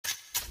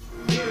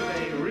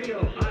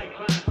real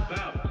high-class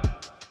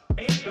stuff.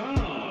 It's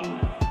on.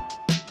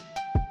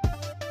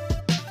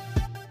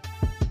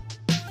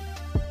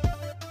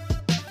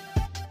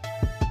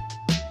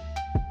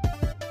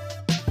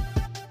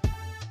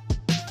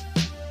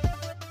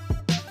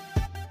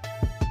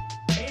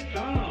 It's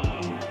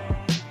on.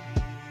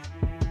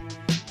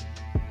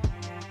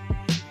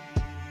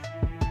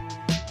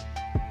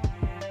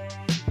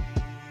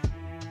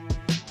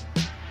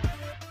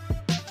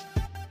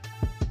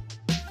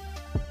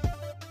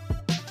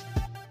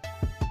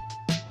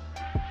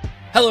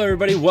 Hello,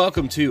 everybody.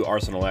 Welcome to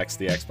Arsenal X,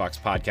 the Xbox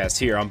podcast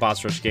here on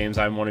Boss Rush Games.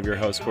 I'm one of your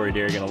hosts, Corey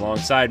Derrigan.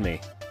 Alongside me,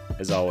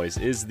 as always,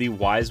 is the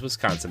wise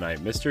Wisconsinite,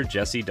 Mr.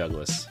 Jesse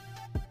Douglas.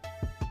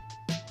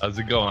 How's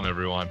it going,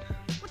 everyone?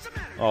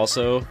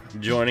 Also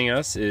joining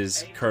us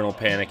is Colonel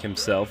Panic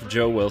himself,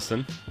 Joe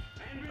Wilson.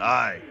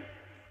 Hi.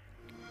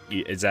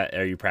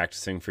 Are you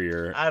practicing for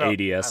your I don't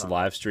ADS know.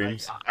 live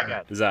streams?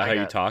 I Is that how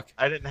you talk?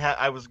 I didn't have.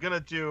 I was gonna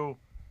do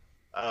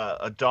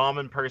a Dom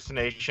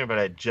impersonation, but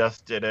I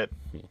just did it,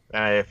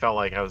 and I felt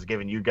like I was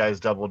giving you guys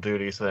double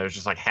duty, so there was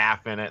just like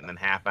half in it and then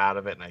half out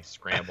of it, and I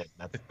scrambled.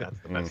 That's the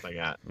best I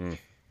got.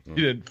 You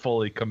didn't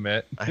fully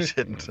commit. I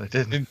didn't.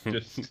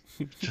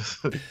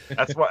 Just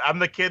That's what I'm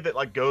the kid that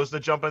like goes to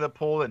jump in the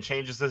pool and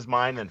changes his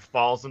mind and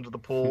falls into the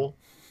pool.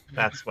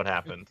 That's what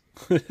happened.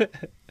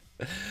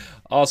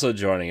 Also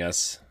joining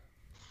us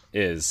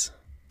is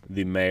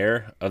the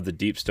mayor of the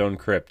Deepstone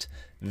Crypt,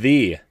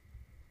 the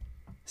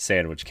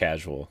sandwich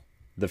casual,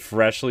 the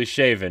freshly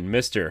shaven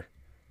Mr.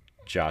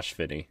 Josh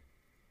Finney.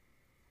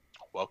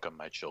 Welcome,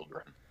 my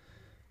children.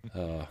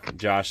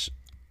 Josh,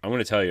 I'm going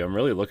to tell you, I'm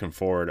really looking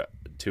forward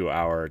to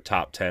our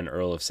top 10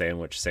 Earl of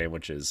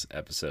Sandwiches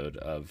episode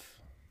of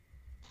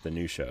the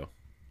new show.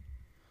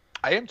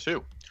 I am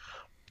too,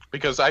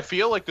 because I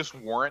feel like this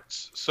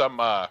warrants some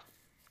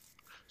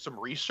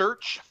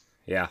research.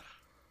 Yeah.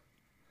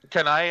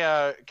 Can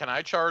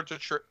I charge a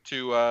trip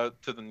to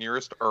the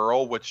nearest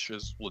Earl, which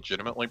is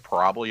legitimately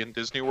probably in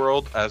Disney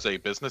World, as a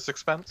business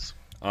expense?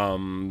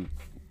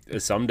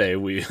 Someday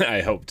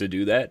I hope to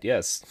do that.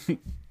 Yes.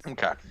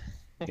 Okay.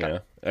 You know,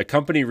 a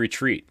company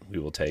retreat we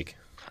will take.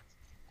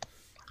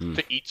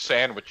 To eat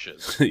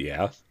sandwiches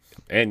Yeah.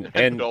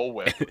 And Dole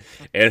Whip.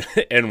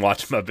 and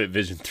watch Muppet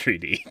Vision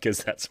 3D,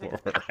 because that's where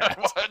we're at.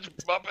 Watch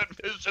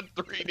Muppet Vision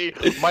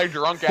 3D. My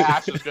drunk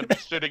ass is going to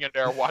be sitting in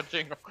there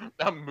watching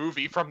a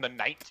movie from the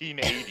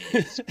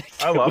 1980s.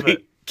 I love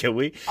it. Can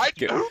we?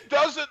 Who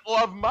doesn't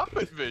love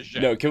Muppet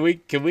Vision? No, can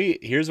we?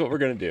 Here's what we're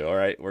gonna do. All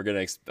right, we're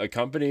gonna a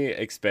company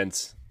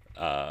expense.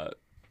 We're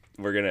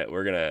gonna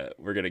go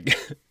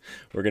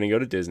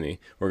to Disney.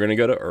 We're gonna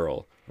go to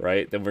Earl.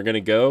 Right. Then we're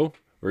gonna go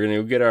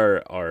get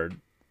our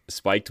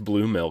spiked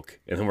blue milk,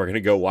 and then we're gonna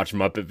go watch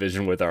Muppet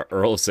Vision with our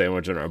Earl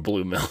sandwich and our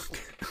blue milk.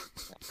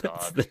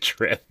 That's the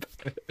trip.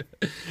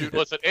 Dude,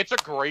 listen, it's a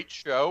great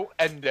show,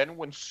 and then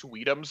when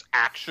Sweetums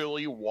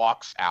actually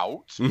walks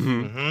out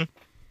Mm-hmm.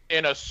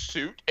 in a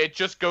suit, it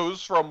just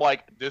goes from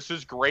like, this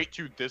is great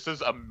to this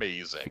is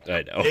amazing.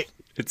 I know.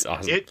 It's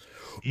awesome. It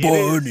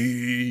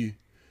Bunny.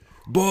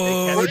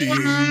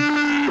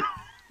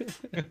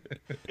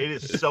 It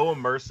is so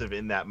immersive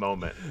in that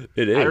moment.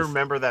 It is. I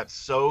remember that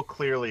so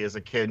clearly as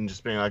a kid and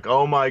just being like,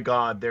 "Oh my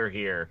god, they're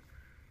here."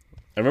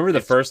 I remember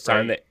the first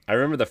time great.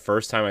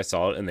 I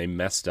saw it and they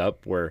messed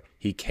up where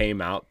he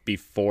came out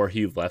before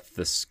he left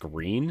the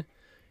screen,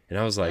 and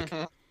I was like,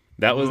 I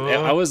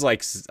was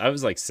like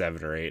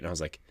 7 or 8, and I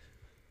was like,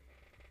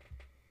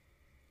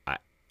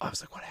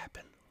 what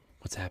happened?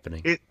 What's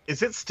happening?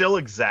 Is it still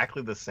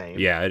exactly the same?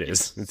 Yeah, it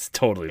is. It's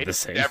totally the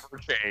same. Never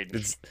changed.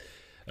 It's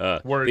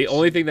Where the it's-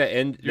 only thing that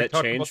you're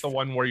talking changed. about the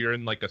one where you're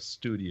in like a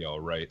studio,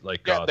 right?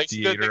 Like yeah, they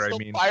theater. still I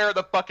mean, fire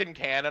the fucking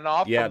cannon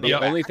off. Yeah, from the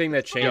back. only thing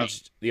that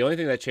changed. The only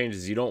thing that changed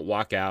is you don't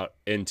walk out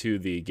into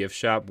the gift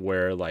shop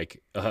where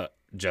like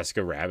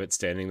Jessica Rabbit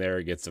standing there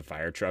against a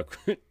fire truck.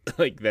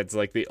 Like that's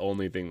like the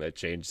only thing that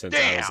changed since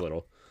I was Damn.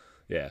 little.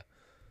 Yeah.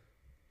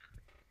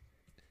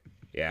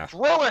 Yeah. It's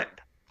ruined.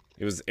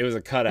 It was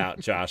a cutout,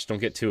 Josh. Don't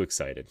get too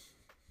excited.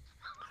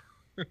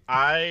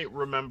 I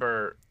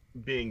remember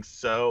being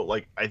so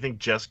like I think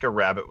Jessica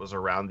Rabbit was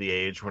around the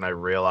age when I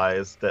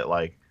realized that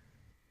like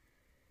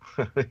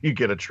you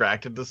get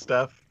attracted to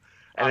stuff.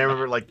 And I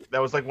remember like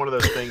that was like one of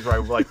those things where I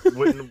like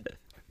wouldn't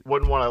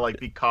want to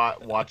like be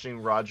caught watching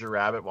Roger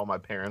Rabbit while my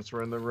parents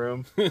were in the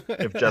room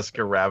if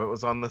Jessica Rabbit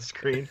was on the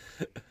screen,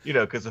 you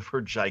know, because of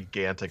her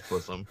gigantic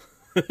bosom.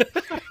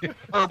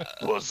 Her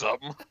bosom.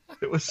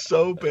 It was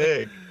so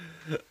big.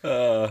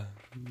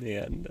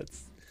 Man,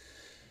 that's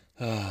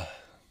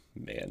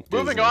man.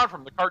 Moving Disney. on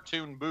from the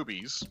cartoon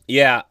boobies.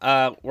 Yeah,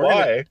 we're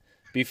Why?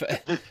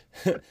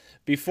 gonna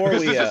before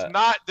Because we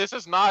this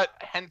is not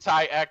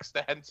Hentai X, the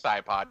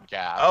Hentai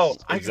podcast. Oh,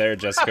 is there a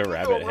Jessica the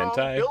Rabbit wrong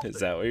hentai? building. Is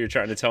that what you're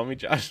trying to tell me,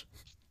 Josh?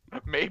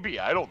 Maybe,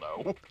 I don't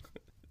know.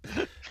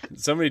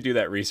 Somebody do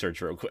that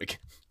research real quick.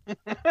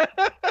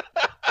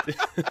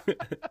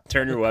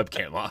 Turn your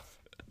webcam off.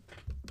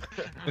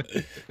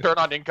 Turn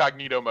on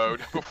incognito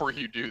mode before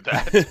you do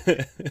that.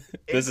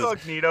 This is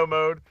Incognito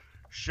mode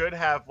should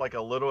have like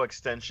a little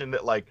extension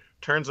that like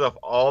turns off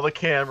all the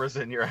cameras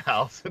in your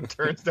house and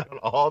turns down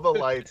all the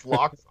lights,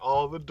 locks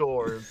all the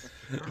doors.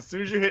 As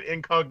soon as you hit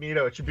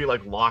incognito, it should be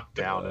like locked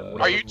down.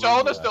 And Are you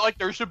telling us that like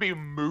there should be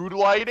mood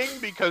lighting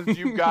because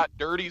you've got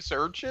dirty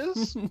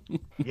searches?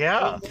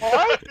 Yeah.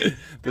 What?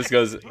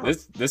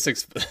 This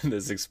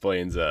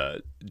explains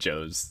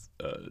Joe's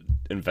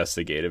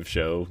investigative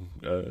show.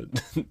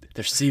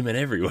 There's semen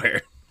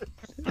everywhere.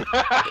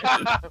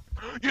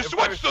 You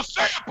switched the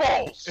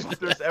samples. If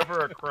there's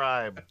ever a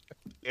crime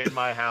in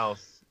my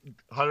house,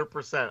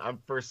 100%, I'm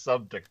first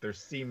subject. There's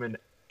semen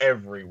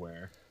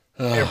everywhere.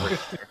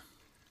 Everywhere.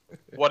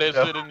 What is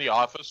it in the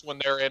office when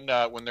they're in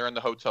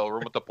the hotel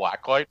room with the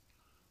black light?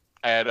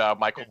 And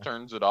Michael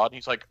turns it on.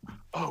 He's like,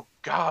 "Oh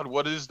God,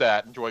 what is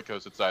that?" And Joy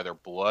goes, "It's either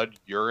blood,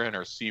 urine,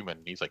 or semen."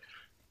 And he's like,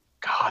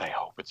 "God, I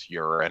hope it's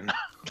urine."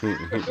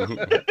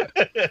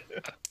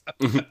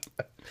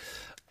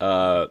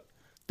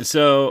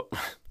 So,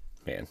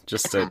 man,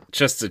 just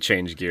to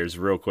change gears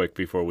real quick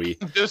before we.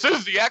 This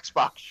is the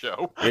Xbox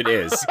show. It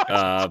is,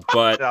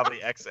 but Now the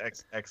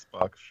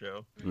Xbox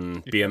show.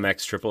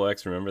 BMX Triple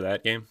X. Remember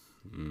that game?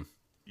 I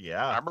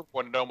Yeah. remember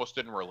when it almost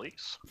didn't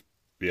release.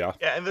 Yeah.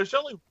 Yeah, and there's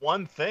only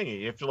one thing.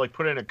 You have to like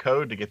put in a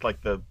code to get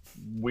like the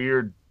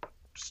weird,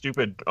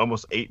 stupid,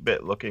 almost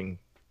 8-bit looking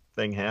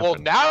thing happen. Well,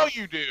 now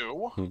you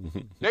do.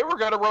 They were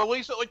going to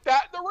release it like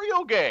that in the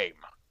real game.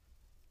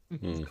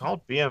 It's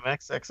called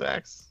BMX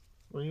XX.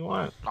 What do you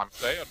want? I'm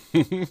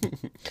saying.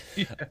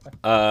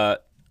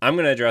 I'm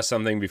going to address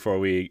something before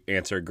we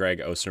answer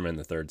Greg Osterman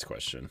III's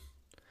question.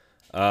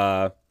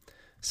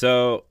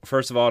 So,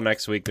 first of all,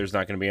 next week there's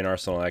not going to be an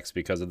Arsenal X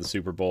because of the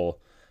Super Bowl.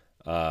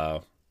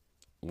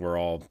 We're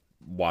all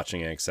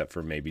watching it except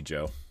for maybe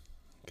Joe.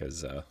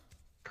 Because,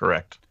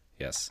 Correct.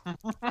 yes.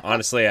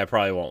 Honestly, I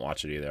probably won't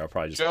watch it either. I'll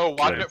probably just... Joe,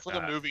 watch get it for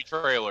the movie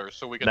trailers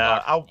so we can Nah,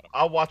 talk about them.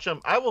 I'll watch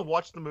them. I will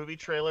watch the movie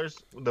trailers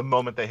the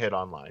moment they hit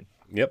online.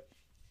 Yep.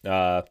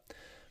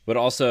 But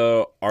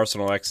also,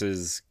 Arsenal X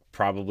is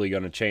probably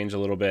going to change a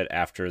little bit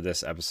after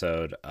this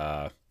episode.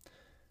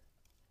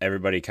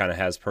 Everybody kind of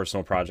has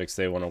personal projects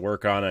they want to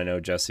work on. I know,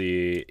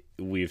 Jesse,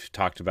 we've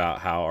talked about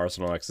how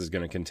Arsenal X is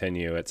going to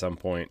continue at some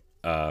point.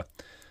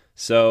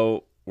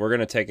 So we're going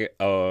to take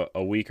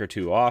a week or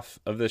two off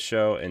of this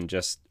show and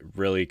just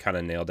really kind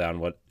of nail down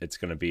what it's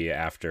going to be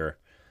after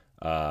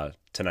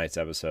tonight's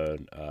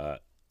episode.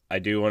 I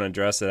do want to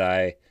address that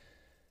I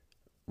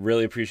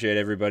really appreciate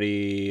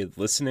everybody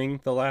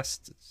listening the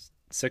last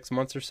 6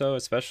 months or so,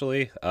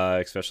 especially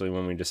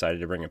when we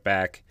decided to bring it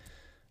back.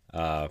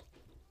 I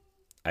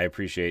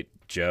appreciate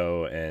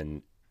Joe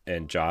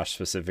and Josh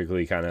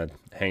specifically kind of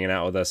hanging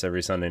out with us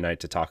every Sunday night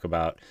to talk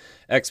about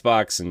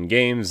Xbox and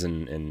games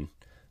and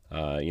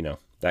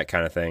that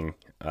kind of thing.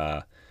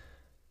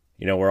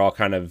 We're all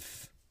kind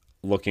of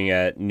looking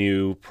at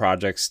new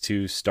projects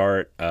to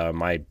start.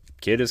 My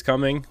kid is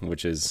coming,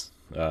 which is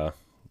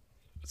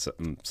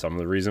some of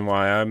the reason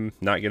why I'm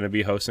not going to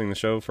be hosting the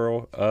show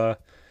for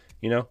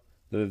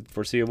the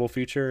foreseeable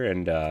future.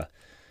 And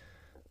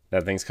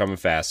that thing's coming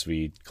fast.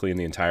 We cleaned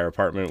the entire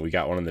apartment. We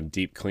got one of them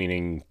deep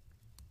cleaning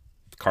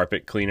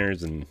carpet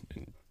cleaners, and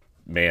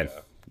man,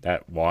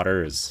 that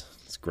water is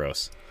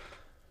gross.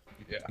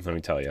 Yeah. Let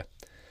me tell you.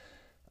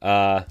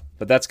 But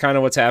that's kind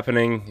of what's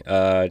happening.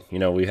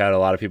 We had a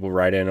lot of people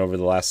write in over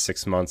the last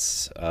 6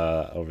 months,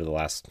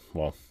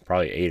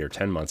 probably 8 or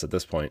 10 months at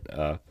this point.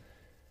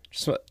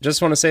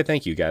 Just want to say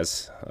thank you,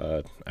 guys.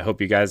 I hope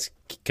you guys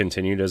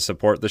continue to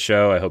support the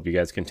show. I hope you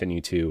guys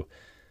continue to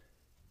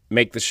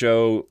make the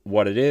show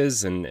what it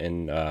is.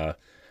 And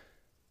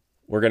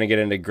we're going to get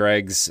into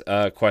Greg's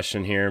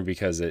question here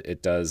because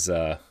it does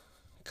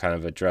kind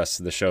of address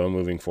the show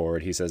moving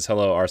forward. He says,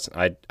 "Hello,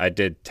 Arson." I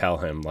did tell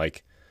him,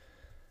 like,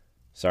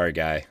 sorry,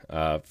 guy,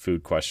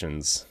 food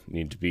questions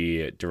need to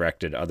be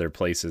directed other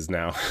places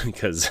now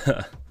because...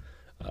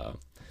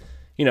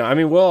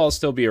 we'll all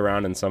still be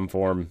around in some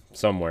form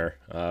somewhere,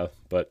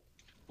 but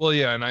Well,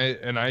 yeah,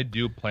 and I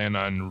do plan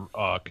on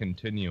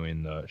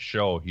continuing the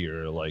show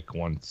here. Like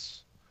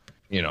once,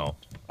 I'm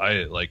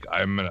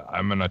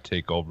gonna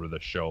take over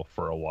the show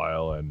for a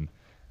while, and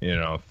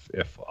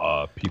if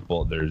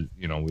people there's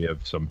we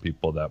have some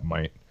people that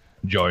might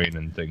join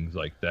and things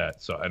like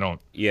that. So I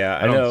don't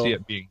see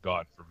it being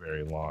gone for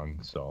very long.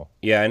 So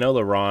yeah, I know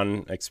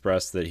LeRon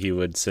expressed that he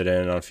would sit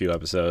in on a few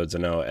episodes. I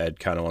know Ed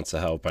kind of wants to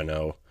help. I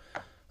know.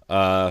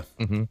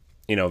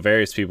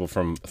 Various people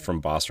from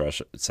Boss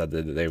Rush said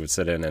that they would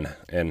sit in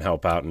and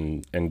help out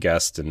and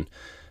guest and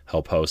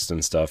help host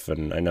and stuff.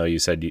 And I know you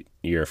said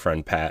your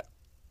friend Pat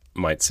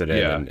might sit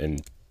in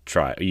and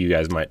try. You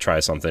guys might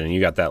try something. And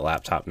you got that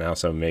laptop now,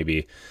 so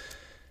maybe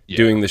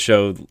doing the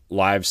show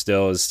live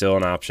still is still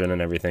an option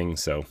and everything.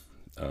 So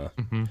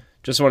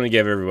just wanted to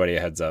give everybody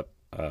a heads up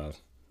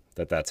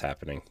that's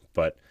happening.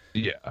 But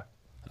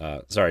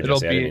sorry,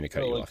 Jesse, I didn't mean to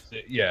cut you off.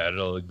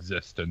 It'll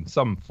exist in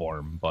some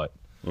form, but.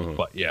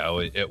 But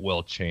it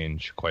will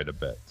change quite a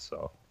bit.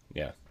 So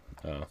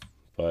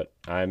but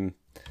I'm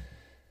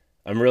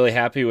really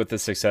happy with the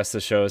success the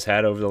show has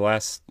had over the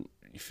last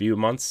few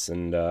months,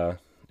 and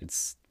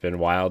it's been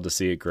wild to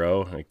see it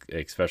grow,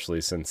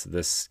 especially since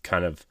this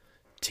kind of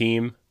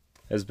team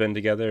has been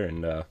together.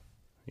 And,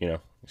 you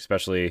know,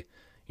 especially,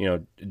 you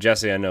know,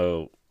 Jesse, I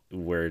know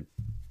we're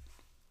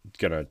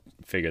going to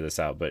figure this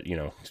out, but, you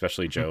know,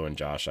 especially Joe and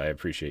Josh, I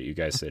appreciate you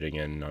guys sitting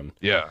in on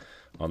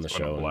the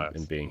show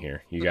and being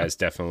here. You guys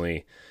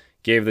definitely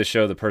gave the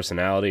show the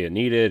personality it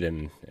needed,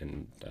 and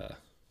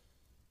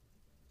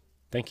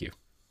thank you.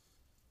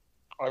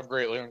 I've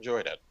greatly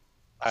enjoyed it.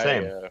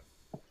 Same.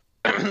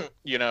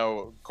 You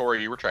know,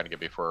 Corey, you were trying to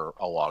get me for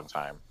a long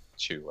time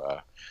to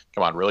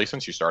come on, really,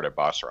 since you started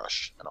Boss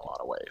Rush in a lot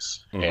of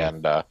ways.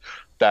 And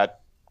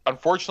that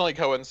unfortunately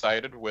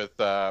coincided with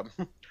a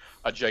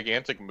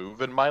gigantic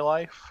move in my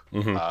life.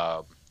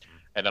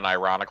 And then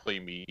ironically,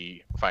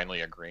 me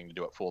finally agreeing to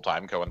do it full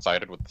time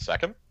coincided with the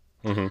second.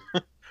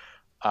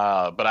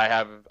 But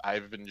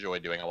I've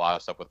enjoyed doing a lot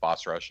of stuff with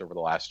Boss Rush over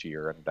the last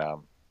year,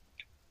 and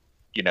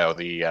you know,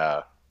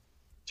 the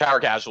Tower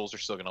Casuals are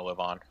still going to live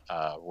on.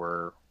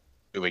 We're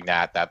doing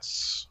that.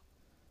 That's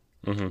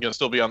going to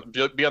still be on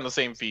the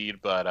same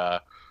feed,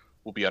 but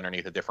we'll be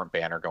underneath a different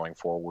banner going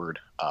forward.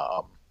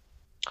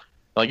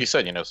 Like you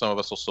said, you know, some of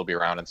us will still be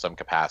around in some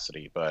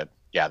capacity, but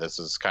yeah, this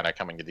is kind of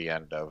coming to the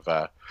end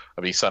of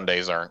these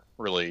Sundays aren't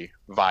really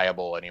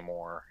viable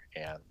anymore,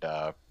 and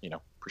you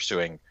know,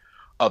 pursuing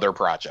other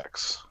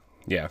projects.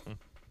 Yeah.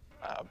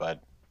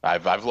 But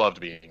I've loved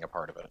being a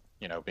part of it.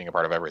 You know, being a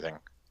part of everything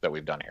that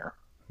we've done here.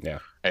 Yeah.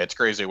 And it's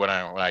crazy when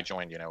I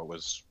joined. You know, it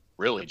was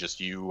really just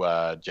you,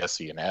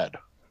 Jesse, and Ed.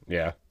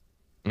 Yeah.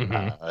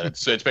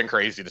 It's been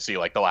crazy to see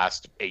like the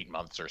last 8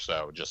 months or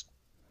so just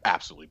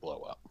absolutely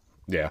blow up.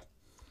 Yeah.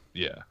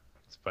 Yeah.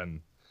 It's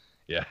been.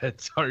 Yeah,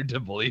 it's hard to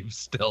believe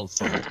still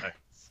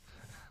sometimes.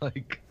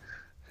 Like.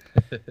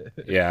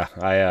 Yeah,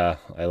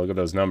 I look at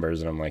those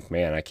numbers and I'm like,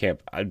 man,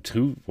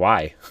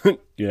 why?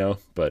 You know,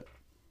 but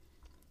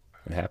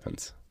it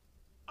happens.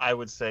 I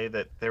would say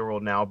that there will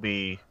now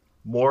be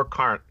more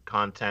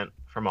content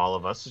from all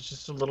of us. It's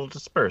just a little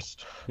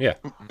dispersed. Yeah.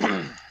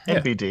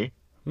 NBD.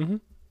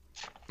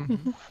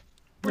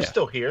 We're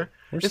still here.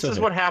 This is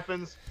what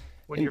happens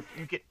when you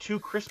get 2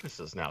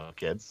 Christmases now,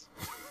 kids.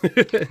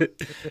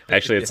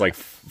 Actually, it's like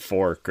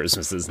 4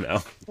 Christmases now.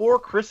 4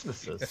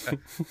 Christmases.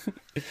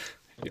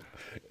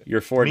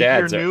 Your 4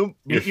 dads.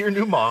 Meet your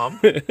new mom.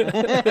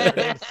 Her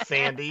name's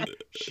Sandy.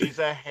 She's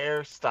a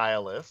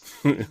hairstylist.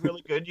 She's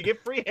really good. You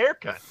get free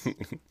haircuts.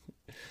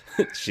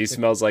 She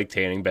smells like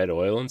tanning bed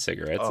oil and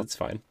cigarettes. It's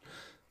fine.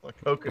 Like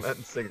coconut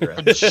and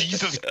cigarettes.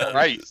 Jesus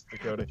Christ.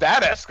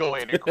 That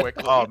escalated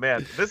quickly. Oh,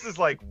 man. This is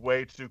like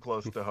way too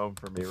close to home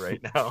for me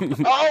right now.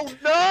 Oh,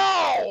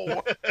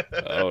 no!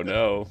 Oh,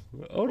 no.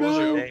 Oh,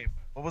 no.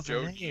 What was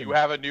Joe, her name? you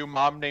have a new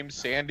mom named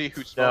Sandy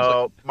who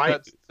smells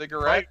like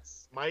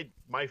cigarettes?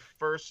 My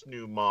first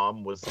new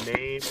mom was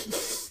named...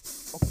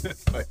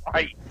 Fuck,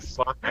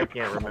 I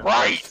can't remember.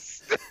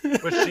 Christ!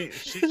 But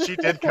she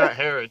did cut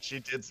hair, and she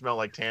did smell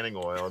like tanning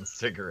oil and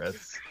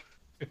cigarettes.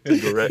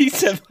 He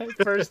said my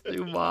first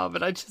new mom,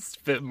 and I just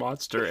spit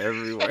Monster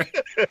everywhere.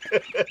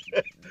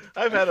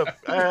 I have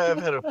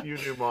had a few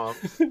new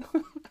moms.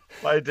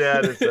 My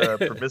dad is a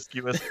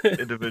promiscuous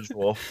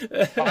individual.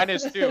 Mine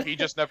is too. He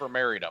just never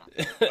married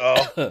him.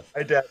 Oh,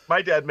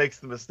 my dad makes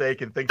the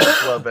mistake and thinks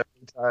it's love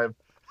every time.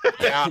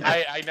 Yeah,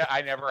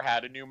 I never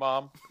had a new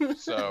mom,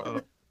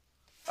 so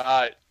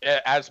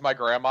as my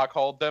grandma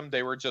called them,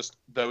 they were just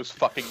those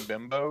fucking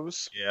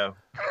bimbos. Yeah.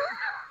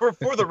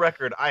 For the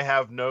record, I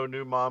have no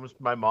new moms.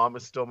 My mom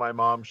is still my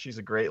mom. She's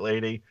a great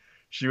lady.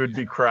 She would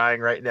be crying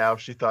right now if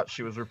she thought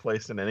she was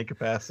replaced in any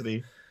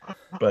capacity.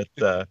 But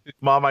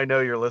Mom, I know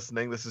you're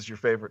listening. This is your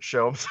favorite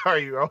show. I'm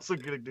sorry. You're also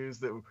getting news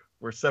that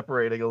we're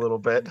separating a little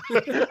bit.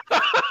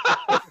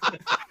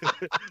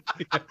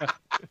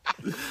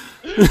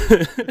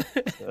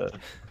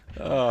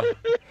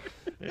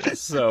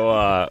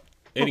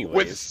 Anyways.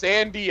 With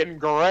Sandy and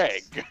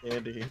Greg.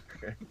 Sandy and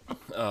Greg.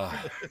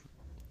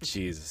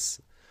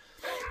 Jesus.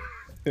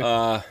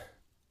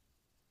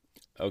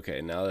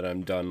 Okay, now that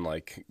I'm done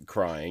like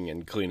crying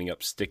and cleaning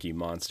up sticky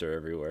Monster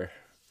everywhere.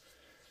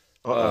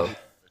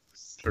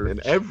 And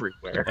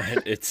everywhere.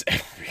 And it's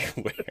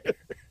everywhere.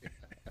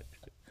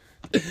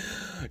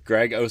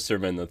 Greg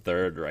Osterman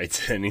III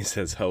writes in, he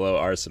says, "Hello,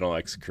 Arsenal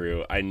X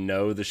crew. I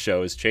know the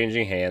show is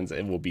changing hands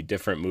and will be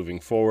different moving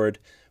forward,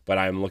 but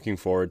I'm looking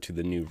forward to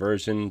the new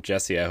version.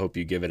 Jesse, I hope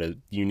you give it a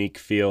unique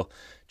feel.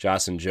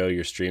 Joss and Joe,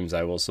 your streams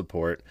I will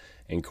support.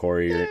 And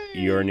Corey,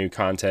 your new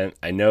content.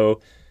 I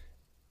know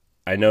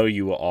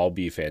you will all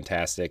be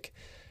fantastic.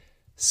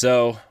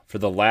 So, for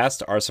the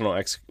last Arsenal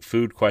X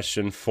food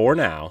question for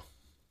now,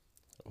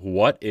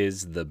 what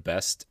is the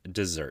best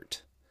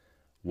dessert?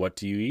 What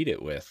do you eat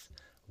it with?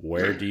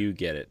 Where do you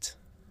get it?"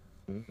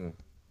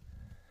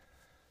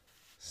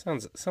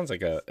 Sounds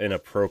like an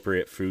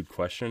inappropriate food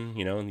question.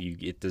 You know, you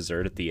get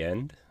dessert at the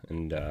end,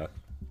 and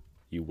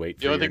you wait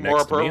for your next meal. The only thing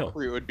more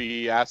appropriate would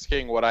be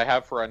asking what I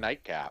have for a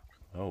nightcap.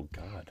 Oh,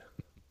 God.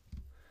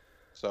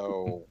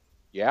 So,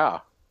 yeah.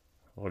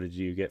 What did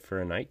you get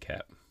for a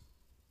nightcap?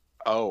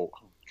 Oh,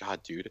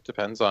 God, dude, it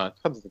depends on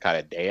the kind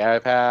of day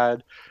I've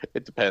had.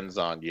 It depends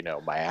on,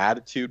 my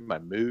attitude, my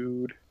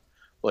mood.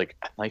 Like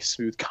a nice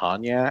smooth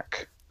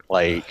cognac.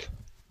 Like,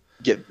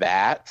 get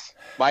that.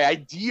 My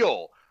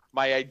ideal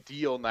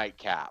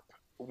nightcap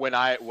when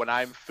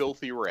I'm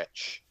filthy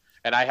rich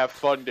and I have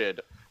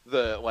funded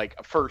the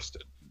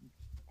first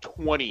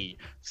 20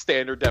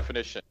 standard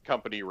definition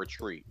company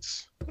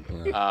retreats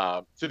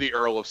to the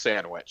Earl of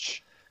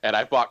Sandwich, and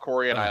I've bought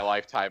Corey and I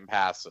lifetime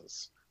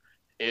passes.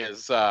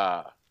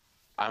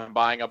 I'm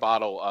buying a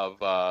bottle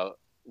of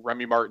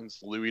Remy Martin's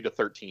Louis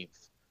XIII,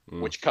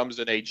 which comes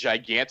in a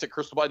gigantic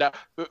crystal bottle.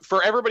 Now,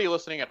 for everybody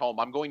listening at home,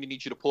 I'm going to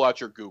need you to pull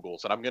out your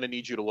Googles, and I'm going to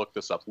need you to look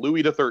this up.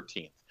 Louis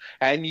XIII.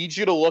 I need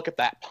you to look at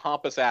that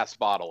pompous-ass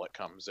bottle it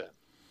comes in.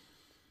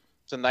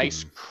 It's a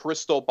nice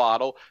crystal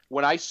bottle.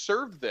 When I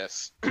served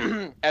this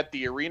at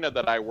the arena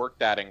that I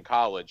worked at in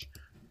college,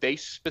 they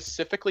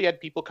specifically had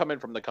people come in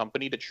from the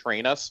company to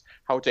train us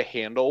how to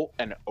handle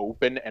and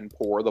open and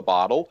pour the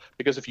bottle.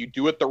 Because if you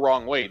do it the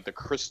wrong way, the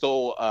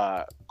crystal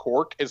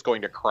cork is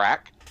going to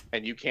crack,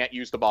 and you can't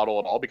use the bottle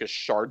at all because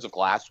shards of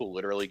glass will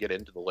literally get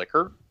into the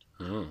liquor.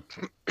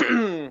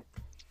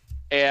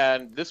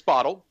 And this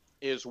bottle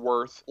is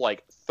worth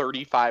like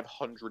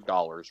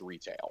 $3,500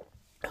 retail.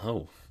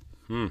 Oh.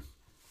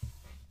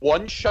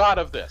 One shot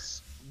of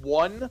this,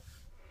 1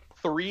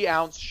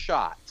 3-ounce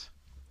shot,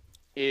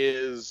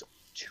 is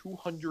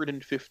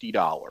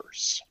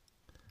 $250.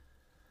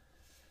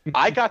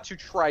 I got to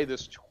try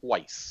this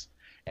twice,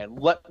 and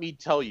let me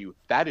tell you,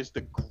 that is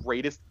the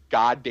greatest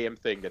goddamn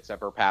thing that's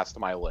ever passed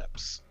my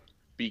lips,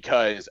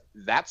 because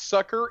that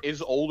sucker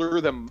is older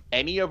than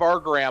any of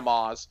our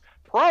grandmas,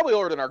 probably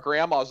older than our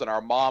grandmas and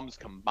our moms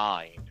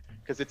combined,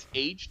 because it's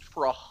aged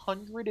for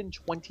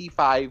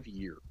 125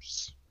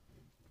 years.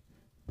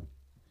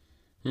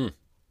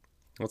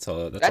 That's a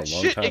long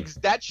time.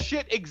 That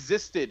shit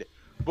existed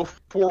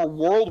before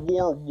World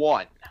War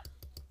I.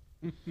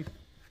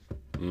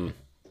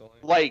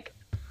 Like,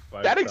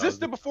 that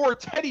existed before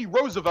Teddy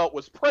Roosevelt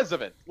was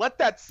president. Let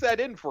that set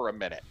in for a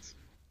minute.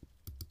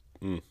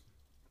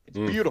 It's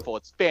beautiful.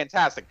 It's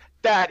fantastic.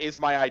 That is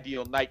my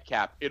ideal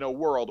nightcap in a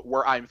world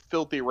where I'm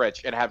filthy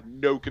rich and have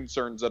no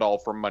concerns at all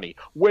for money.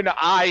 When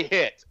I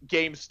hit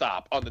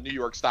GameStop on the New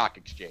York Stock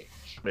Exchange.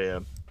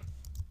 Man.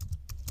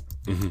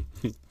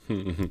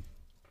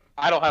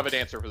 I don't have an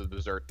answer for the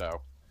dessert,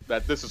 though.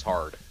 This is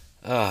hard.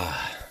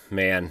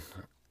 Man.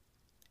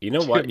 You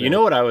know what? You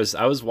know what? I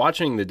was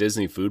watching the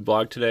Disney food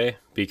blog today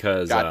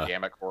because God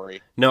damn it,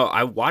 Corey. No,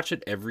 I watch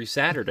it every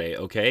Saturday,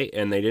 okay?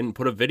 And they didn't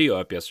put a video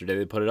up yesterday.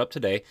 They put it up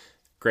today.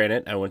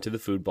 Granted, I went to the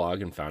food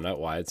blog and found out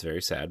why. It's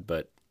very sad,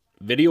 but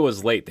video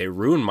was late. They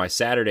ruined my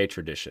Saturday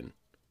tradition.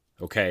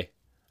 Okay?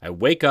 I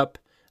wake up,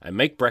 I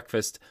make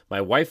breakfast, my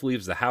wife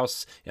leaves the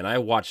house, and I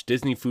watch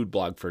Disney food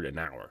blog for an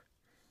hour.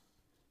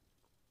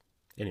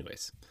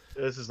 Anyways.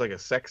 This is like a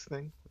sex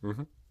thing?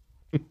 Okay.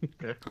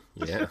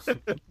 Yeah.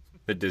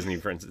 The Disney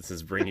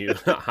princesses bring you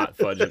hot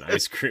fudge and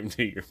ice cream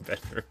to your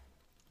bedroom.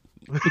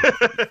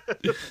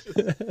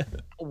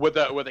 with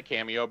a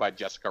cameo by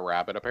Jessica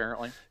Rabbit,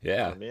 apparently.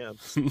 Yeah. Oh, man.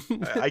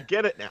 I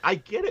get it now.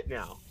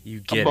 You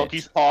get it.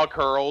 Monkey's paw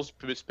curls.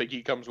 Miss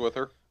Piggy comes with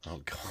her.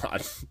 Oh,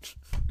 God.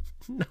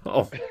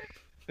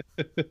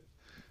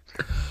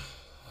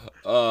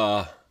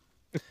 No.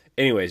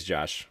 Anyways,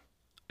 Josh.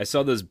 I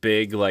saw those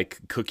big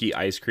cookie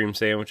ice cream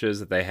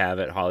sandwiches that they have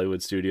at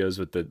Hollywood Studios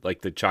with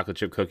the chocolate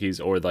chip cookies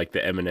or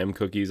the M&M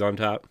cookies on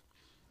top.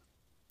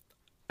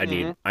 I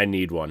need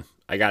one.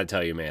 I got to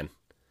tell you, man.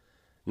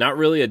 Not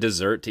really a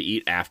dessert to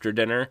eat after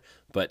dinner,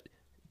 but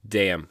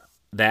damn,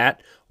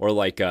 that or a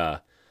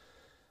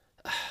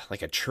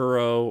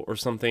churro or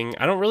something.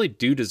 I don't really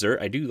do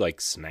dessert. I do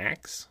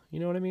snacks.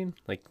 You know what I mean?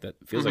 That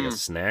feels like a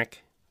snack.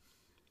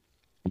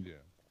 Yeah.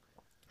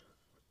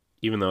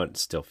 Even though it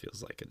still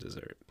feels like a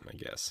dessert, I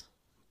guess.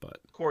 But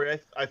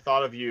Corey, I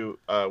thought of you.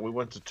 We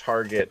went to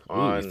Target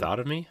on. You thought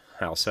of me?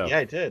 How so? Yeah,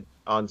 I did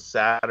on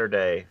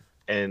Saturday,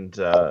 and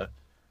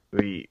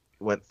we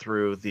went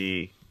through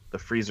the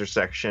freezer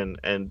section,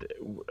 and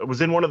it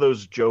was in one of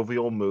those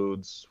jovial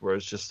moods where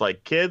it's just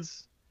like,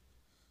 kids,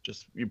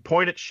 just you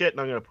point at shit,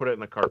 and I'm gonna put it in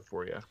the cart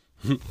for you.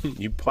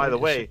 By the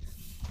way,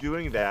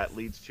 doing that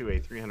leads to a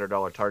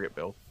 $300 Target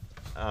bill.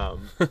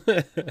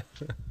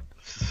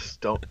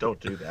 Don't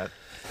do that.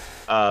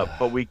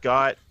 But we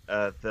got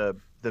the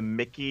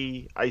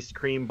Mickey ice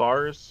cream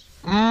bars,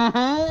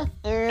 and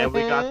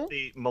we got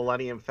the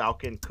Millennium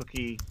Falcon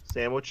cookie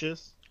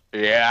sandwiches.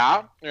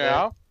 Yeah.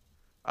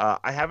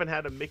 I haven't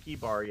had a Mickey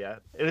bar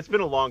yet, and it's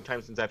been a long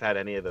time since I've had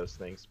any of those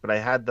things. But I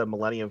had the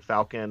Millennium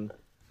Falcon.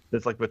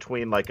 That's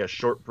between a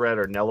shortbread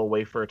or Nella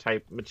wafer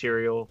type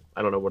material.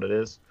 I don't know what it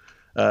is.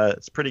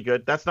 It's pretty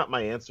good. That's not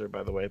my answer,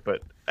 by the way.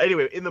 But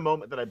anyway, in the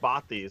moment that I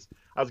bought these,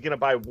 I was gonna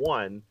buy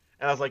one.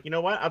 And I was like, you know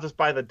what? I'll just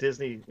buy the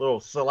Disney little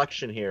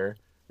selection here.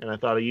 And I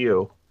thought of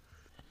you.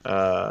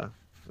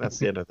 That's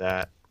the end of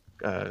that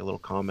little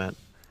comment.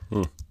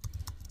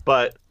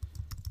 But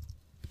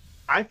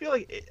I feel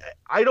like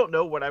I don't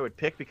know what I would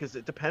pick because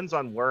it depends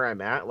on where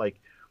I'm at.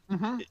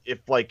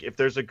 if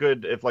there's a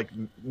good, if like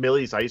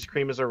Millie's ice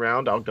cream is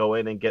around, I'll go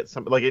in and get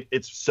some. Like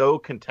it's so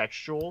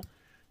contextual.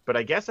 But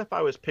I guess if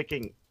I was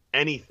picking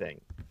anything,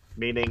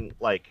 meaning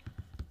like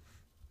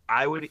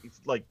I would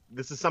like,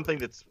 this is something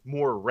that's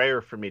more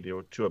rare for me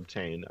to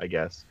obtain, I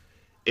guess,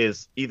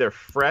 is either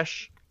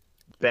fresh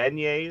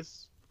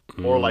beignets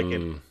or like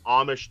an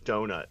Amish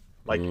donut.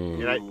 Like,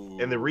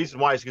 and the reason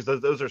why is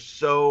because those are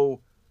so,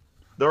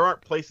 there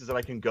aren't places that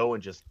I can go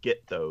and just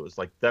get those.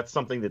 Like that's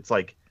something that's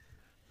like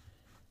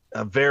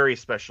a very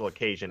special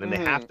occasion, and they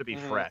have to be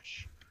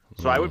fresh.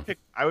 So I would pick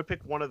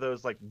one of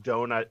those like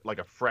donut, like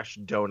a fresh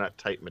donut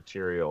type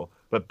material.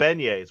 But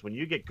beignets, when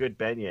you get good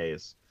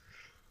beignets,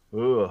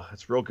 ooh,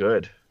 it's real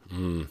good.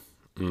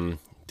 Dude,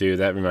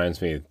 that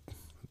reminds me,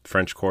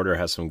 French Quarter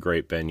has some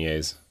great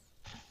beignets.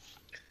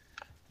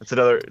 That's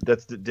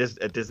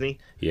at Disney.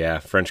 Yeah,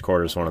 French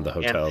Quarter is one of the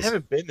hotels. I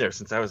haven't been there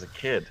since I was a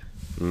kid.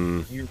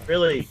 You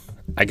really?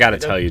 I gotta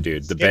tell you,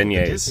 dude, the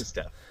beignets.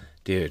 Stuff.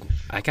 Dude,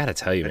 I gotta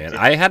tell you, man,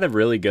 I had a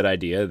really good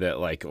idea that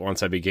like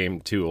once I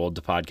became too old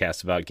to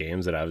podcast about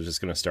games, that I was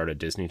just gonna start a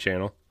Disney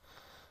Channel.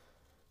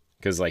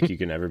 Because like you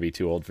can never be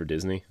too old for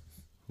Disney,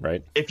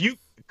 right?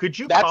 Could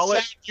you That call it?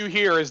 sound you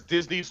hear is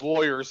Disney's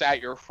lawyers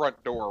at your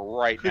front door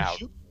right now.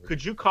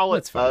 Could you call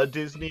it a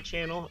Disney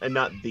Channel and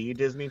not the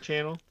Disney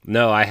Channel?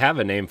 No, I have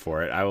a name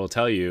for it. I will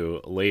tell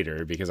you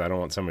later because I don't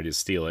want somebody to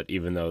steal it,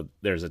 even though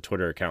there's a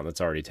Twitter account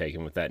that's already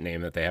taken with that name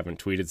that they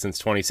haven't tweeted since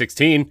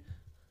 2016.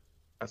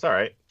 That's all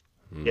right.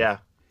 Yeah,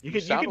 you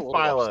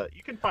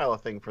can file a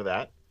thing for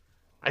that.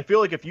 I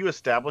feel like if you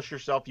establish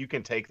yourself, you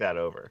can take that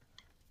over.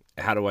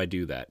 How do I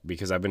do that?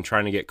 Because I've been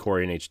trying to get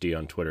Corey and HD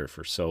on Twitter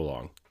for so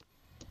long.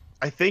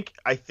 I think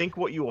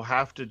what you will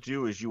have to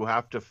do is you will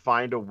have to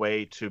find a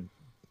way to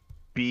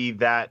be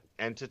that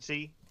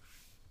entity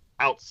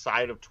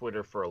outside of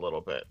Twitter for a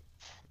little bit.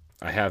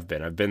 I've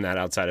been that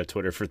outside of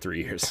Twitter for 3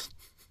 years.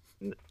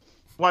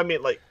 Well, I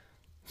mean, like,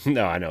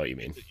 no, I know what you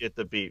mean. You have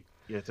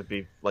to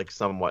be like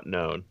somewhat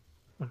known.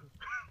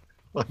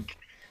 Like,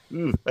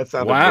 that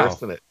sounded worse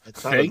than it. It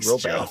sounded Thanks, real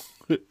Joe.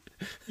 bad.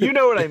 You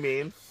know what I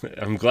mean?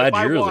 I'm glad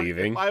you're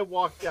leaving. If I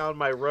walk down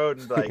my road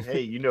and be like, "Hey,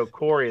 you know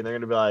Corey," and they're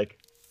gonna be like,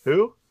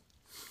 "Who?"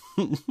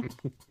 Who?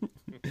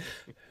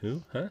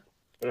 Huh?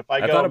 But if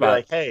I go and be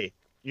like, "Hey,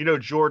 you know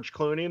George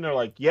Clooney," and they're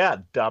like, "Yeah,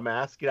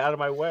 dumbass, get out of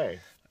my way."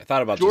 I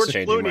thought about George just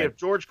changing Clooney. If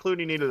George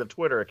Clooney needed a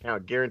Twitter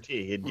account,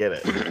 guarantee he'd get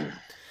it.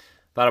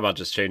 Thought about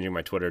just changing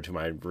my Twitter to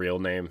my real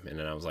name, and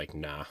then I was like,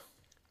 nah.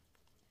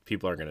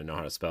 People aren't going to know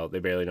how to spell it. They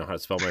barely know how to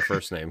spell my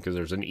first name because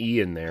there's an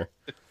E in there.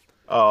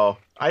 Oh,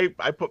 I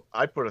put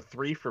a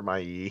 3 for my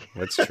E.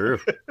 That's true.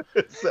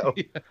 So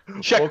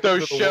check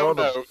those show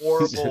notes.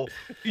 Horrible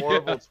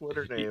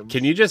Twitter names.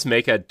 Can you just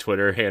make a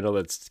Twitter handle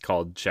that's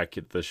called Check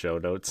the Show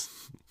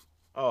Notes?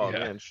 Oh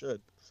man,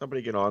 should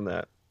somebody get on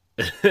that?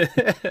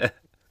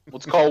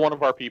 Let's call one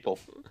of our people.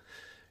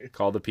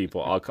 Call the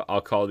people.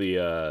 I'll call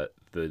the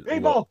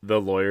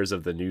lawyers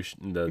of the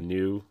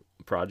new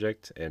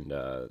project, and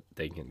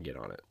they can get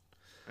on it.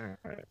 All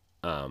right.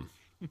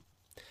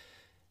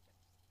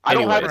 I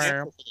don't have Anyways, an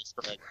answer for this,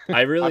 Greg.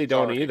 I really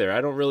don't either. I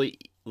don't really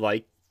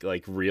like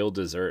real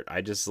dessert.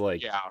 I just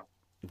like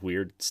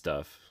weird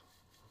stuff,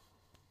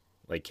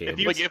 like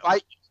candy. If I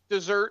eat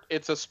dessert,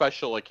 it's a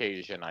special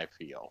occasion. I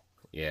feel.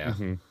 Yeah.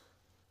 Mm-hmm.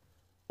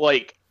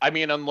 Like, I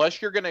mean,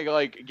 unless you're gonna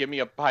like give me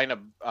a pint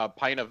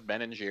of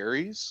Ben and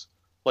Jerry's,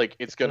 like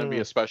it's gonna be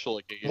a special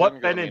occasion. What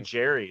Ben and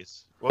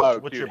Jerry's?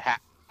 What's dude,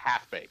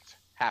 half baked,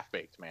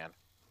 man.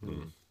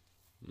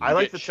 I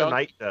like the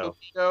Tonight though.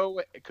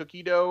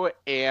 Cookie dough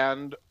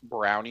and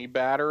brownie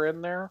batter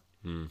in there.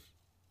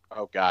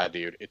 Oh god,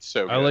 dude, it's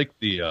so good. I like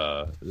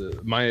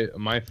the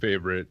my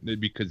favorite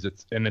because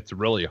it's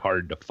really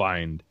hard to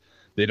find.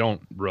 They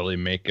don't really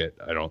make it,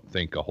 I don't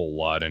think, a whole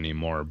lot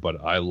anymore.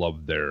 But I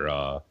love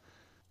their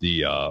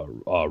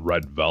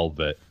red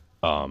velvet.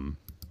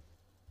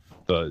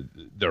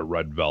 Their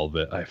red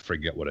velvet. I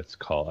forget what it's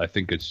called. I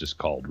think it's just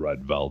called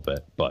red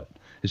velvet, but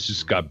it's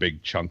just got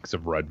big chunks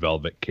of red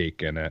velvet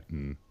cake in it,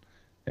 and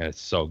it's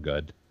so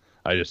good.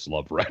 I just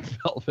love red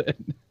velvet.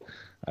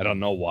 I don't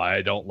know why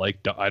I don't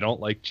like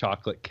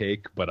chocolate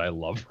cake, but I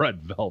love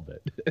red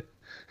velvet.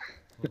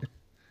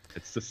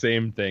 It's the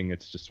same thing.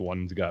 It's just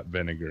one's got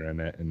vinegar in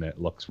it, and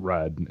it looks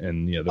red,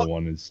 and the other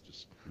one is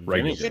just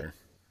regular.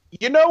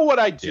 You know what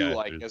I do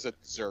like as a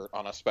dessert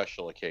on a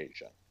special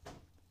occasion?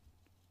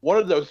 One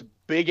of those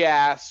big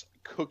ass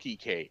cookie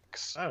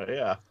cakes. Oh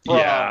yeah.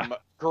 From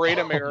Great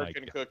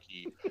American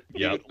Cookie.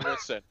 Dude,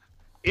 listen.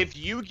 If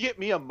you get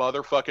me a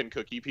motherfucking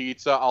cookie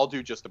pizza, I'll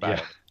do just about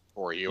anything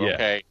for you,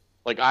 okay?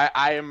 Like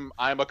I'm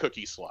a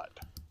cookie slut.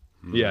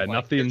 Yeah, like,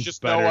 nothing's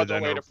just better no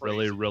than a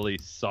really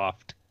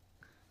soft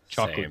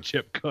chocolate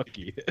chip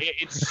cookie.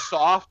 It's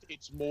soft,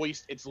 it's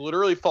moist, it's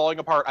literally falling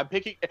apart. I'm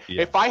picking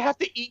if I have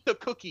to eat the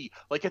cookie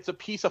like it's a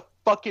piece of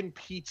fucking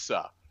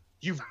pizza,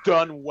 you've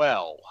done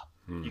well.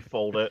 You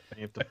fold it.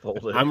 You have to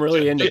fold it. I'm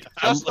really into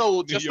just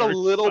a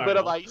little bit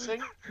of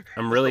icing.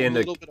 I'm really into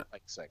a little bit of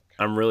icing.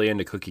 I'm really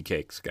into cookie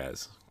cakes,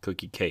 guys.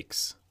 Cookie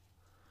cakes.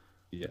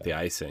 Yeah. The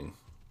icing.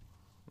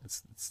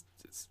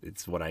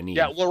 It's what I need.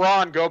 Yeah,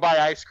 LaRon, go buy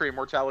ice cream.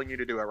 We're telling you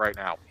to do it right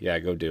now. Yeah,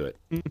 go do it.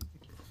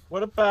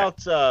 What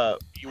about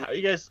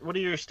you guys? What are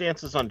your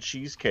stances on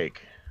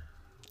cheesecake?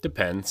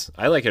 Depends.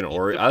 I like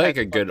I like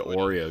a good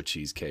Oreo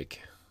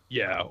cheesecake.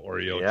 Yeah,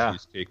 Oreo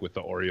cheesecake with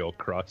the Oreo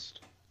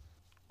crust.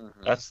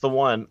 Mm-hmm. That's the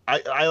one.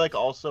 I like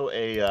also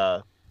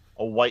a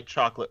white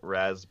chocolate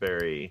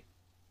raspberry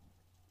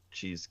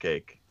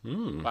cheesecake.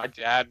 My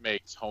dad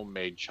makes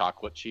homemade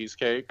chocolate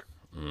cheesecake.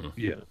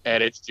 Yeah,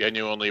 and it's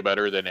genuinely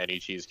better than any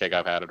cheesecake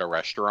I've had at a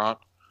restaurant.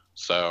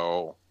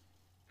 So,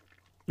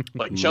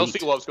 like, Chelsea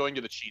loves going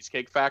to the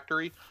Cheesecake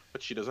Factory,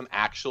 but she doesn't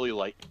actually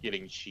like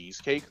getting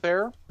cheesecake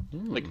there.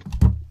 Like,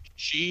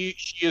 she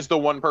is the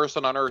one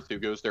person on earth who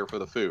goes there for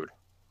the food.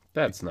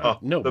 That's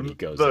not. Nobody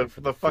goes there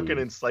for the fucking food.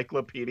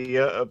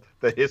 encyclopedia of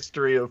the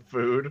history of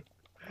food.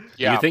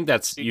 Yeah, you think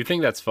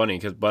that's funny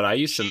but I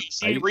used to.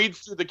 She reads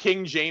through the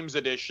King James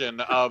edition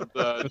of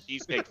the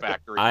Cheesecake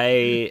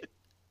Factory.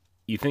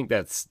 You think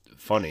that's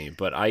funny,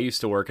 but I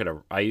used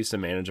to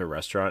manage a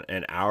restaurant,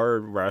 and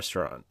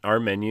our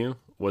menu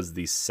was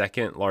the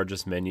second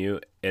largest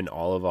menu in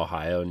all of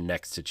Ohio,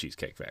 next to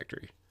Cheesecake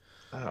Factory.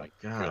 Oh my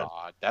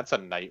god, that's a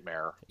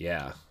nightmare.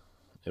 Yeah,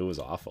 it was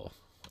awful.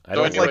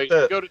 Every time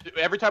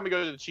we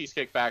go to the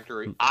Cheesecake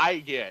Factory, I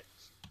get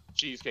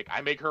cheesecake.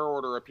 I make her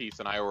order a piece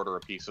and I order a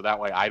piece, so that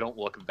way I don't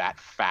look that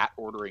fat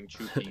ordering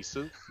 2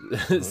 pieces.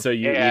 So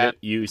you eat it,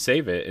 you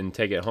save it and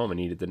take it home and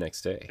eat it the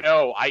next day.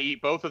 No, I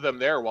eat both of them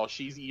there while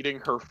she's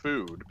eating her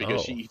food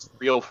because she eats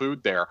real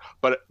food there.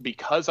 But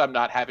because I'm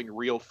not having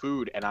real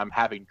food and I'm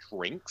having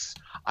drinks,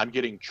 I'm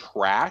getting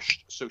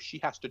trashed, so she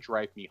has to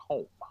drive me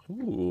home.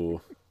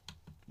 Ooh.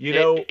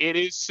 It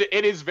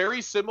is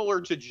very similar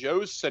to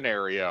Joe's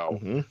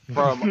scenario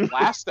from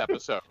last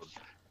episode.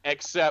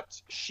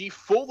 Except she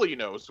fully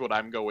knows what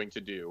I'm going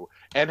to do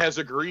and has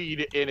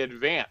agreed in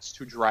advance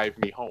to drive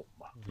me home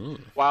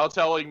while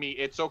telling me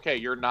it's okay,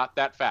 you're not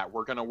that fat.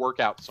 We're going to work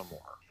out some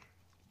more.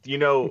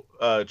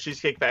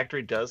 Cheesecake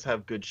Factory does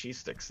have good cheese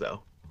sticks,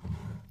 though.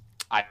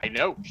 I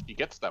know. She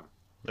gets them.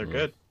 They're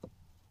good.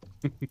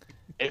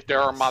 If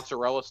there are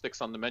mozzarella sticks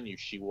on the menu,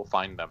 she will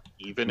find them.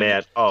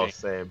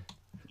 Same.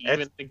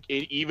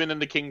 Even in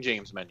the King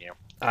James menu.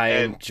 I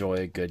enjoy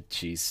a good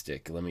cheese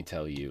stick, let me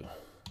tell you.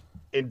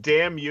 And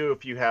damn you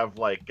if you have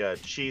like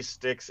cheese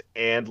sticks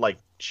and like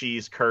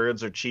cheese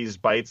curds or cheese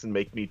bites and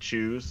make me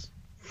choose.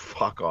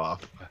 Fuck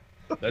off.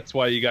 That's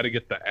why you got to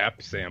get the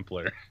app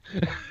sampler,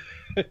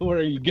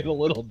 where you get a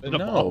little bit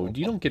of all. No,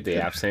 you don't get the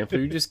app sampler.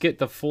 You just get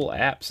the full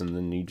apps and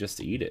then you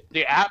just eat it.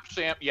 The app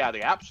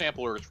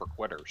sampler is for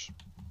quitters.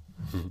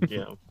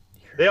 Yeah.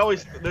 They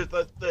always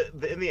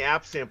in the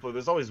app sampler.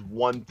 There's always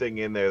one thing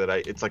in there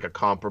that it's like a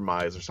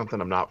compromise or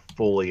something I'm not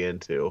fully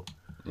into.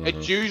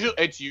 It's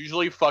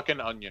usually fucking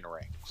onion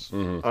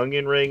rings.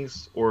 Onion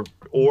rings or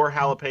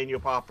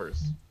jalapeno poppers.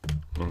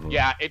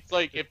 Yeah, it's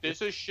like if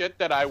this is shit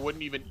that I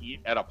wouldn't even eat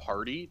at a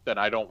party, then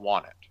I don't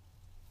want it.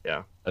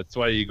 Yeah, that's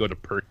why you go to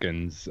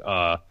Perkins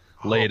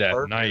late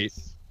at night.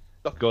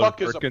 The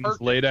fuck is a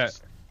Perkins? Late at.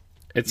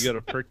 You go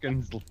to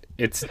Perkins.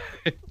 It's a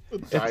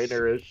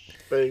diner-ish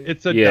thing.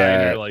 It's a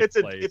diner like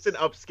place. It's an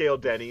upscale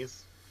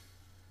Denny's.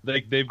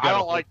 They've got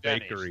a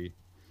bakery. Denny's.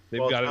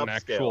 They've got an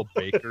actual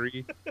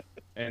bakery.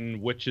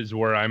 And which is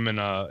where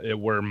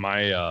where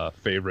my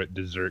favorite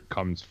dessert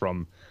comes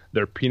from.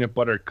 Their peanut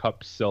butter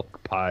cup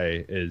silk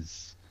pie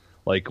is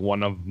like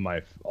one of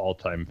my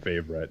all-time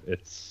favorite.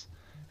 It's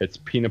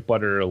peanut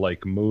butter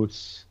like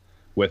mousse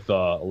with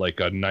like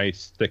a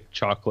nice thick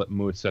chocolate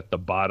mousse at the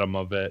bottom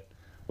of it,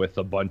 with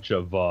a bunch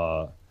of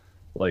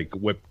like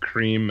whipped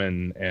cream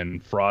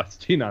and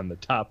frosting on the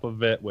top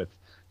of it, with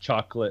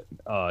chocolate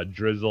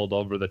drizzled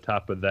over the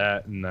top of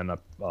that, and then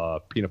a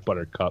peanut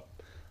butter cup.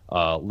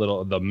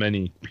 The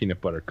mini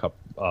peanut butter cup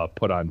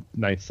put on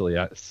nicely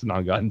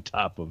snug on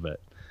top of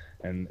it,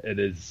 and it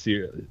is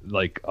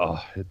like,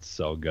 it's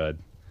so good.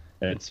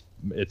 It's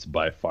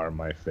by far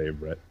my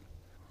favorite.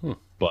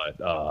 But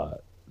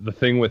the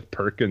thing with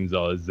Perkins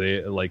though is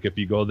they, like, if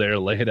you go there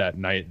late at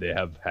night, they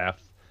have half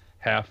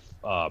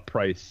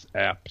price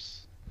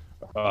apps.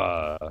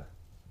 The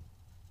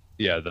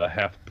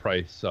half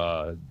price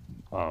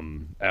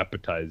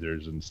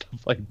appetizers and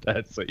stuff like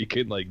that, so you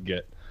can like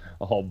get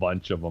a whole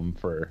bunch of them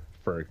for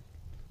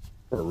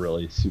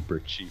really super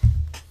cheap.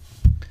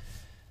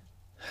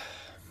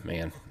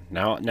 Man,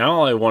 now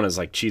all I want is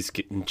like cheese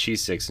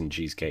sticks and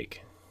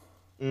cheesecake.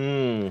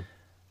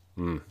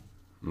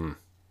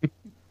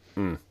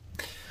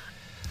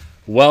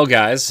 Well,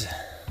 guys,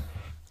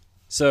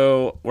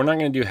 so we're not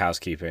going to do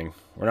housekeeping.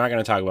 We're not going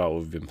to talk about what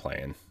we've been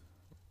playing,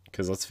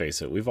 because let's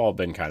face it, we've all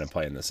been kind of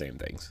playing the same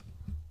things,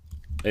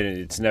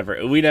 and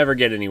we never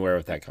get anywhere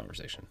with that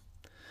conversation.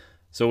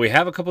 So we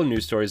have a couple of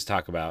news stories to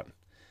talk about,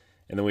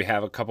 and then we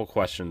have a couple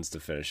questions to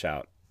finish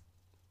out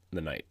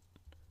the night.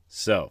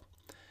 So,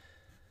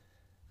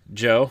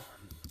 Joe,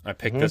 I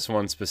picked this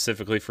one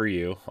specifically for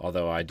you,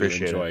 although I do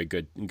enjoy a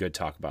good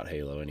talk about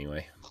Halo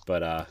anyway.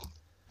 But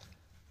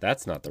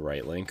that's not the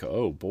right link.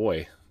 Oh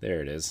boy,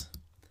 there it is.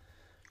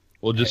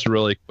 Well, just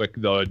really quick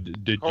though,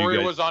 did Corey you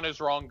guys... was on his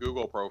wrong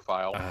Google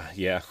profile.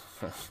 Yeah.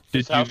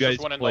 Did you guys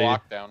just went into play?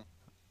 lockdown.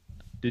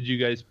 Did you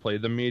guys play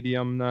the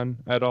medium then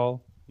at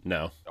all?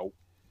 No. Nope.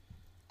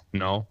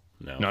 No.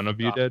 No. None of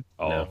you did.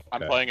 Oh, No. okay.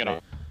 I'm playing it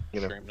on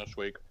stream this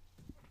week.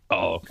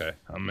 Oh, okay.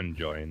 I'm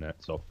enjoying it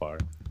so far,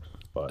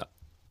 but.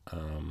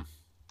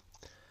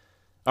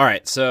 All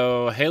right,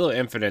 so Halo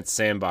Infinite's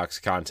sandbox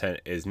content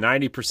is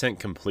 90%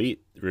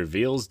 complete,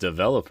 reveals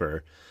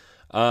developer.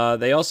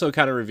 They also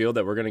kind of revealed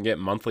that we're going to get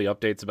monthly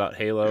updates about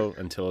Halo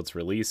until its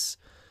release.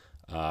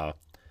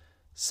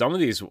 Some of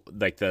these,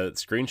 like the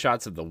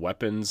screenshots of the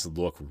weapons,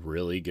 look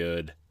really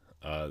good.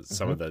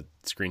 Some of the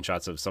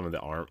screenshots of some of the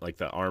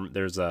arm,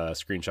 there's a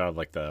screenshot of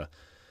like the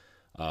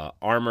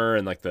armor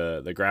and like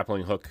the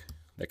grappling hook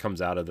that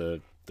comes out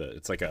of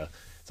it's like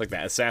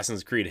the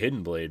Assassin's Creed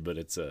Hidden Blade, but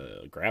it's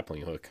a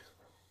grappling hook.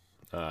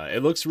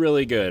 It looks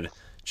really good.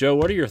 Joe,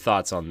 what are your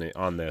thoughts on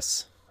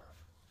this?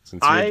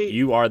 Since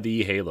you are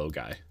the Halo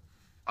guy.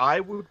 I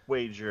would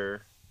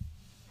wager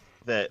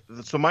that.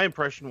 So my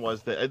impression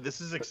was that this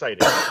is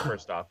exciting.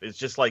 First off, it's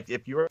just like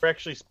if you were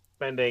actually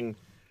spending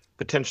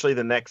potentially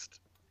the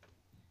next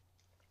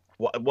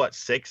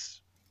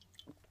 6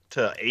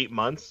 to 8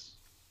 months,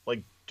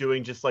 like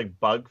doing just like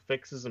bug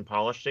fixes and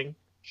polishing.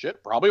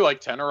 Shit, probably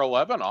like 10 or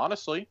 11,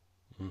 honestly.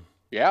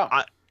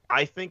 Yeah.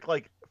 I think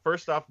like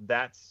first off,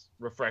 that's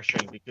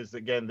refreshing because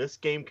again, this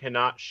game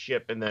cannot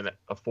ship and then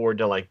afford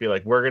to like be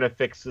like we're gonna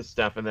fix this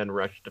stuff and then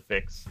rush to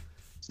fix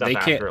stuff. They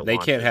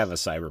can't have a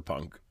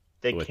Cyberpunk.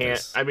 They can't.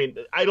 This. I mean,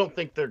 I don't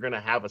think they're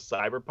gonna have a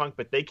Cyberpunk,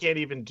 but they can't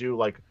even do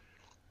like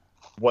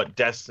what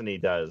Destiny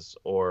does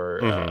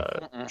or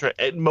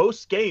at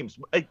most games.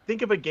 I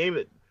think of a game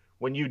that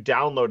when you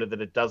download it, that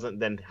it doesn't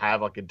then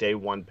have like a day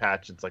one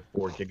patch. It's like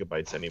 4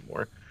 gigabytes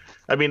anymore.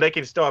 I mean, they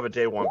can still have a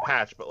day one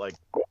patch, but like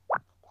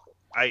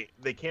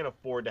they can't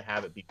afford to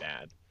have it be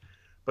bad.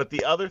 But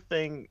the other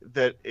thing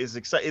that is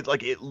exciting,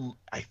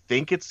 I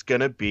think it's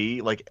gonna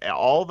be like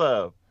all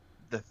the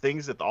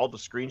things that all the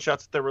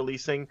screenshots that they're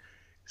releasing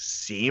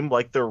seem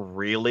like they're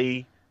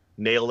really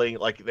nailing.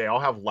 Like they all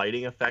have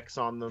lighting effects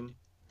on them,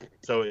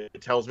 so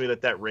it tells me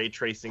that ray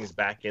tracing is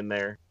back in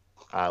there.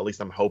 At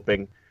least I'm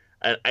hoping.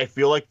 And I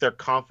feel like their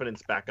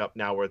confidence back up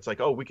now, where it's like,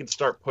 oh, we can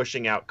start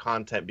pushing out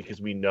content because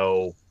we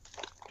know,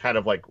 kind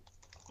of like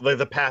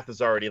the path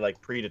is already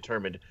like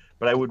predetermined.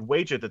 But I would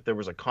wager that there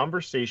was a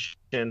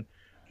conversation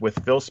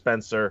with Phil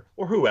Spencer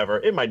or whoever.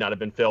 It might not have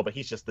been Phil, but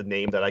he's just the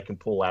name that I can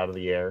pull out of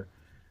the air.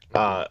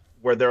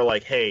 Where they're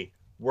like, hey,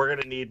 we're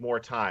going to need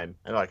more time.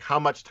 And like, how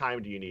much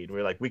time do you need? And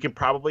we're like, we can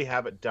probably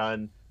have it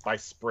done by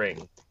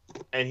spring.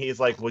 And he's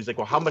like,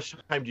 well, how much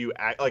time do you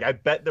like? I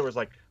bet there was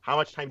like, how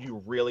much time do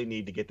you really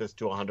need to get this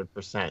to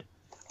 100%?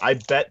 I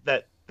bet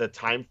that the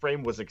time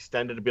frame was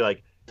extended to be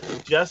like,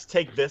 just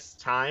take this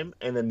time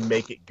and then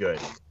make it good.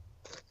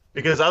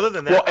 Because other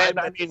than that,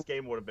 I mean, this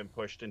game would have been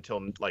pushed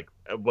until like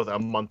a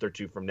month or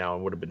two from now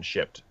and would have been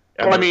shipped.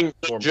 Well, I mean,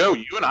 Joe,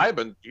 you and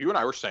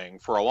I were saying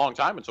for a long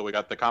time until we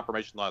got the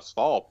confirmation last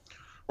fall,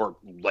 or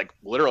like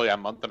literally a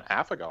month and a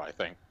half ago, I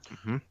think,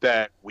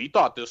 that we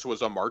thought this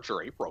was a March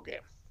or April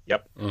game.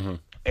 Yep. And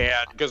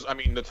because I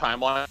mean, the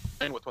timeline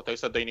with what they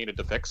said they needed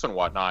to fix and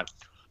whatnot,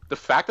 the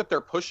fact that they're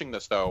pushing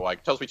this though,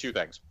 like, tells me two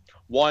things.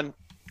 One,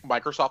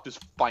 Microsoft is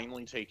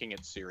finally taking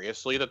it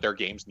seriously that their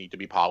games need to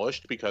be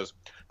polished, because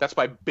that's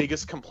my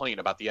biggest complaint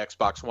about the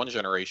Xbox One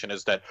generation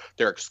is that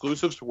their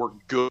exclusives were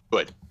good,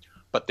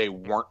 but they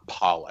weren't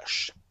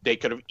polished. They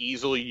could have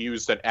easily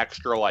used an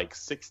extra like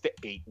 6 to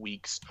 8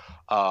 weeks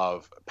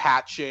of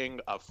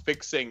patching, of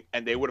fixing,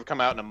 and they would have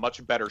come out in a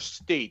much better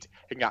state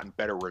and gotten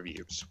better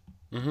reviews.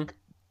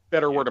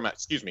 Better word of mouth.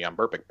 Excuse me, I'm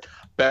burping.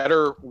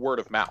 Better word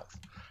of mouth.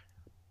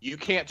 You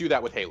can't do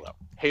that with Halo.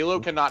 Halo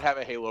cannot have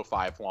a Halo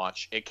 5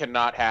 launch. It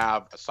cannot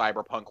have a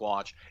Cyberpunk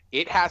launch.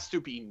 It has to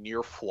be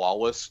near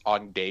flawless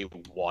on day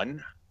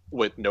one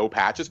with no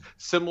patches,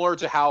 similar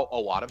to how a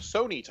lot of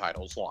Sony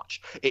titles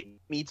launch. It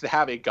needs to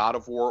have a God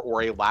of War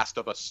or a Last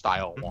of Us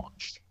style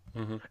launch.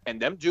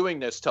 And them doing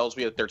this tells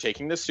me that they're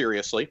taking this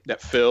seriously,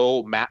 that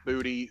Phil, Matt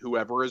Booty,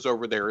 whoever is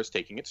over there is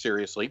taking it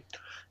seriously.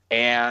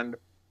 And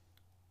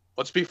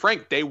let's be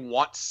frank, they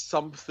want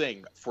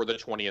something for the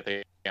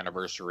 20th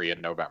anniversary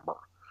in November.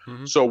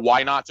 So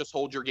why not just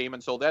hold your game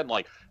until then?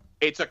 Like,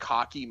 it's a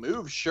cocky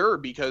move, sure,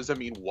 because, I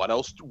mean, what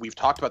else? We've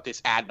talked about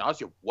this ad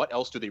nauseum. What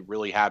else do they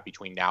really have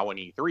between now and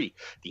E3?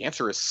 The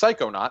answer is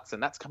Psychonauts,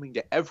 and that's coming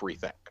to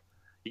everything.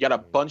 You got a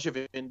bunch of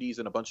indies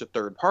and a bunch of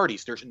third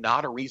parties. There's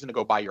not a reason to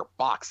go buy your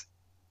box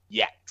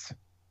yet.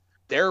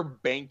 They're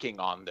banking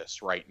on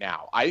this right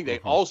now. They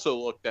also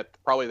looked at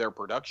probably their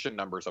production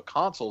numbers of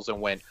consoles and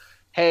went,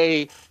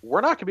 hey,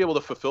 we're not going to be able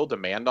to fulfill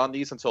demand on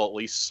these until at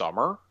least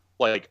summer,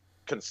 like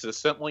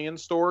consistently in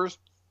stores.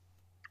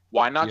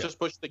 Why not just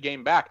push the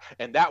game back?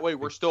 And that way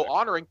we're still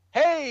honoring,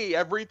 hey,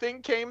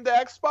 everything came to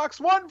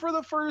Xbox One for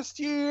the first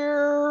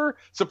year.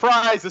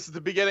 Surprise, this is the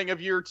beginning of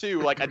year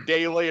 2, like a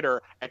day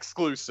later,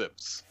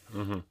 exclusives. I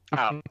don't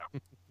know.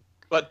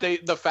 But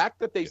the fact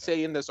that they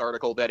say in this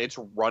article that it's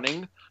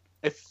running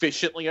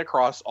efficiently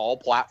across all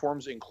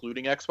platforms,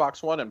 including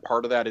Xbox One, and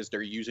part of that is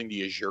they're using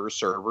the Azure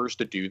servers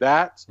to do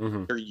that.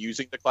 Mm-hmm. They're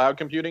using the cloud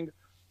computing,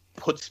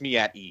 puts me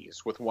at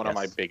ease with one of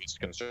my biggest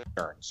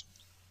concerns.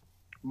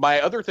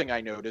 My other thing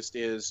I noticed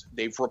is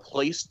they've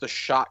replaced the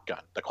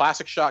shotgun. The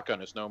classic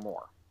shotgun is no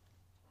more.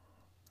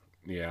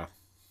 Yeah.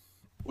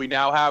 We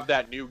now have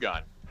that new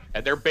gun.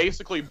 And they're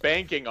basically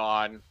banking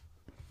on,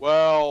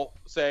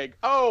 saying,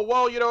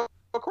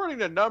 according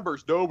to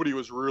numbers, nobody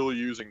was really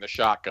using the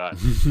shotgun.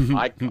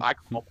 I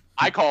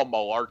call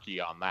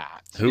malarkey on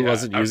that. Who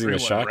wasn't using the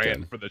shotgun?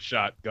 Ran for the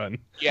shotgun.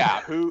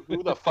 Yeah, who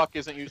the fuck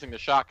isn't using the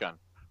shotgun?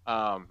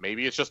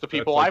 Maybe it's just the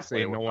people I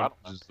play with. No one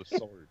uses the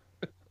sword.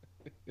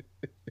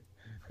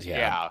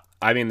 Yeah.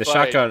 I mean, the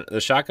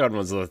shotgun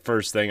was the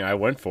first thing I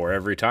went for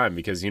every time,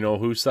 because you know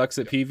who sucks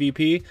at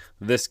PvP?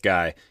 This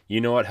guy.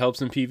 You know what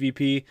helps in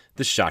PvP?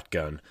 The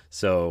shotgun.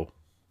 So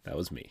that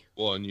was me.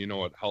 Well, and you know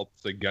what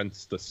helps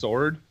against the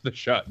sword? The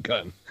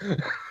shotgun.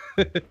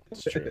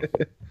 It's true.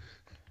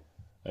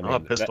 I'm a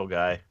pistol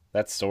guy.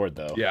 That's sword,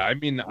 though. Yeah, I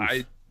mean,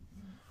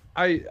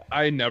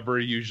 I never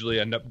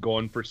usually end up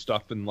going for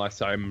stuff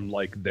unless I'm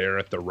like there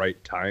at the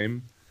right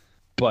time.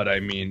 But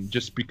I mean,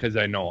 just because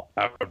I know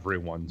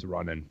everyone's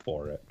running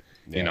for it,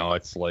 you know,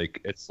 it's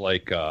like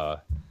the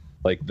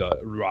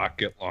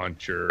rocket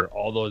launcher,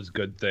 all those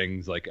good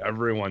things. Like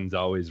everyone's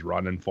always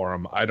running for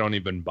them. I don't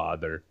even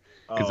bother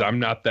because I'm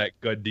not that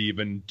good to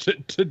even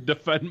to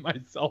defend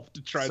myself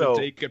to try to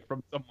take it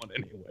from someone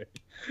anyway.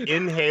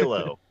 In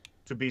Halo,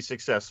 to be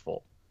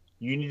successful,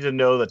 you need to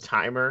know the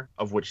timer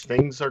of which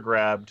things are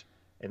grabbed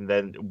and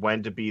then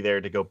when to be there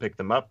to go pick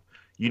them up.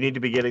 You need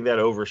to be getting that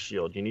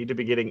overshield. You need to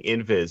be getting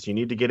invis. You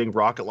need to getting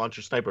rocket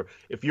launcher sniper.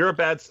 If you're a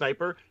bad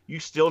sniper, you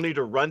still need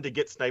to run to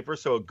get sniper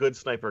so a good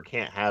sniper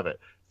can't have it.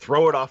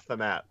 Throw it off the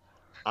map.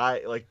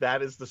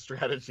 That is the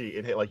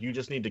strategy. You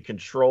just need to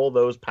control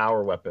those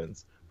power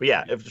weapons. But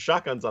yeah, if the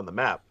shotgun's on the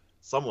map,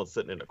 someone's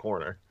sitting in a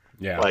corner.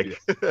 Yeah.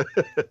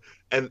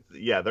 And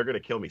yeah, they're gonna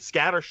kill me.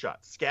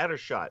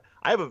 Scattershot.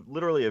 I have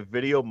literally a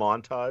video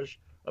montage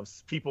of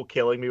people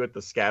killing me with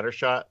the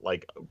scattershot,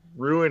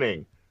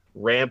 ruining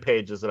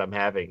rampages that I'm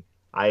having.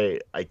 I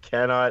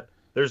cannot.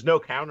 There's no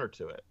counter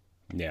to it.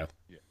 Yeah.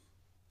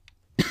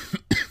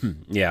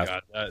 Yeah.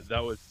 God,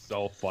 that was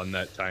so fun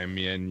that time.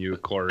 Me and you,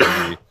 Corey,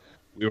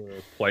 we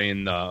were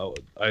playing.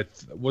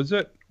 Was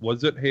it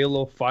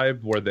Halo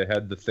 5 where they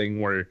had the thing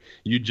where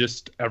you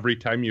just every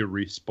time you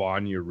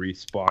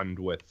respawned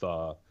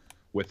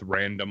with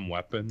random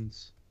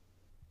weapons.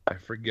 I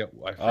forget.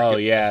 Oh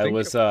yeah, it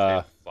was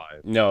no,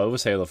 it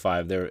was Halo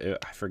 5. I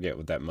forget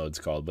what that mode's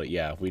called, but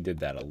yeah, we did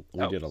that.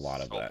 We did a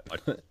lot of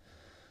that.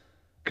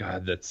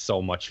 God, that's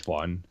so much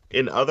fun.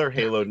 In other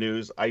Halo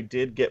news, I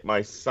did get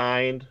my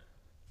signed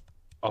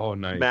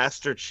nice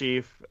Master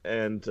Chief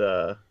and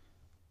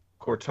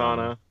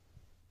Cortana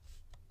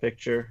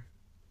picture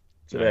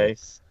today.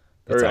 Nice.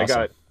 That's awesome. I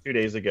got it 2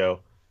 days ago.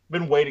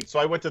 Been waiting. So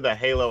I went to the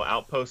Halo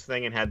Outpost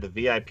thing and had the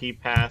VIP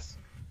pass.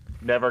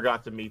 Never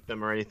got to meet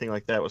them or anything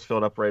like that. It was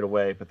filled up right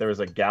away. But there was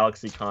a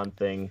GalaxyCon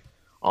thing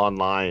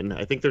online.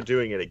 I think they're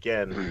doing it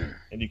again,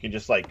 and you can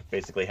just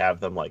basically have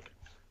them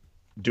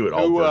do it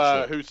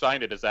all. Who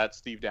signed it? Is that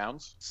Steve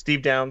Downs?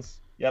 Steve Downs.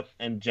 Yep,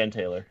 and Jen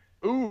Taylor.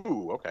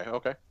 Ooh,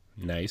 okay.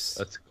 Nice.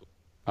 That's cool.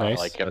 Nice.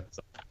 I like him.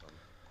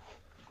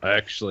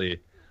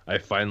 I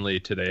finally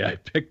today I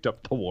picked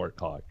up the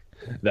Warthog,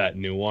 that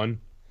new one,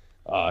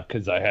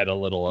 because I had a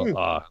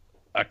little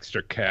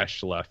extra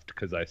cash left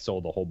because I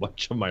sold a whole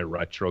bunch of my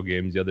retro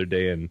games the other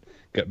day and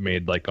got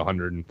made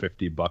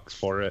 $150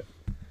 for it,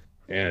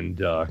 and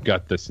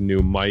got this new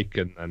mic,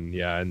 and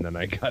then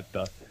I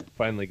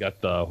finally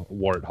got the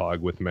Warthog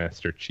with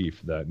Master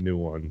Chief, that new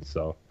one.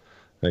 So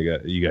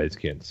you guys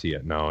can't see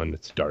it now, and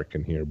it's dark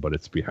in here, but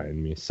it's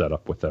behind me, set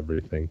up with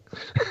everything.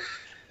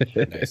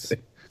 Nice.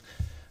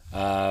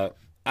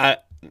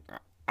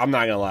 I'm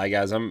not gonna lie,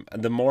 guys.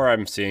 The more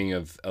I'm seeing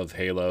of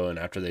Halo, and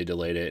after they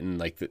delayed it, and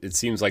it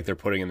seems like they're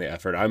putting in the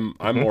effort. I'm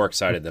more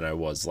excited than I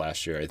was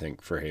last year. I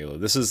think for Halo,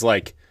 this is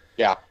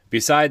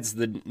besides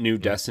the new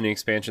Destiny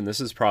expansion, this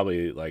is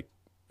probably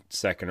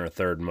second or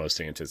third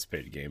most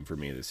anticipated game for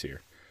me this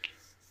year.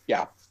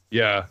 Yeah,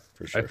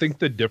 for sure. I think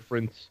the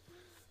difference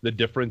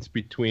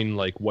between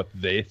what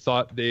they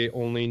thought they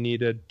only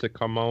needed to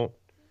come out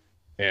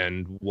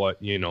and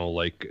what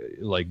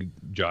like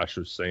Josh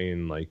was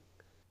saying,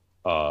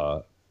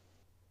 I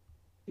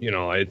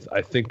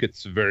think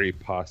it's very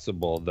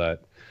possible that,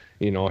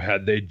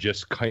 had they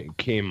just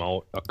came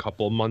out a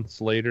couple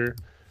months later,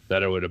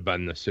 that it would have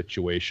been the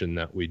situation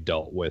that we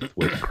dealt with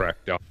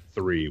Crackdown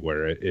 3,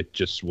 where it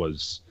just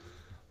was,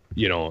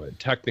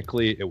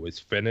 technically it was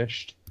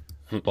finished,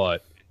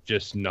 but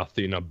just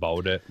nothing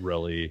about it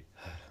really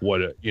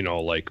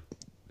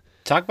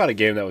Talk about a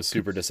game that was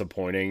super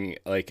disappointing.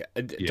 Don't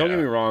get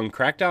me wrong,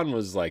 Crackdown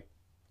was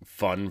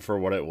fun for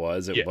what it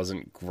was. It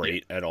wasn't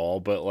great at all,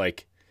 but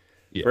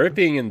for it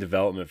being in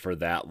development for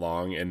that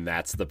long, and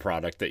that's the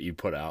product that you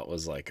put out,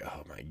 was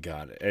oh my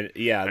god. And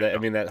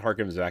that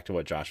harkens back to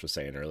what Josh was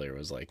saying earlier.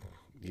 Was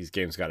these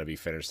games got to be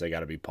finished, they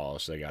got to be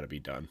polished, they got to be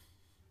done.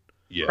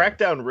 Yeah.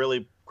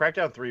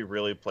 Crackdown 3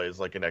 really plays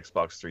like an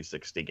Xbox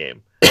 360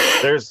 game.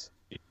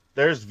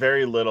 There's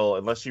very little,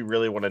 unless you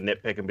really want to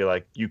nitpick and be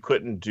like, you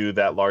couldn't do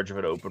that large of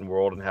an open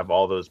world and have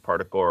all those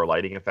particle or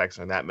lighting effects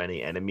and that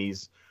many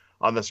enemies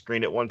on the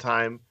screen at one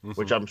time,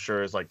 which I'm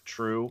sure is like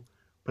true.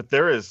 But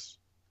there is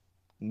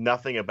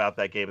nothing about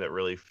that game that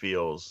really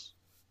feels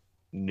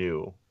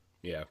new.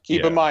 Yeah.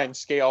 Keep in mind,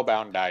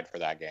 Scalebound died for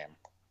that game.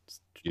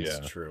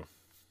 It's true.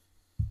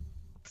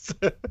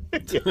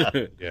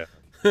 Yeah.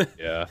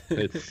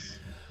 It's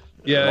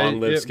Long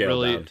live it Scalebound.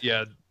 really,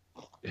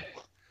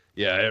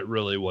 it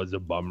really was a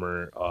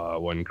bummer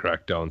when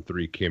Crackdown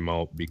 3 came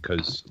out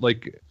because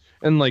like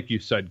you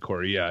said,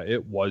 Corey,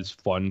 it was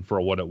fun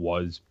for what it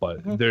was, but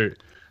there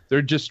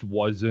just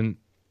wasn't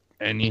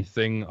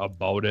anything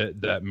about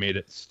it that made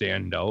it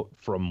stand out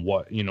from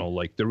what,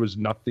 like there was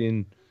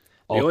nothing.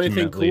 The only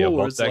thing cool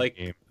was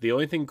the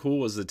only thing cool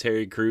was the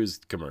Terry Crews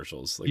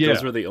commercials. Like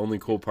those were the only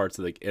cool parts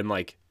of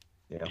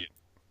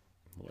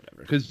whatever.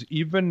 Because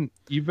even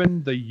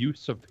the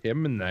use of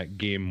him in that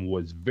game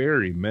was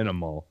very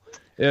minimal.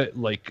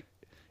 Like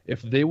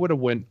if they would have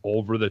went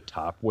over the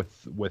top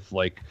with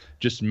like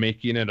just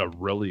making it a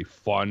really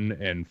fun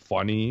and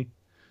funny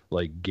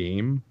like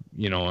game,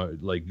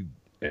 like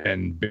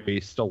and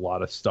based a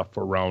lot of stuff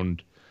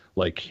around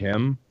like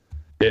him,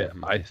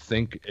 I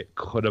think it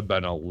could have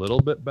been a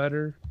little bit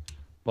better.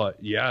 But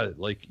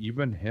like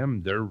even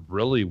him, there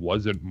really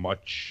wasn't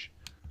much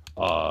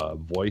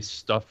voice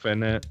stuff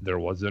in it. There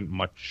wasn't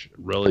much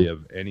really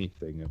of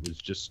anything. It was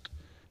just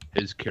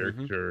his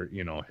character,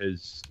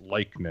 his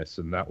likeness,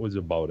 and that was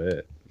about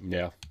it.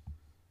 Yeah.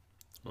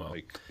 Well,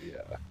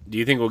 Do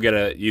you think we'll get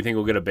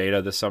a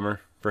beta this summer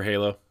for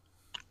Halo?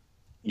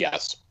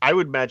 Yes, I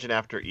would imagine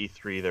after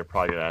E3 they're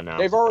probably gonna announce.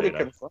 They've already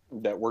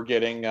confirmed that we're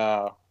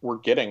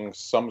getting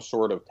some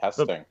sort of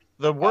testing.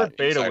 The word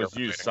beta was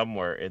used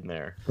somewhere in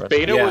there.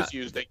 Beta was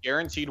used. They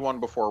guaranteed one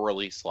before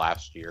release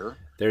last year.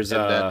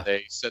 Then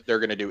they said they're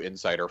going to do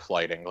insider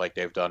flighting like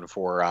they've done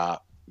for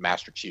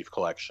Master Chief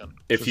Collection.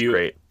 If you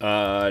if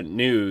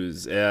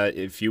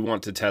you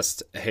want to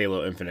test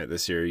Halo Infinite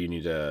this year, you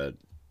need to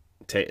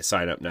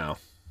sign up now.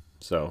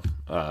 So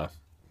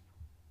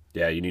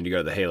you need to go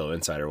to the Halo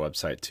Insider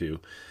website to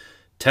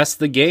test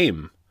the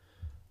game,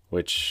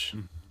 which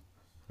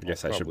I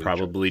guess I should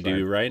probably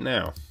do right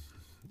now.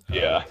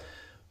 Yeah.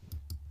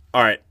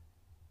 All right.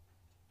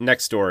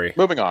 Next story.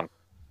 Moving on.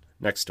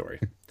 Next story.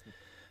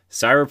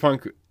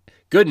 Cyberpunk.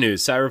 Good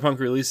news. Cyberpunk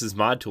releases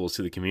mod tools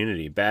to the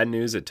community. Bad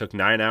news. It took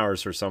 9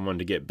 hours for someone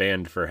to get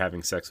banned for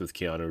having sex with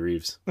Keanu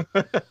Reeves.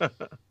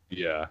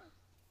 Yeah.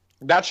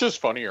 That's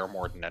just funnier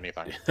more than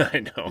anything.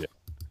 I know. Yeah.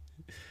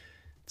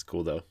 It's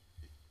cool though.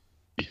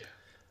 Yeah.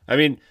 I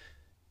mean,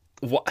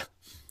 what?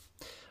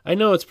 I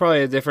know it's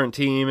probably a different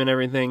team and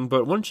everything,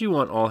 but wouldn't you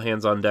want all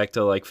hands on deck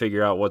to like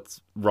figure out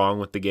what's wrong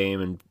with the game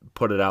and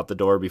put it out the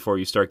door before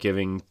you start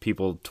giving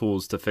people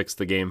tools to fix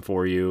the game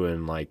for you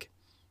and like,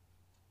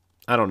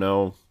 I don't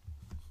know,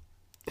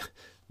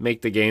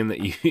 make the game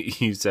that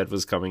you said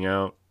was coming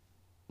out?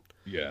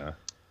 Yeah.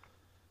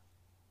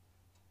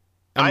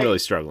 I'm really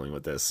struggling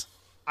with this.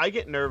 I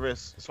get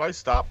nervous, so I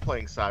stopped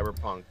playing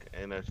Cyberpunk,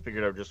 and I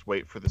figured I'd just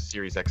wait for the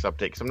Series X update,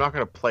 because I'm not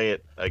going to play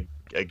it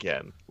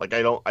again. Like,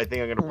 I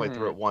think I'm going to play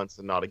through it once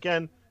and not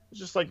again. It's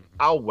just like,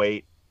 I'll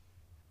wait.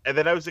 And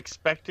then I was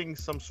expecting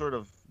some sort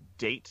of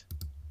date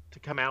to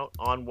come out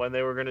on when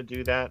they were going to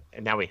do that,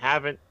 and now we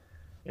haven't.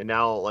 And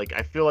now, like,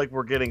 I feel like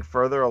we're getting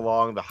further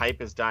along. The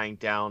hype is dying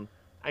down.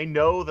 I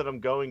know that I'm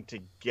going to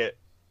get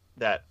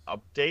that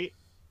update.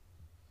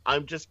 I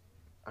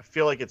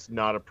feel like it's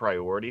not a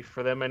priority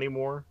for them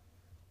anymore.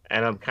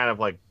 And I'm kind of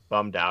like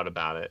bummed out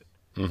about it.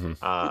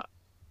 I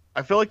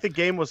feel like the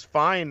game was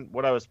fine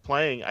when I was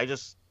playing. I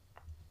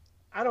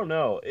don't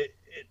know. It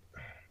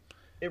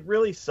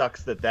really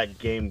sucks that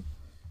game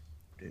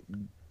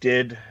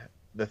did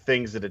the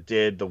things that it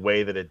did, the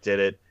way that it did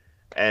it.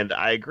 And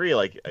I agree.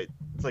 Like,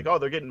 it's like, oh,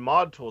 they're getting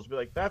mod tools. Be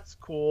like, that's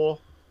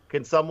cool.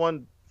 Can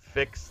someone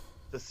fix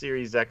the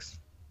Series X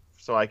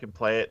so I can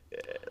play it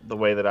the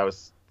way that I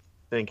was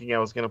thinking I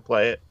was going to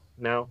play it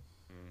now?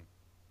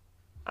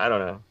 I don't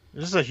know.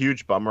 There's just a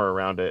huge bummer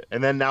around it.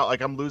 And then now, like,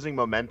 I'm losing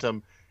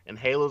momentum, and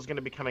Halo's going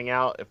to be coming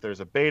out if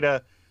there's a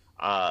beta.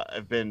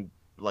 I've been,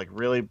 like,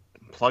 really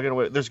plugging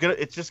away.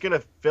 It's just going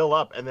to fill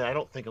up, and then I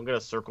don't think I'm going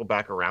to circle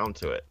back around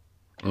to it.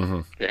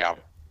 Yeah.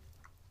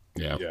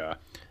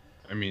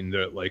 I mean,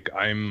 like,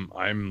 I've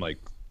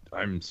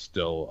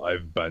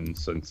been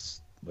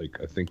since, like,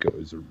 I think it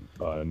was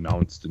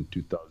announced in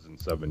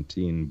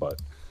 2017,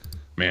 but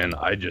man,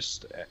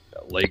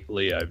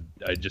 lately I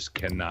just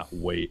cannot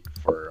wait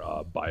for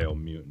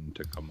Biomutant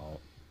to come out.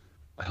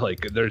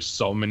 Like, there's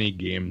so many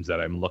games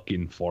that I'm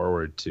looking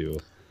forward to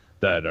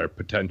that are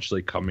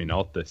potentially coming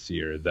out this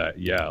year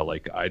that,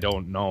 like, I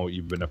don't know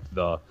even if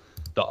the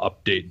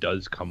update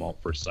does come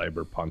out for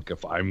Cyberpunk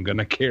if I'm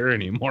gonna care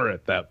anymore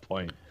at that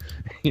point,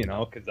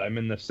 because I'm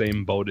in the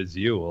same boat as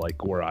you,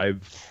 like, where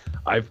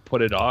I've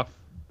put it off.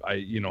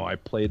 I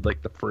played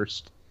like the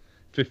first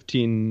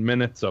 15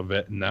 minutes of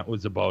it, and that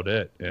was about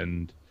it.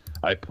 And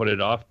I put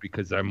it off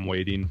because I'm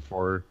waiting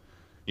for,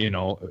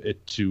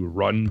 it to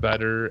run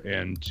better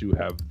and to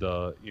have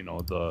the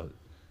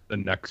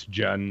next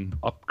gen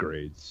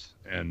upgrades.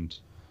 And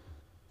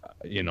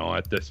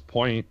at this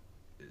point,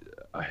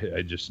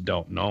 I just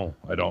don't know.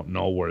 I don't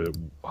know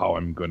how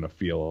I'm going to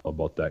feel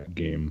about that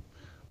game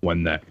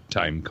when that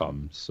time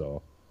comes.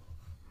 So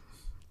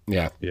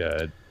yeah,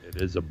 it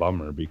is a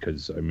bummer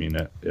because I mean,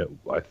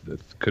 I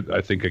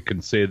think I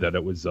can say that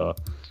it was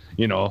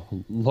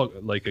look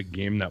like a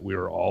game that we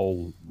were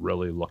all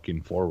really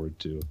looking forward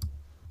to.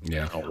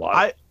 Yeah, a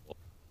lot.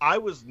 I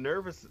was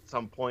nervous at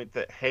some point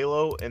that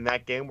Halo and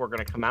that game were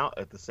going to come out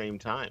at the same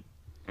time.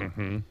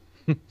 Mm-hmm.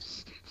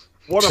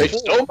 They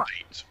still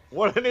might.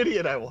 What an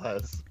idiot I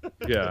was.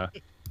 Yeah.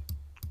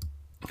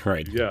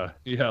 Right. Yeah.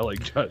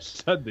 Like Josh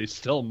said, they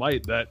still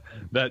might. That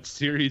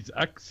Series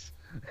X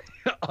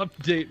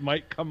update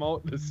might come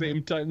out at the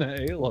same time that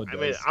Halo does.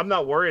 I mean, I'm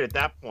not worried at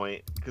that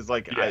point because,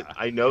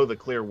 I know the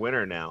clear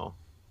winner now.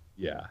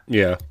 Yeah.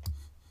 Yeah.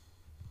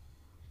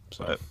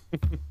 So.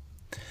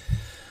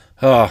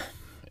 Oh,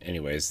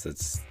 anyways,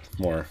 that's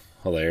more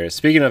hilarious.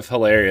 Speaking of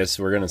hilarious,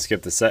 we're gonna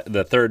skip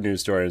the third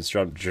news story and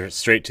jump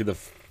straight to the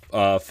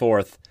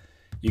fourth.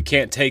 You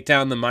can't take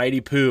down the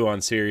Mighty Pooh on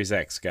Series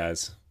X,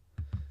 guys.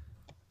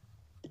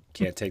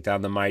 Can't take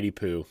down the Mighty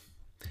Pooh.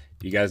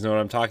 You guys know what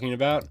I'm talking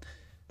about?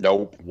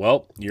 Nope.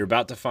 Well, you're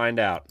about to find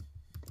out.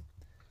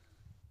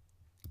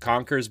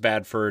 Conker's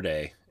Bad Fur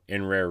Day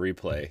in Rare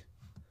Replay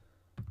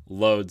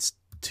loads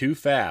too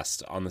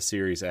fast on the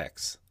Series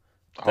X.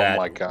 Oh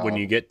my god! When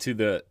you get to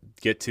the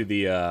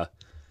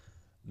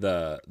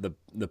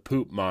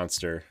poop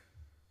monster,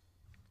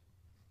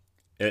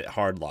 it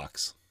hard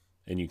locks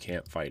and you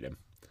can't fight him.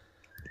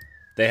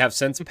 They have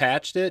since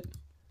patched it,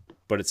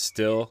 but it's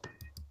still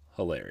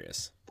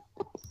hilarious.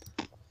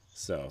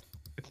 So,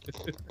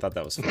 thought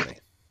that was funny.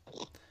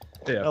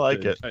 Yeah, I like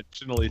it.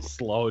 Intentionally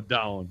slow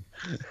down.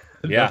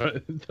 Yeah.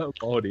 the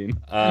loading.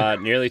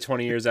 Nearly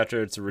 20 years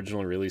after its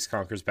original release,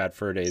 Conker's Bad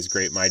Fur Day's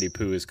Great Mighty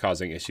Pooh is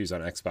causing issues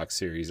on Xbox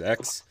Series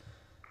X.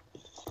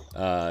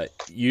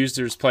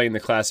 Users playing the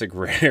classic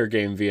Rare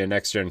game via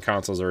next-gen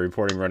consoles are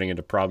reporting running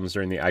into problems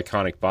during the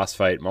iconic boss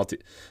fight.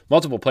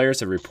 Multiple players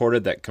have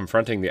reported that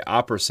confronting the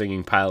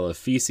opera-singing pile of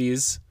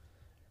feces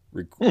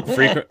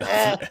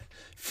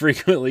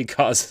frequently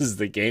causes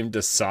the game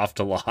to soft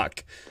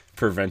lock,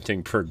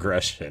 preventing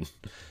progression.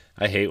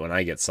 I hate when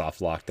I get soft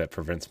locked that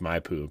prevents my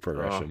poo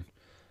progression.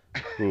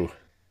 Ooh.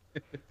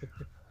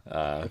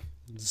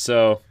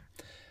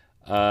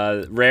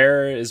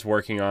 Rare is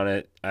working on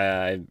it.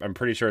 I'm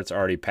pretty sure it's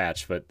already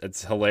patched, but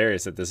it's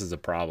hilarious that this is a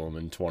problem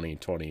in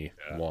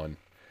 2021.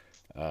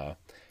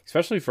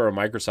 Especially for a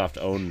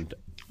Microsoft-owned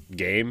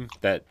game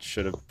that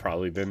should have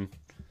probably been.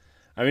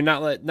 I mean,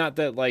 not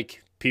that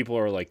like people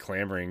are like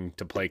clamoring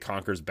to play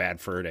Conker's Bad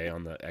Fur Day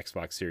on the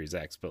Xbox Series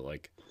X, but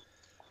like,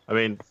 I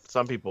mean,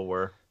 some people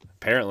were.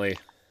 Apparently,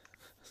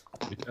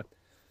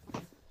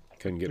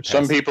 couldn't get.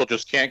 Some people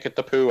just can't get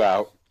the poo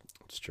out.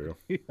 It's true.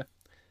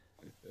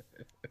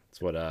 It's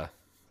what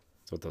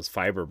those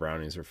fiber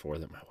brownies are for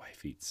that my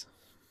wife eats.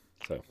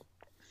 So,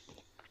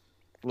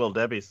 Little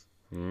Debbie's.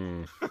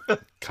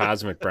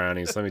 Cosmic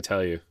brownies. Let me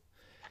tell you,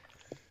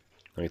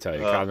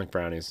 cosmic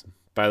brownies.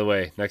 By the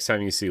way, next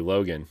time you see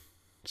Logan,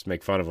 just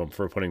make fun of him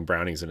for putting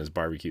brownies in his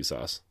barbecue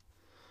sauce.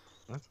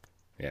 What?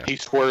 Yeah, he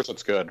swears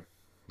it's good.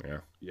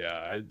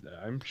 Yeah,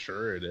 I'm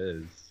sure it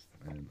is.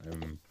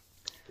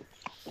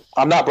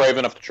 I'm not brave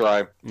enough to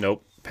try.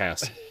 Nope,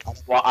 pass.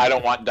 Well, I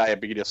don't want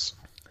diabetes.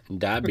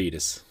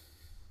 Diabetes.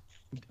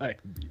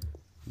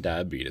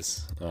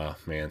 Oh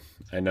man,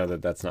 I know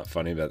that's not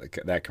funny, but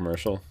that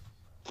commercial,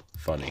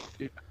 funny.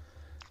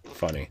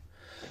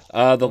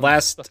 The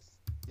last.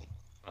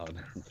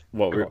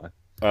 What we're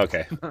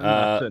okay.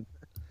 The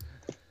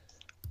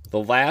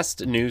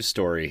last news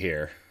story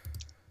here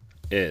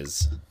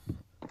is.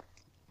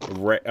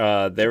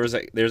 There's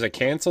a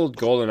canceled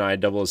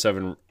GoldenEye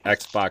 007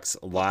 Xbox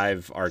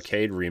Live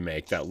Arcade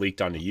remake that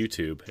leaked onto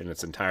YouTube in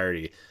its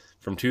entirety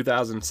from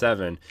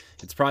 2007.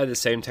 It's probably the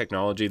same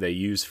technology they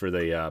use for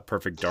the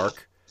Perfect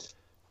Dark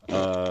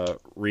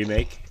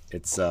remake.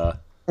 It's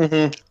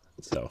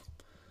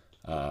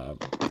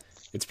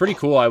it's pretty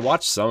cool. I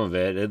watched some of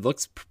it. It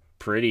looks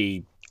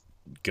pretty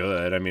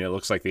good. I mean, it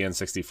looks like the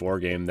N64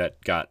 game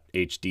that got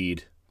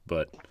HD'd,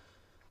 but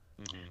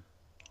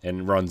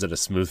and runs at a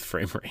smooth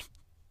frame rate.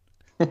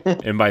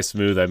 And by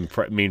smooth, I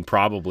mean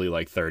probably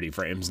like 30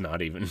 frames,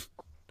 not even.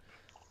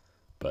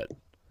 But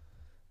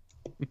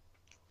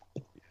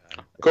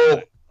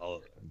cool.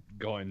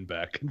 Going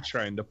back and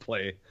trying to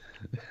play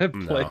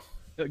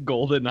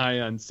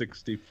GoldenEye on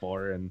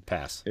 64 and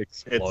pass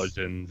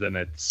explosions, and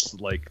it's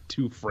like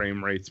 2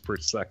 frame rates per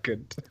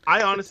second.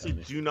 I honestly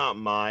do not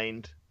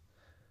mind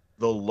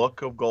the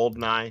look of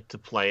GoldenEye to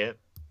play it.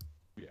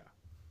 Yeah.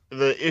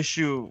 The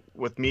issue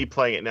with me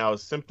playing it now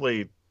is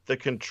simply the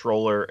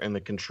controller and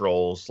the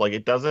controls. Like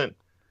it doesn't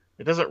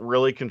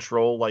really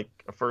control like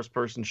a first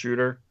person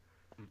shooter.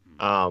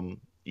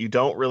 You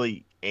don't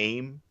really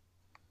aim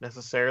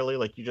necessarily.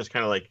 Like you just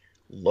kind of like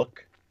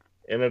look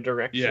in a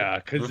direction. Yeah,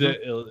 because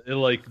it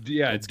like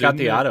it's got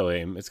the auto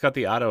aim. It's got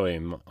the auto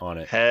aim on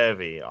it.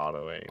 Heavy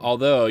auto aim.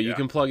 Although you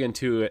can plug in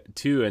two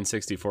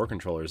N64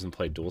 controllers and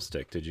play dual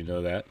stick. Did you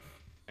know that?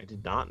 I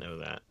did not know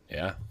that.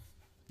 Yeah,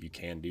 you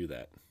can do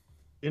that.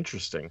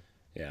 Interesting.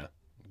 Yeah.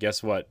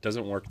 Guess what?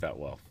 Doesn't work that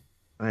well.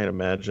 I'd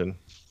imagine.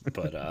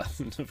 But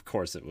of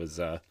course, it was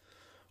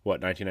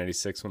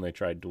 1996 when they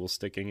tried dual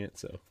sticking it.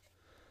 So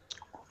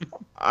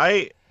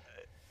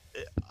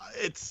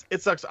it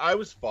sucks. I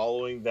was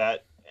following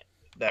that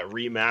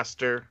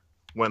remaster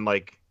when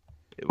like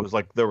it was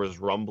like there was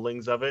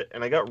rumblings of it,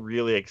 and I got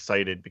really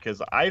excited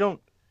because I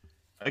don't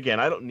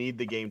need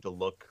the game to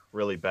look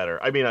really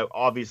better. I mean,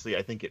 obviously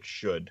I think it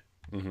should,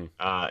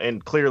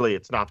 and clearly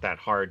it's not that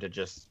hard to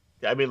just.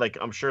 I mean, like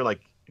I'm sure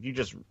like if you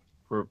just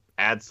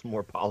add some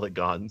more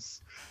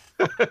polygons,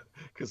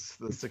 because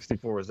the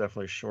 64 was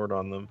definitely short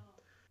on them,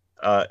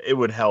 it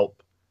would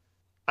help.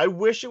 I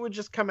wish it would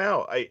just come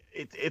out.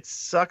 It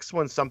sucks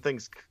when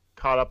something's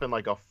caught up in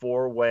like a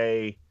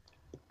 4-way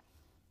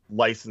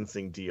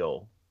licensing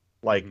deal.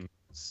 Like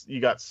you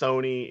got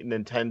Sony,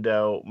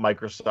 Nintendo,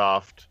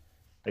 Microsoft.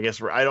 I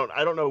guess I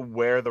don't know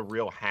where the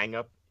real hang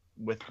up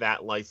with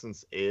that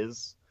license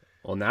is.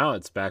 Well, now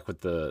it's back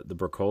with the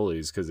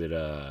Broccolis because it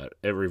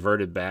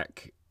reverted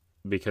back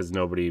because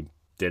nobody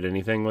did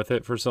anything with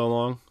it for so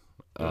long.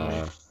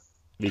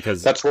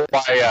 Because that's why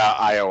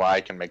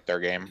IOI can make their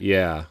game.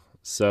 Yeah.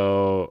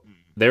 So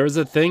there was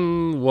a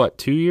thing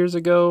 2 years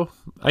ago,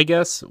 I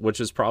guess, which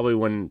is probably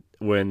when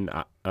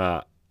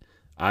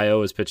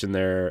IO was pitching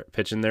their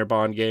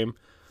Bond game.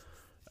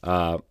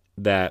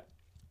 That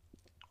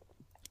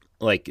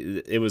like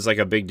it was like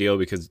a big deal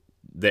because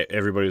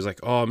everybody was like,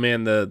 "Oh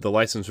man, the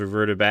license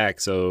reverted back,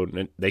 so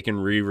they can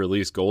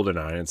re-release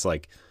GoldenEye." And it's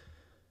like,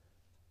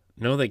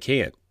 no, they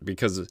can't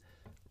because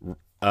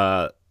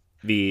the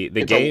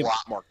it's game a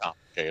lot more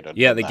complicated.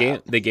 Yeah,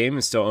 the game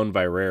is still owned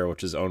by Rare,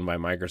 which is owned by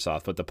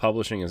Microsoft, but the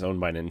publishing is owned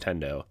by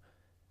Nintendo,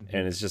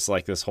 and it's just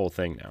like this whole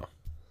thing now.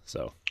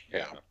 So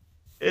yeah,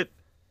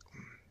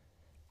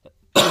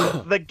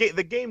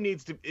 the game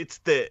needs to. It's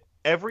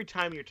every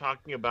time you're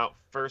talking about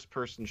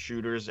first-person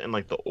shooters and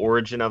like the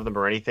origin of them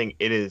or anything,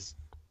 it is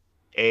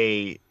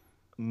a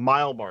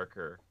mile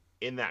marker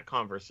in that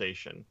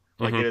conversation.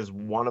 Like it is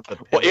one of the.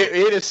 Well,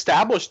 it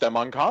established them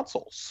on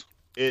consoles.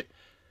 It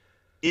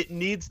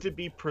needs to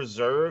be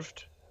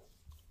preserved.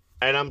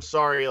 And I'm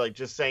sorry, like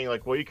just saying,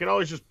 like, well, you can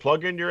always just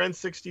plug in your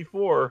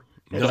N64.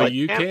 No, like,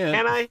 you can't.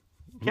 Can I?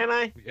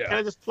 Yeah. Can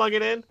I just plug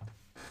it in?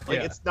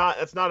 Like, it's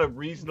not a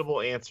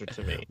reasonable answer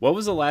to me. What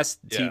was the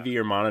last TV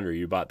or monitor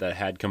you bought that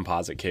had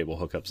composite cable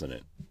hookups in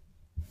it?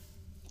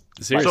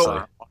 Seriously.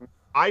 So,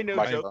 I know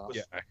Joe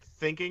was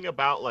thinking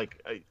about, like,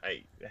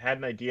 I had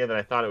an idea that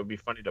I thought it would be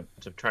funny to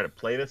try to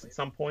play this at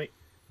some point.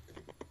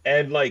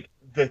 And, like,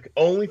 the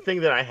only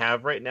thing that I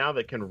have right now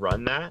that can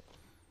run that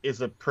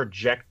is a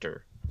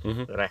projector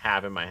that I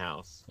have in my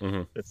house.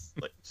 It's,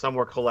 like,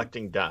 somewhere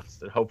collecting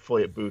dust, and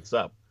hopefully it boots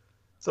up.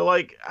 So,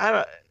 like,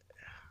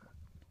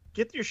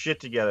 get your shit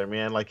together,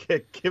 man. Like,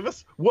 give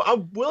us... Well,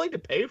 I'm willing to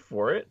pay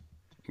for it.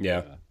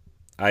 Yeah.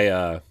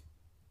 Yeah,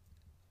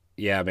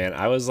 man.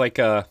 I was like,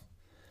 I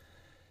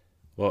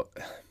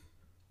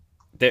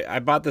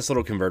bought this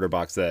little converter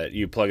box that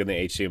you plug in the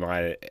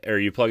HDMI, or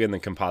you plug in the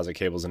composite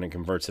cables and it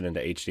converts it into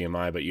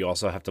HDMI, but you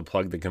also have to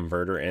plug the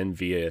converter in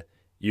via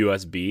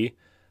USB.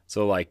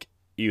 So, like,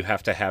 you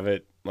have to have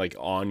it, like,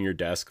 on your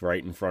desk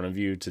right in front of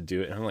you to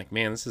do it. And I'm like,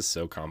 man, this is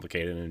so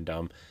complicated and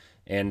dumb.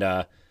 And,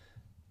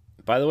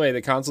 by the way,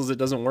 the consoles it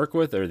doesn't work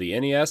with are the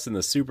NES and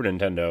the Super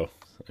Nintendo.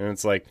 And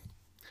it's like,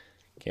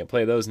 can't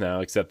play those now,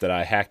 except that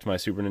I hacked my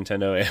Super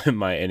Nintendo and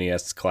my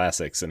NES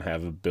classics and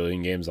have 1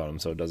 billion games on them,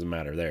 so it doesn't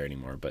matter there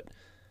anymore. But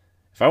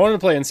if I wanted to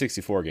play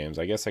N64 games,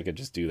 I guess I could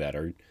just do that,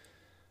 or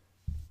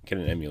get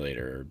an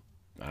emulator,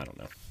 or I don't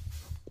know.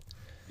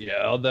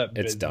 Yeah, all that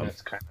it's dumb.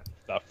 Kind of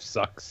stuff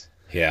sucks.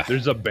 Yeah.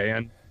 There's a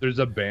band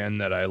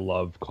that I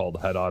love called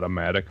Head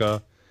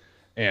Automatica,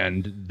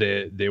 and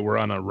they were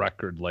on a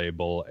record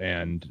label,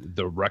 and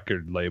the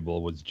record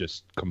label was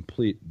just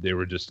complete. They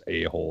were just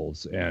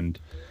a-holes, and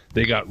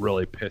they got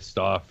really pissed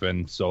off,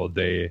 and so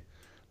they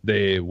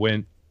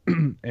went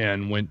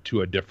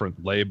to a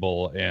different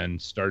label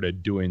and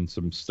started doing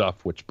some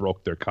stuff which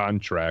broke their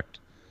contract.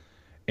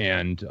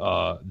 And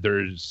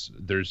there's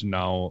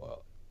now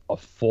a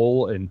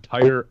full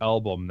entire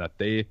album that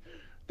they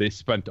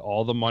spent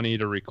all the money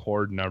to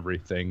record and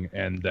everything,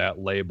 and that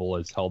label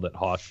is held at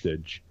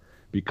hostage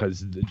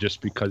because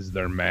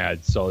they're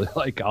mad. So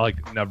like I'll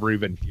never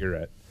even hear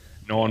it.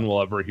 No one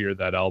will ever hear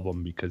that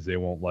album because they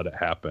won't let it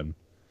happen.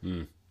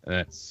 And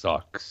that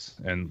sucks.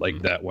 And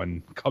like that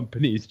when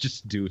companies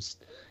just do,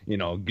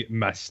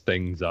 mess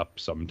things up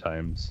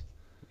sometimes.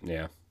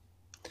 Yeah.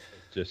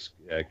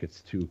 It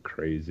gets too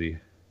crazy.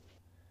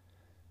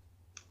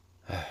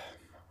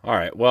 All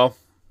right. Well,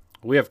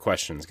 we have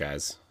questions,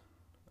 guys.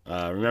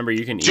 Remember,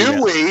 you can email.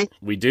 Do we?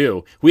 We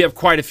do. We have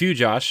quite a few,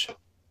 Josh.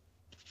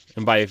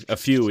 And by a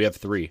few, we have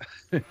 3.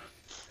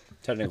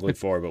 Technically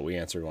 4, but we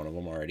answered one of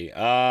them already.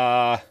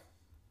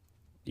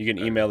 You can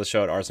email the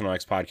show at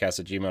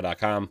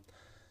arsenalxpodcast@gmail.com.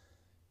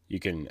 You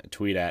can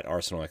tweet at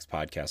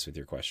arsenalxpodcast with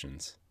your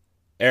questions.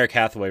 Eric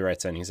Hathaway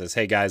writes in. He says,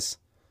 "Hey guys,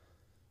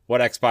 what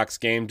Xbox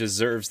game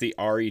deserves the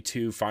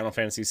RE2 Final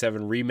Fantasy VII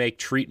Remake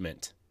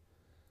treatment?"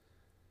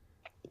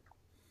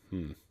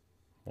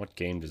 What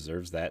game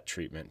deserves that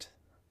treatment?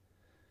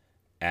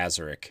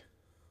 Azuric.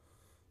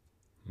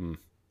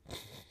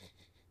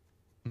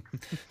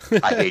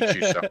 I hate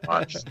you so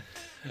much.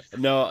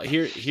 No,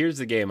 here's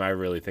the game I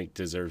really think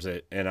deserves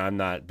it, and I'm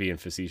not being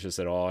facetious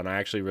at all, and I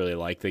actually really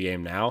like the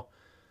game now.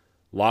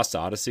 Lost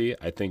Odyssey,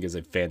 I think, is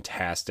a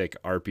fantastic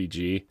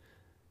RPG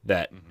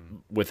that,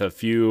 with a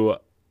few,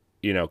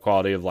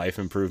 quality of life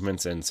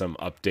improvements and some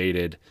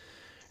updated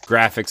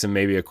graphics and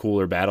maybe a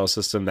cooler battle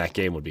system, that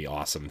game would be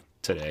awesome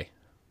today.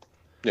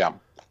 Yeah.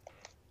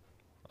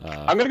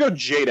 I'm going to go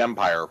Jade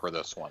Empire for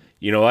this one.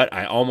 You know what?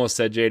 I almost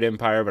said Jade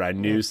Empire, but I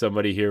knew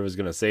somebody here was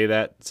going to say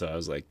that, so I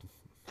was like...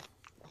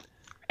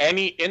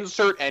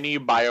 Insert any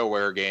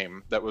BioWare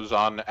game that was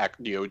on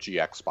the OG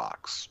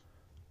Xbox.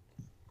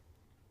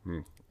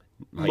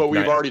 But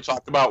we've already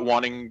talked about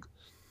wanting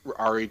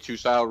RE2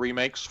 style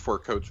remakes for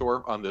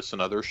KOTOR on this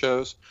and other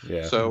shows.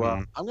 Yeah. So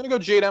I'm going to go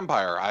Jade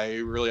Empire. I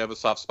really have a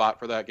soft spot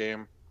for that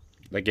game.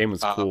 That game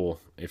was cool.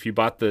 If you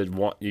bought the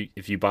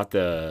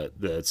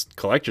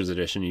collector's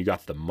edition, you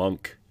got the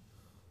monk.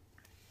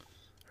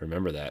 I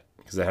remember that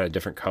because it had a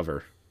different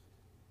cover.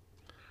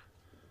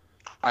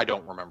 I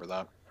don't remember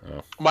that.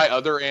 Oh. My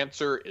other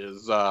answer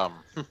is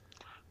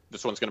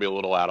this one's going to be a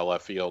little out of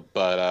left field,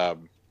 but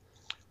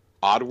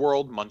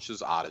Oddworld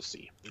Munch's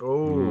Odyssey.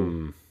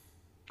 Oh.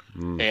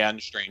 And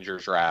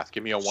Stranger's Wrath.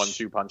 Give me a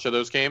 1-2 punch of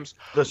those games.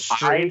 The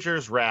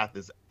Stranger's Wrath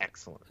is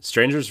excellent.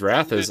 Stranger's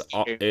Wrath is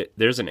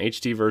there's an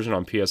HD version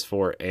on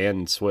PS4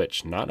 and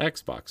Switch, not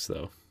Xbox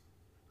though.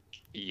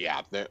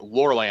 Yeah,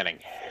 Laura Lanning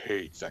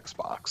hates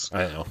Xbox.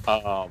 I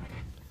know.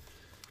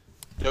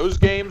 Those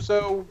games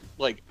though,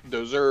 like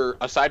those are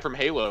aside from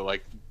Halo,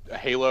 like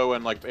Halo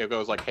and like it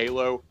goes like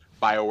Halo,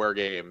 BioWare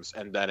games,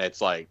 and then it's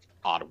like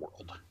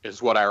Oddworld is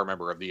what I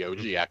remember of the OG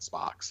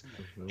Xbox.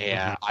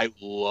 And I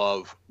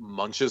love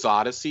Munch's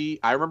Odyssey.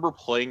 I remember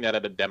playing that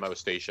at a demo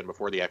station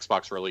before the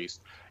Xbox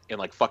released in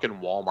like fucking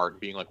Walmart and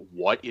being like,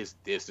 what is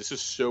this? This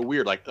is so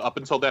weird. Like up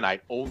until then,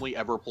 I'd only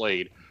ever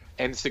played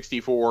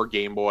N64,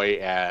 Game Boy,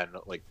 and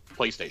like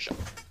PlayStation.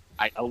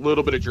 A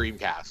little bit of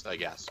Dreamcast, I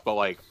guess. But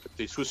like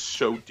this was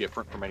so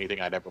different from anything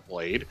I'd ever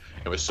played.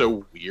 It was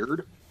so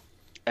weird.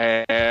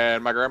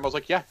 And my grandma was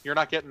like, yeah, you're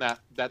not getting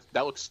that. That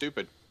looks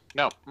stupid.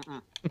 No.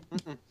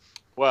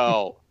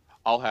 Well,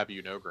 I'll have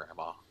you know,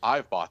 Grandma,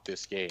 I've bought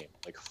this game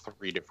like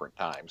 3 different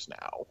times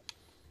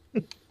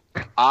now.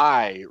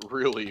 I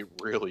really,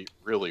 really,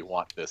 really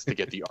want this to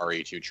get the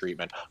RE2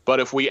 treatment. But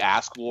if we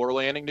ask Laura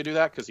Lanning to do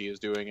that, because he is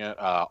doing it,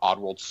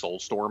 Oddworld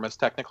Soulstorm is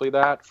technically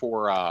that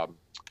for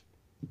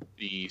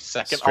the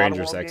second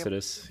Stranger's Oddworld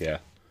Exodus. game.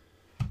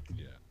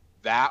 Yeah.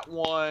 That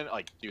one,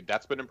 like, dude,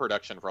 that's been in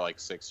production for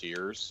like 6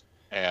 years.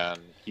 And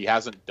he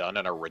hasn't done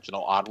an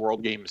original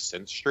Oddworld game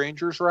since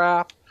Stranger's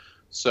Wrath.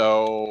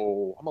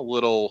 So I'm a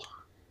little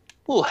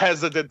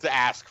hesitant to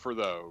ask for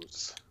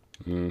those.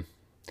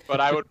 But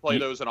I would play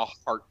those in a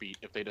heartbeat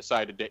if they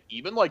decided to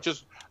even like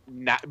just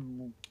not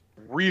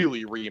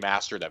really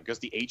remaster them, because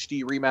the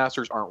HD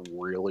remasters aren't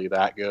really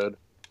that good.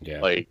 Yeah.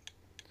 Like,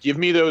 give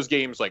me those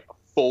games like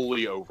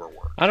fully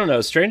overworked. I don't know.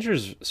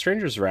 Stranger's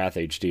Wrath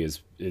HD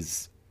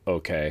is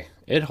okay.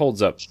 It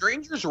holds up.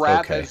 Stranger's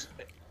Wrath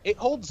it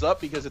holds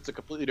up because it's a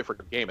completely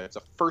different game. It's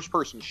a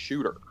first-person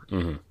shooter.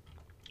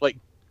 Like,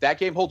 that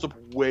game holds up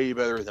way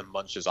better than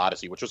Munch's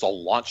Odyssey, which was a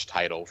launch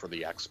title for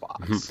the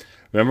Xbox.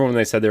 Remember when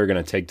they said they were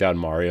going to take down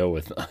Mario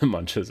with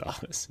Munch's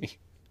Odyssey?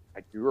 I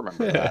do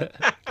remember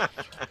that.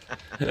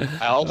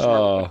 I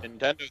also remember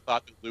Nintendo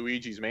thought that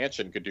Luigi's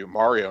Mansion could do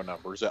Mario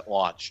numbers at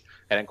launch,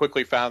 and then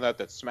quickly found out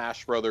that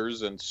Smash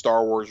Brothers and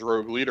Star Wars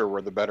Rogue Leader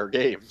were the better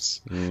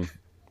games.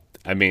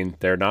 I mean,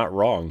 they're not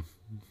wrong.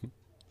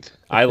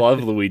 I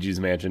love Luigi's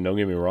Mansion, don't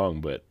get me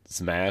wrong, but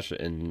Smash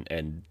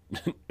and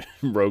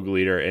Rogue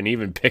Leader and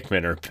even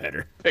Pikmin are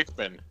better.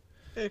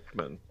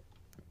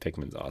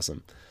 Pikmin's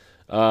awesome.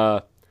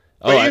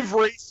 Wave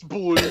Race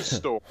Blue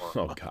Storm.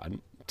 Oh, God.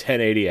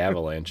 1080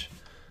 Avalanche.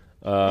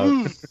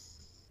 The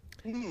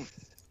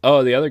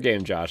other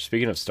game, Josh,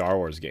 speaking of Star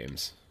Wars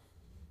games.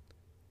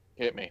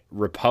 Hit me.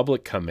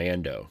 Republic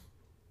Commando.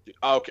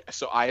 Okay,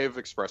 so I have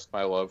expressed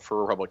my love for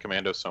Republic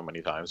Commando so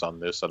many times on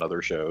this and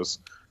other shows.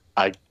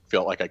 I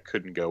felt like I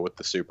couldn't go with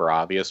the super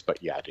obvious, but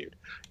yeah, dude.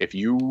 If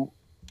you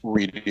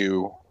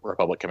redo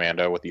Republic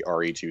Commando with the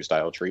RE2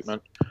 style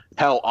treatment,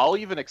 hell, I'll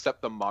even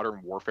accept the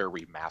Modern Warfare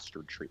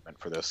remastered treatment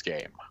for this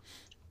game.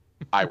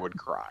 I would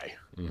cry.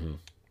 And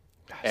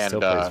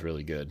still plays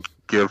really good.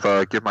 Give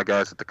my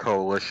guys at the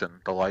Coalition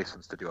the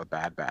license to do a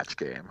Bad Batch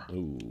game.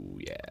 Ooh,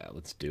 yeah,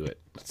 let's do it.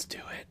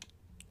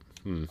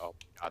 Oh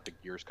God, the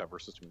Gears cover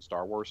system in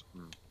Star Wars.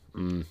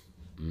 You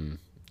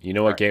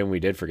know what game we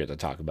did forget to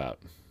talk about?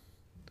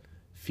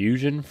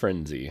 Fusion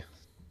Frenzy.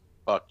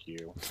 Fuck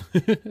you.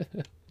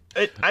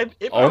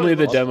 Only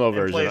the demo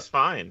version plays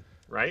fine,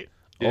 right?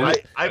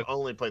 I've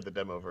only played the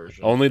demo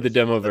version. Only the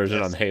demo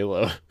version on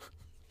Halo.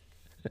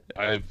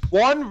 I've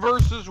 1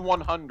 versus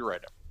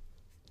 100.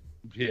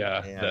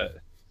 Yeah.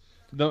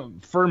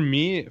 For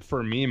me,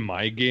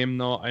 my game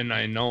though, and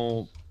I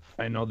know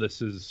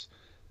this is,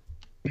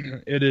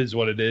 it is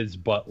what it is,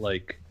 but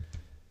like,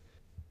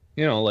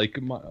 you know, like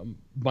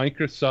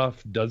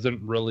Microsoft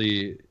doesn't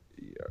really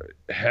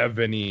have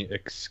any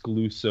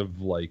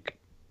exclusive like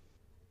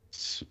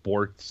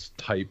sports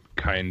type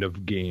kind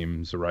of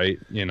games, right?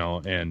 You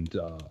know, and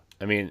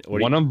I mean,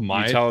 one of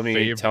my tell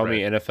me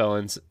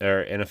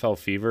NFL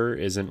Fever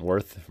isn't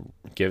worth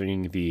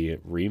giving the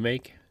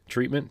remake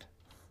treatment?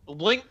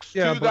 Lynx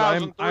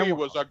 2003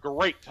 was a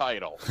great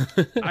title.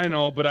 I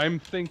know, but I'm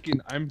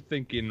thinking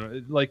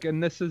like,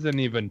 and this isn't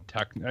even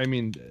I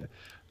mean,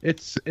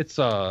 it's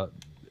a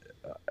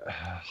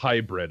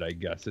hybrid, I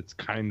guess. It's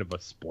kind of a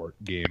sport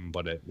game,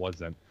 but it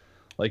wasn't.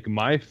 Like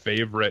my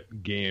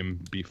favorite game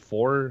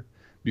before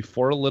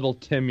little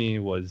Timmy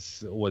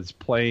was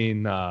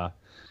playing,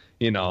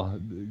 you know,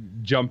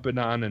 jumping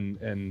on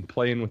and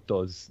playing with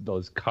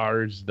those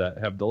cars that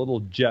have the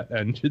little jet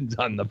engines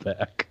on the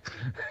back,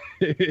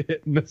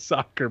 hitting the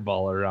soccer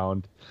ball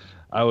around.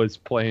 I was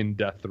playing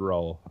Death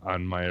Row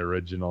on my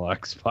original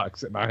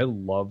Xbox, and I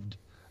loved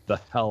the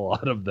hell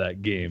out of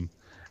that game.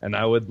 And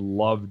I would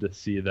love to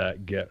see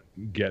that get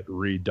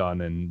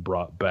redone and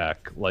brought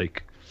back.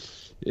 Like,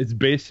 it's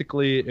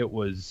basically, it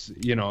was,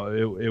 you know,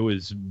 it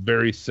was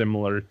very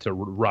similar to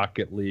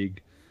Rocket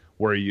League,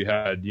 where you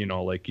had, you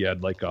know, like you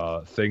had like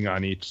a thing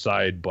on each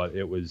side, but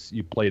it was,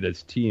 you played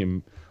as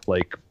team,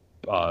 like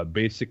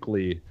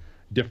basically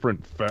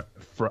different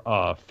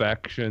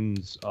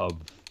factions of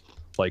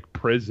like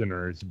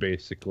prisoners,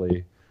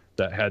 basically,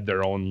 that had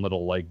their own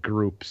little like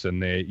groups,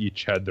 and they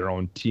each had their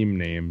own team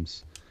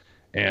names.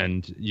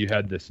 And you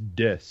had this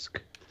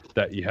disc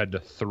that you had to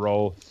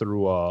throw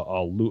through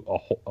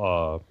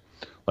a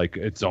like,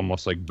 it's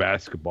almost like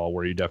basketball,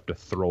 where you'd have to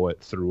throw it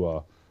through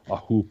a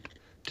hoop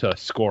to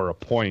score a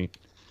point.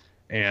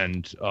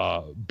 And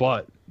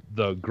but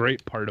the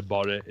great part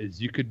about it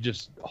is you could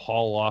just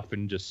haul off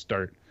and just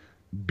start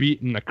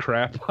beating the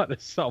crap out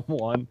of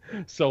someone,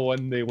 so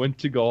when they went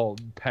to go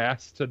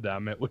pass to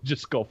them, it would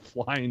just go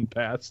flying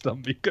past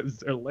them because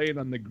they're laying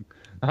on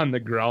the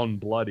ground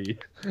bloody.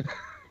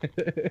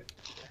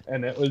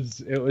 And it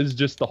was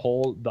just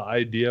the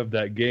idea of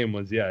that game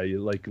was, yeah, you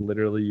like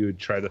literally you would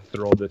try to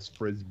throw this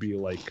frisbee,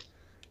 like,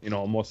 you know,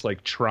 almost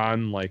like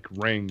Tron like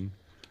ring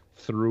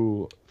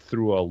through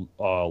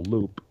a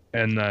loop,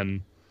 and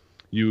then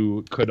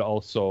you could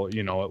also,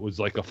 you know, it was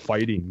like a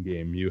fighting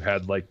game. You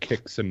had like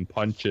kicks and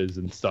punches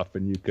and stuff,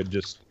 and you could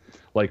just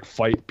like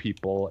fight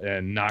people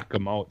and knock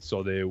them out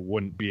so they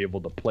wouldn't be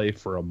able to play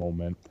for a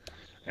moment.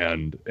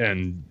 And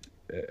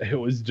it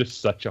was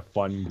just such a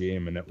fun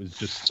game, and it was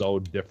just so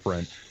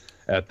different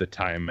at the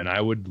time. And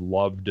I would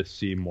love to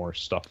see more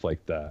stuff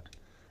like that.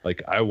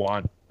 Like I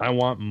want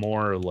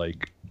more,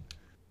 like,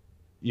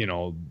 you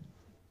know,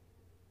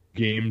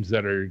 games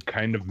that are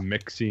kind of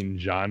mixing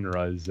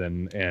genres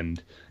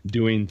and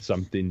doing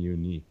something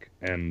unique.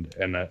 And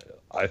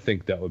I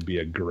think that would be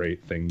a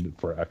great thing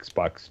for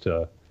Xbox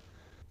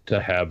to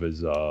have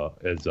as a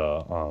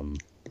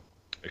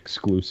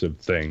exclusive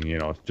thing, you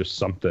know, just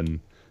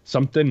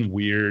something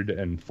weird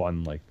and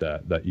fun like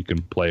that you can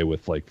play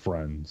with like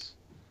friends.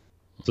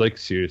 It's like,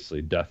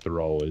 seriously, Death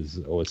Row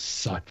was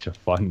such a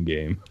fun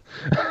game.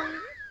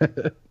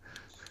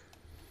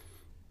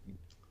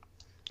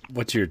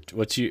 What's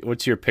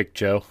your pick,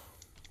 Joe?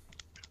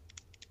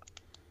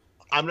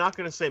 I'm not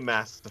going to say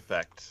Mass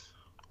Effect,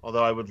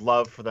 although I would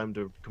love for them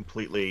to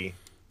completely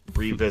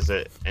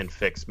revisit and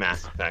fix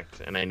Mass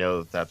Effect. And I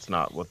know that's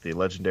not what the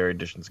Legendary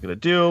Edition is going to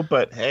do,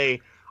 but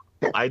hey,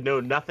 I know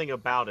nothing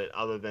about it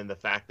other than the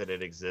fact that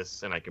it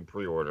exists and I can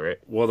pre-order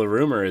it. Well, the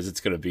rumor is it's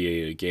going to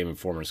be a Game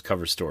Informer's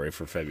cover story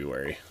for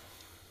February.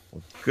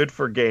 Good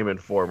for Game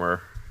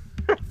Informer.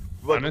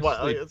 Honestly,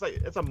 what,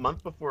 it's a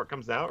month before it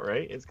comes out,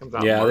 right? It comes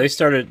out. Yeah, they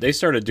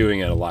started doing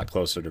it a lot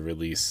closer to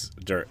release,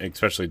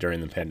 especially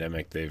during the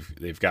pandemic.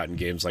 They've gotten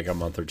games like a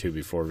month or two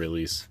before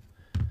release.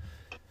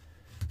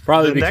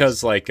 Probably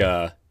because like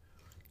a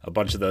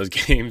bunch of those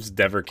games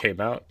never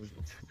came out,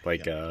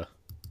 like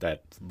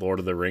that Lord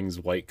of the Rings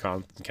White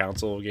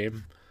Council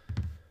game.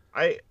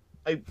 I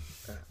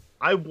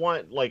would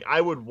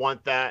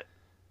want that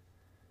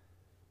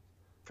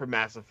for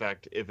Mass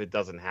Effect if it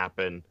doesn't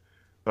happen.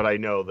 But I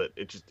know that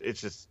it's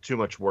just too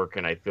much work,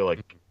 and I feel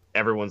like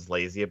everyone's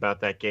lazy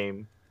about that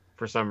game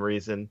for some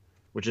reason,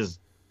 which is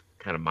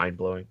kind of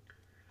mind-blowing.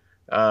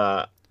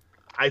 I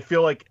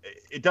feel like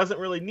it doesn't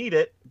really need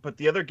it, but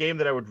the other game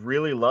that I would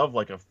really love,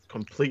 like a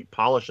complete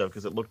polish of,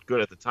 because it looked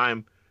good at the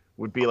time,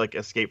 would be like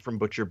Escape from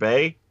Butcher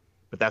Bay.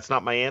 But that's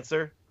not my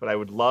answer. But I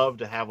would love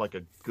to have like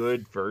a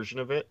good version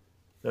of it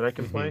that I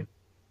can play.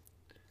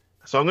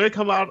 So I'm going to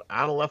come out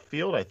of left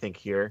field, I think,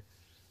 here.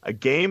 A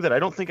game that I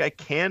don't think I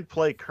can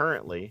play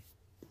currently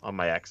on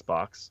my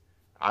Xbox.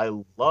 I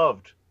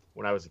loved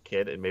when I was a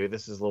kid, and maybe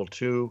this is a little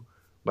too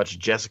much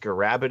Jessica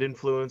Rabbit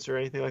influence or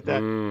anything like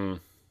that.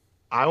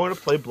 I want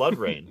to play Blood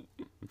Rain.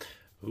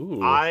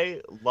 Ooh.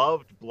 I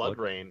loved Blood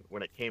Rain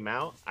when it came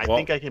out. I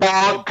think I can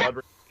play Blood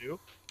Rain 2.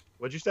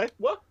 What'd you say?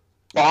 What?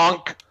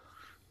 Bonk.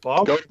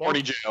 Bonk? Go to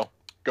horny jail.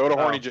 Go to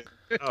horny jail.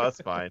 Oh,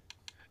 that's fine.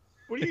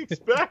 What do you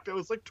expect? I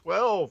was like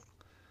 12.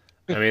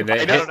 I mean,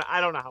 I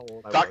don't know how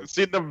old I was.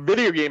 See the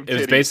video game. It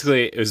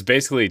was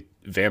basically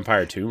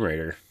Vampire Tomb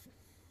Raider.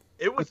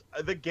 It was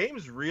the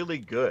game's really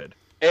good.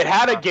 It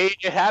had a game.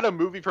 It had a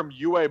movie from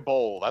UA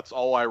Bowl. That's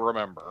all I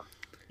remember.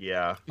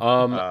 Yeah.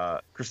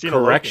 Christina.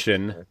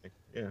 Correction. Loken,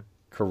 yeah.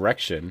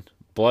 Correction.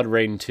 Blood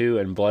Rain 2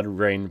 and Blood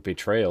Rain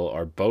Betrayal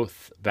are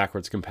both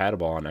backwards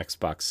compatible on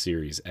Xbox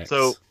Series X.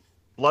 So,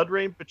 Blood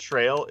Rain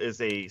Betrayal is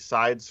a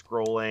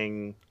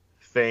side-scrolling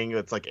thing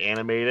that's like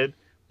animated.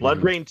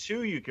 Blood Rain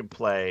 2 you can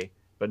play,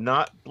 but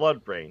not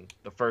Blood Rain,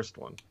 the first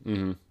one.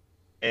 Mm-hmm.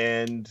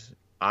 And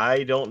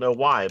I don't know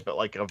why, but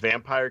like a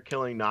vampire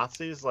killing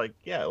Nazis, like,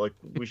 yeah, like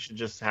we should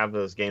just have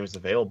those games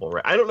available,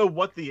 right? I don't know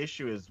what the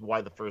issue is,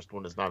 why the first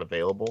one is not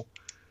available.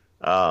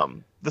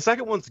 The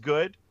second one's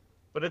good,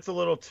 but it's a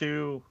little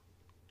too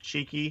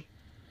cheeky.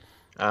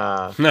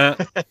 Got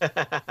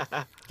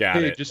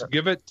it. Just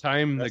give it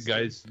time. The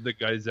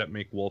guys that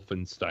make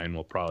Wolfenstein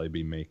will probably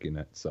be making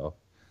it, so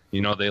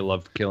you know they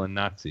love killing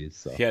Nazis.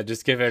 So yeah,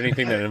 just give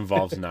anything that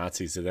involves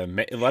Nazis to them.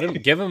 Let them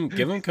give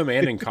them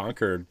Command and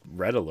Conquer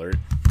Red Alert.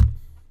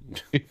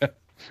 Yeah.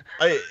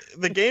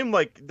 The game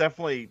like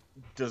definitely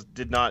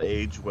did not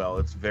age well.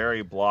 It's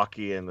very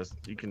blocky, and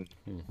you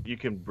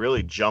can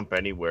really jump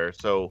anywhere.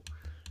 So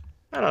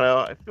I don't know.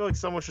 I feel like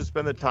someone should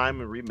spend the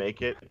time and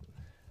remake it.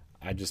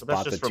 I just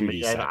bought the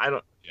 2D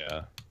side.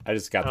 I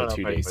just got the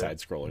 2D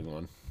side-scrolling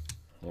one.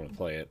 I want to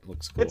play it.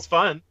 Looks cool. It's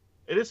fun.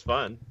 It is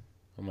fun.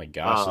 Oh my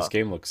gosh, this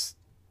game looks...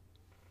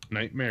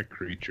 Nightmare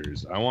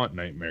Creatures. I want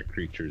Nightmare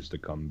Creatures to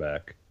come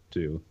back,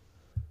 too.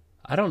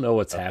 I don't know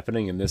what's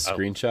happening in this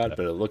screenshot,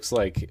 but it looks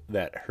like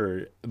that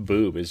her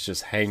boob is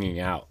just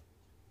hanging out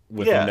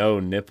with no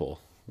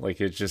nipple.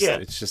 Like, it's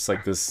just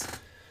like this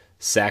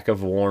sack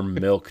of warm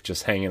milk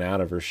just hanging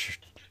out of her...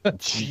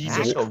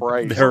 Jesus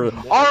Christ!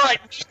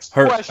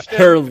 All right,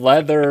 her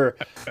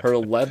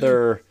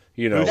leather,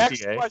 you know.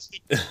 Next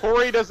question.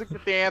 Corey doesn't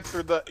get the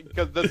answer.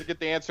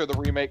 The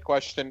remake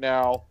question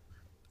now.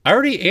 I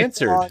already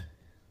answered.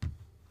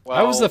 Well,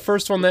 I was the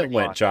first one that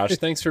went. Josh,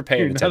 thanks for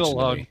paying attention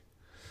to me.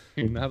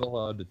 You're not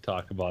allowed to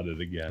talk about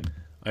it again.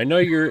 I know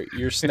you're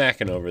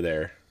snacking over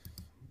there.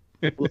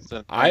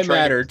 Listen, I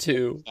matter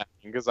too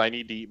because I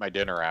need to eat my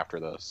dinner after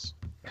this.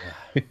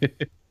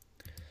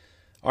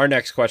 Our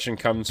next question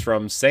comes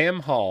from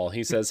Sam Hall.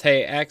 He says,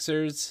 "Hey,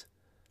 Xers,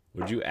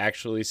 would you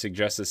actually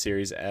suggest the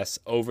Series S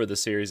over the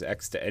Series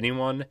X to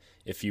anyone?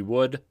 If you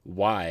would,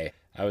 why?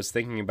 I was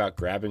thinking about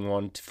grabbing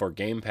one for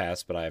Game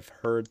Pass, but I've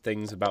heard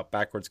things about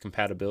backwards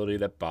compatibility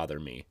that bother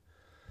me."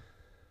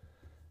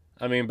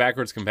 I mean,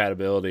 backwards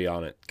compatibility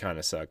on it kind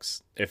of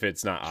sucks if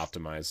it's not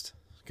optimized,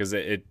 because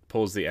it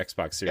pulls the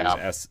Xbox Series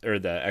S or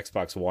the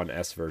Xbox One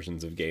S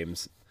versions of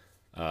games.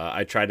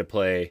 I tried to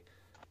play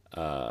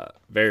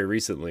very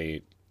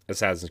recently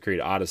Assassin's Creed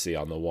Odyssey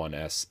on the One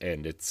S,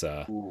 and it's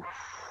or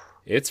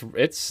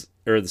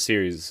the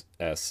Series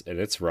S, and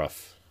it's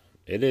rough.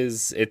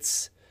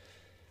 It's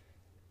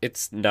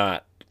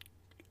not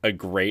a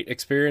great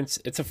experience.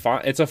 It's a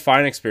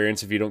fine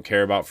experience if you don't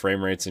care about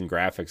frame rates and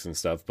graphics and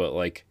stuff, but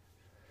like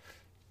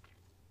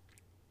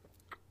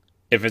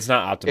if it's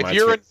not optimized, if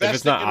you're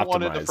investing in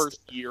one in the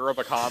first year of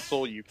a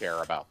console, you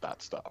care about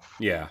that stuff.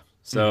 Yeah.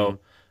 So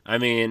I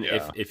mean,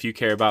 if you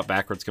care about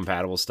backwards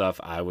compatible stuff,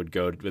 I would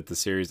go with the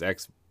Series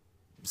X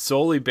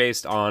solely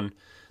based on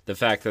the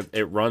fact that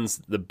it runs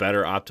the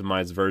better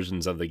optimized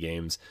versions of the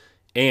games.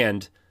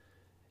 And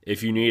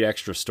if you need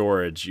extra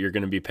storage, you're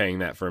going to be paying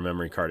that for a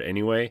memory card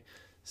anyway,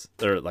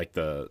 or like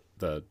the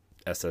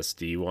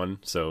SSD one.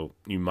 So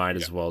you might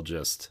as well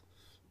just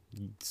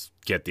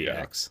get the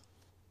X.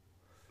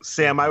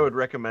 Sam, I would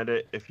recommend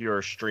it if you're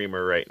a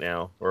streamer right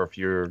now, or if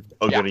you're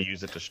going to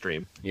use it to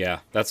stream. Yeah,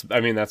 that's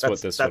what this one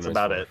is. That's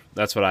about it.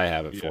 That's what I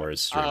have it for,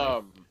 is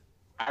streaming.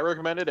 I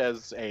recommend it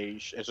as a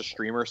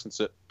streamer, since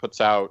it puts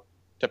out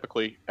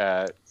typically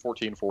at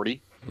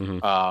 1440,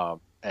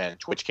 and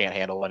Twitch can't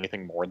handle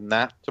anything more than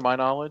that, to my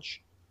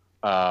knowledge.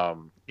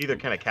 Either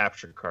kind of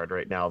capture card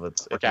right now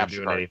that's if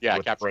you're doing anything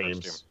with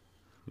frames.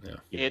 Yeah.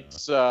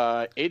 It's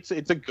a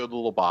good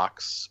little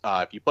box.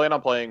 If you plan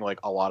on playing like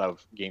a lot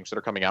of games that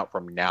are coming out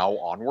from now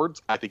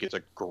onwards, I think it's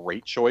a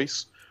great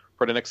choice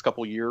for the next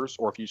couple years.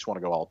 Or if you just want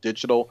to go all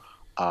digital,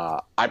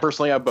 I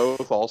personally have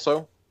both.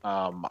 Also,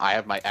 I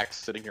have my X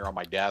sitting here on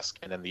my desk,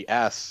 and then the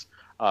S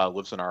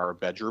lives in our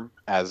bedroom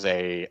as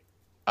a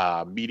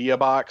media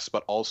box.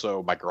 But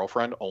also, my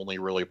girlfriend only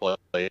really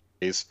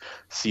plays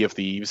Sea of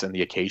Thieves and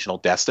the occasional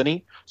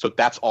Destiny, so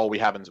that's all we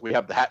have. We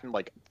have that and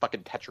like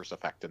fucking Tetris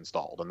Effect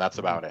installed, and that's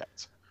about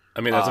it.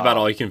 I mean, that's about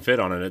all you can fit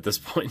on it at this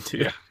point,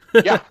 too.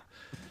 Yeah.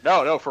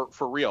 No,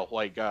 for real.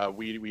 Like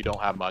we don't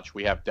have much.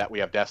 We have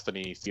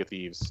Destiny, Sea of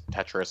Thieves,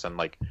 Tetris, and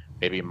like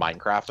maybe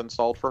Minecraft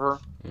installed for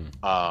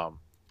her.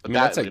 I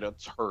mean,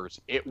 it's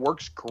hers. It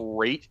works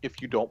great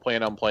if you don't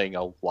plan on playing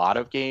a lot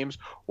of games,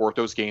 or if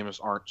those games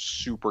aren't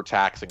super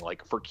taxing.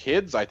 Like for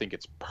kids, I think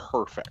it's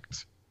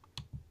perfect.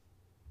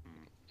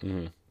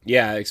 Mm-hmm.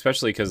 Yeah,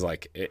 especially because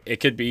like it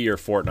could be your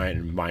Fortnite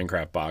and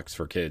Minecraft box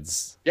for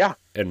kids. Yeah,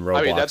 and Roblox.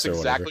 I mean, that's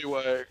exactly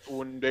what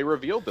when they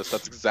revealed this.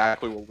 That's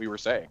exactly what we were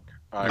saying.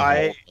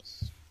 I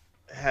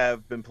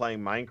have been playing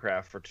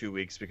Minecraft for 2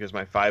 weeks because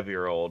my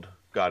 5-year-old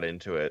got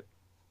into it,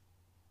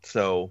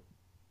 so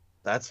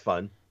that's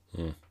fun.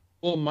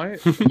 Well, my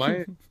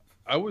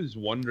I was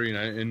wondering,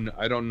 and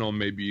I don't know,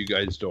 maybe you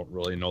guys don't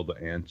really know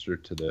the answer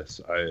to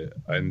this.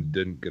 I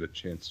didn't get a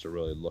chance to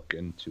really look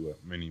into it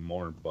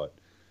anymore, but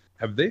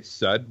have they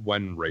said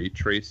when ray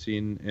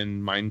tracing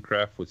in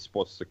Minecraft was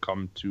supposed to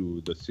come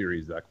to the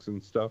Series X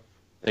and stuff?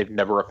 They've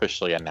never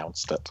officially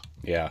announced it.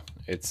 Yeah,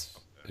 it's.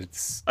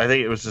 I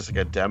think it was just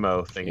like a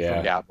demo thing.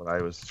 Yeah. When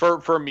I was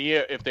for me,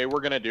 if they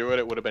were gonna do it,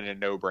 it would have been a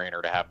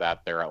no-brainer to have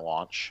that there at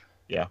launch.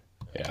 Yeah.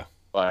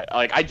 But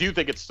like, I do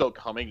think it's still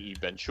coming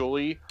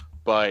eventually.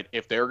 But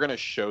if they're gonna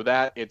show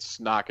that, it's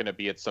not gonna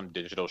be at some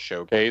digital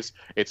showcase.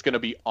 It's gonna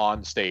be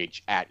on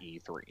stage at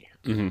E3.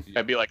 Mm-hmm.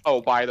 And be like,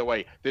 oh, by the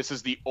way, this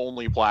is the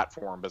only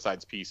platform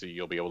besides PC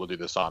you'll be able to do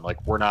this on.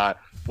 Like,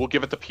 we'll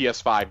give it the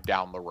PS5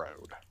 down the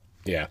road.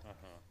 Yeah.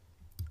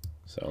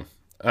 So,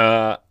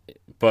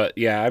 but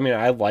yeah, I mean,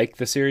 I like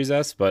the Series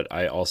S, but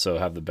I also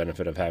have the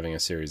benefit of having a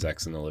Series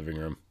X in the living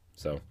room.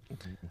 So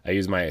I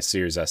use my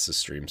Series S to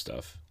stream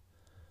stuff.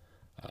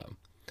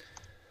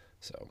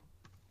 So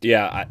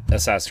yeah,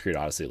 Assassin's Creed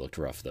Odyssey looked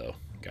rough though,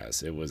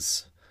 guys. I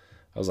was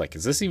like,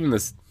 is this even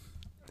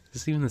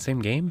the same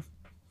game?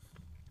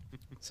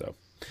 So,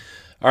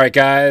 all right,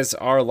 guys,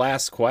 our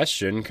last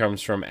question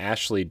comes from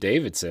Ashley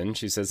Davidson.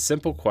 She says,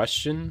 simple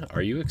question.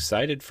 Are you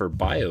excited for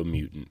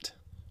Biomutant?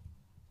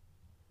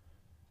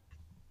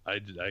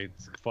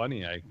 It's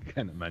funny, I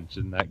kind of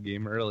mentioned that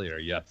game earlier.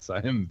 Yes, I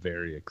am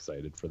very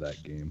excited for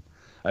that game.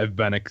 I've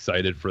been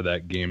excited for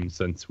that game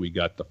since we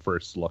got the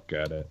first look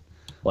at it.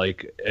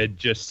 Like, it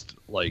just,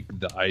 like,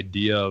 the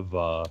idea of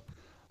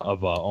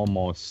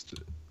almost,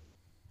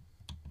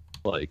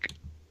 like,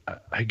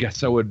 I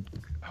guess I would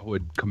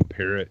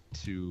compare it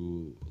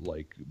to,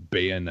 like,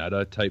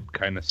 Bayonetta type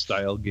kind of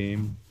style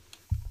game,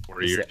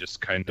 where you're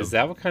just kind of... Is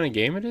that what kind of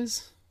game it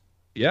is?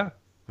 Yeah.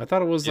 I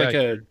thought it was like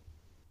a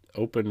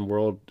open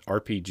world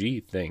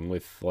RPG thing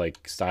with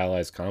like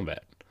stylized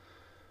combat.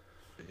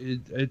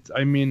 It's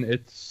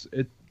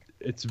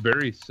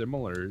very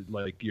similar.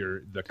 Like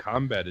the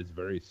combat is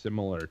very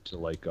similar to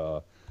like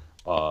a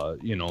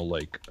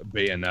like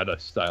Bayonetta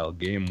style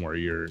game where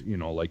you're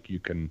like you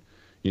can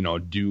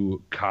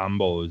do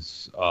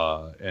combos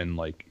and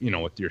like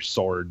with your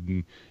sword,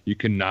 and you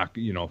can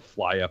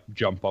fly up,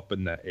 jump up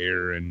in the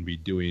air and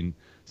be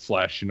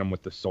slashing them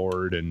with the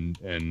sword and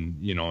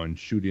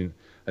shooting.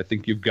 I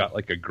think you've got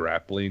like a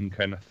grappling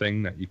kind of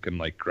thing that you can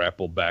like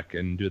grapple back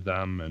into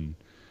them, and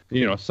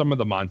some of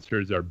the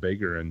monsters are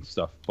bigger and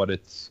stuff, but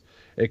it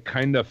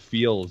kind of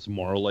feels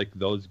more like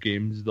those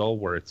games though,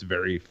 where it's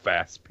very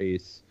fast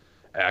paced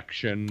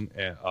action,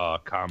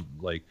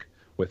 like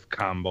with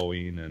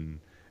comboing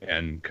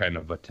and kind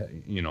of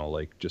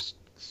like just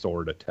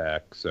sword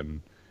attacks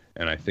and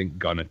I think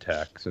gun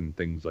attacks and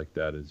things like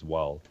that as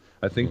well.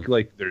 I think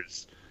like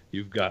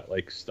you've got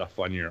like stuff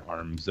on your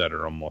arms that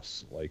are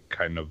almost like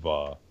kind of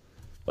do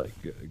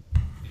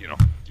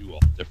all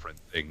different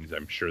things.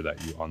 I'm sure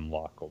that you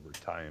unlock over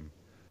time,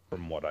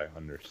 from what I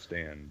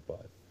understand.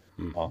 But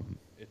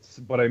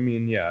I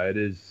mean, yeah, it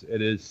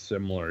is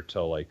similar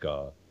to like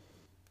I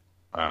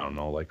don't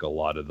know, like a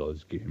lot of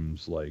those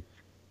games like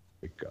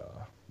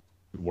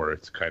where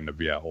it's kind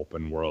of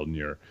open world and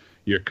you're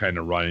kind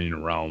of running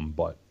around.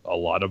 But a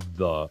lot of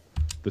the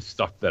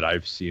stuff that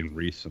I've seen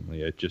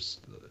recently, it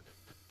just,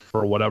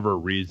 for whatever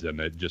reason,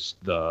 it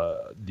just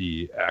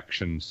the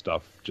action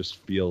stuff just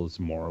feels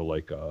more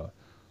like a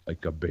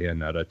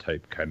Bayonetta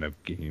type kind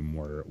of game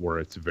where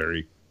it's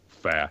very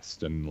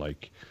fast, and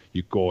like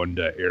you go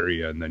into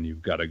area and then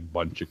you've got a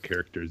bunch of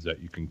characters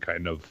that you can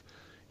kind of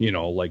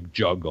like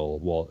juggle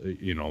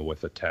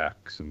with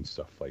attacks and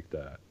stuff like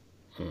that.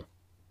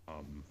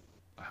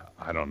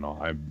 I don't know,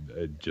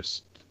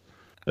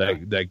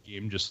 that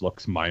game just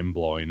looks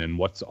mind-blowing. And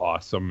what's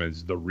awesome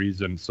is the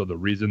reason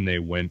they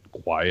went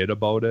quiet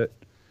about it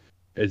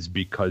is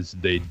because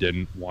they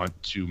didn't want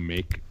to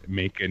make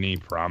any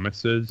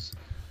promises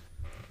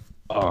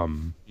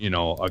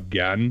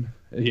again,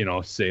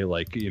 say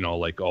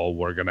like oh,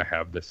 we're gonna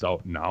have this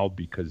out now,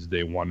 because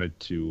they wanted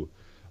to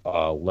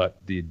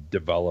let the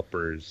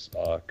developers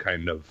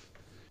kind of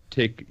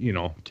take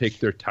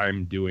their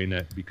time doing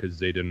it, because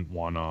they didn't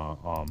want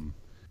to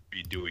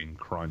be doing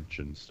crunch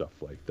and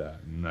stuff like that.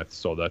 And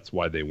that's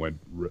why they went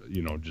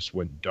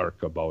went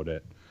dark about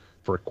it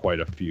for quite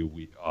a few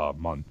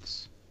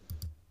months,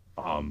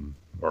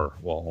 or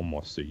well,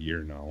 almost a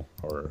year now,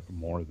 or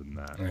more than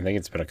that. I think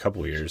it's been a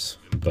couple years,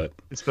 but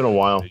it's been a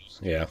while.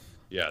 Yeah,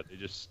 they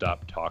just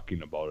stopped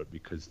talking about it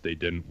because they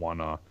didn't want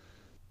to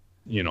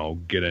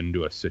get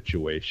into a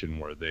situation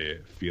where they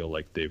feel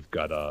like they've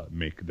got to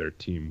make their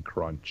team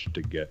crunch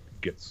to get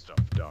get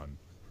stuff done.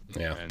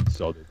 Yeah. And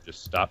so they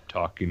just stopped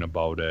talking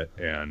about it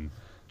and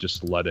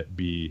just let it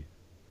be,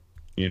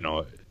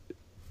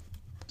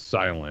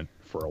 silent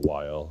for a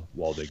while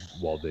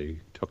they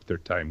took their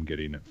time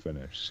getting it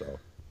finished. So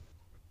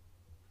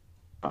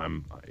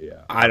I've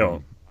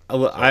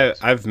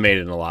made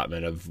an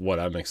allotment of what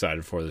I'm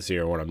excited for this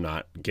year, what I'm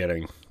not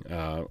getting.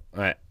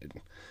 I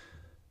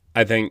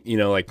think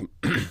like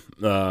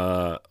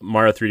Mario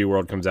 3D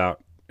World comes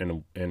out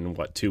in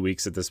what, 2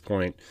 weeks at this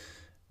point.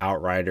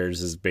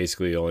 Outriders is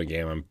basically the only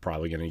game I'm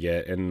probably gonna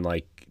get, and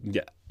like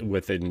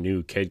with a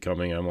new kid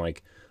coming, I'm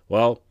like,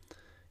 well,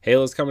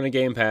 Halo's coming to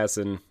Game Pass,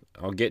 and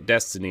I'll get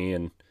Destiny,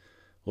 and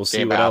we'll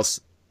see what else.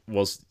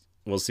 We'll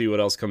see what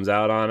else comes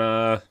out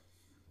on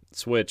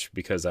Switch,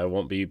 because I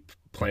won't be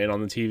playing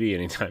on the TV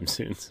anytime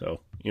soon.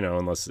 So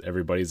unless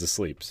everybody's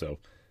asleep. So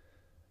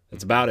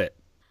that's about it.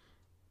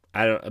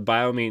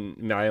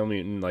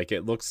 Biomutant, like,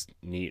 it looks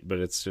neat, but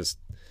it's just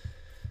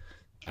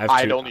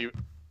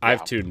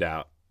I've tuned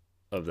out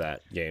of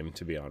that game,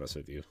 to be honest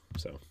with you.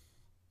 So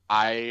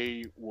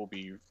I will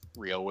be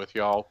real with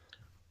y'all.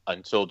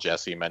 Until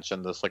Jesse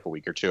mentioned this like a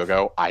week or two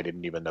ago, I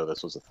didn't even know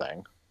this was a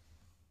thing.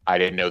 I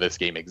didn't know this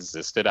game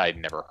existed. I'd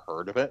never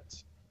heard of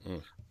it.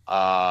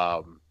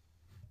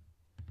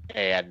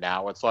 And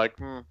now it's like,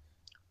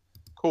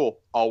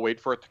 cool. I'll wait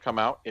for it to come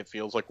out. It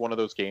feels like one of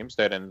those games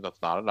and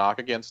that's not a knock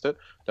against it,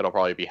 that'll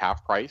probably be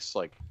half price,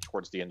 like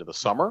towards the end of the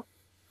summer.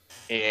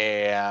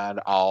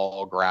 And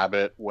I'll grab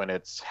it when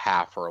it's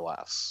half or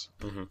less,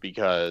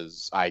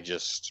 because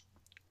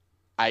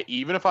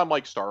even if I'm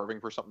like starving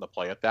for something to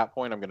play at that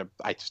point,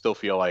 I still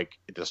feel like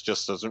this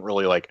just doesn't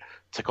really like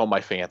tickle my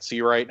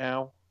fancy right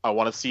now. I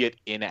want to see it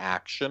in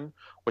action,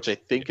 which I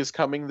think is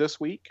coming this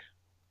week.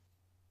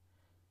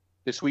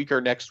 This week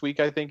or next week,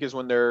 I think, is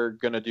when they're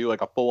going to do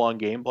like a full-on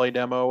gameplay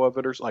demo of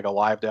it, or like a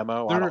live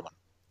demo. I don't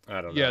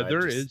know. Yeah,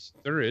 there is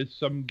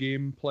some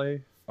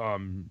gameplay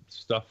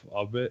stuff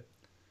of it.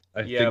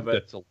 I think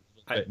that's a little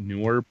bit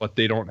newer, but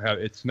they don't have.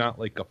 It's not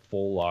like a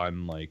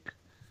full-on like.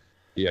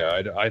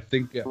 Yeah, I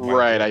think.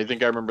 Right, I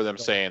think I remember them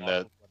saying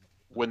that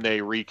when they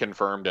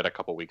reconfirmed it a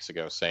couple weeks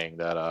ago, saying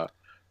that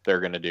they're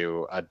going to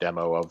do a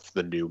demo of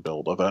the new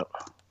build of it,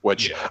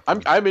 which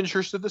I'm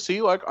interested to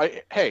see. Like,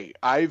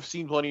 I've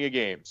seen plenty of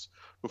games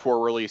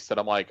before release that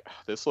I'm like,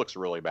 this looks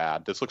really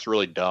bad. This looks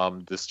really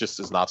dumb. This just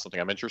is not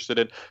something I'm interested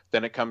in.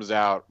 Then it comes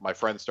out, my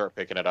friends start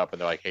picking it up, and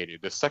they're like, hey,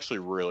 dude, this is actually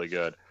really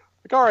good.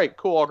 Like, all right,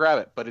 cool, I'll grab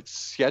it. But it's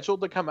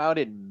scheduled to come out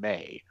in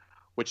May,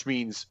 which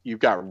means you've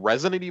got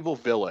Resident Evil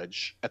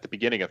Village at the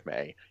beginning of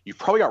May. You've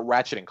probably got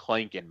Ratchet and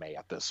Clank in May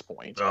at this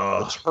point.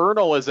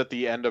 Eternal is at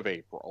the end of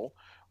April.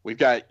 We've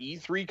got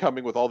E3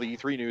 coming with all the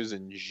E3 news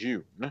in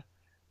June.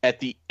 At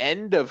the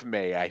end of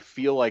May, I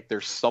feel like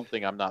there's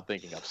something I'm not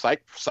thinking of.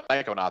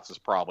 Psychonauts is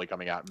probably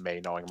coming out in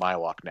May, knowing my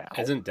luck now.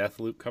 Isn't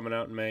Deathloop coming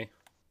out in May?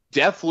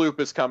 Deathloop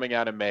is coming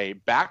out in May.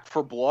 Back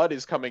 4 Blood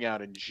is coming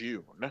out in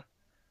June.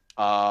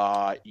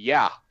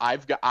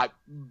 I've got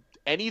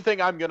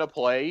anything I'm gonna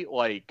play.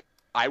 Like,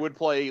 I would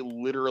play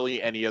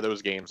literally any of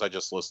those games I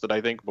just listed,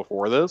 I think,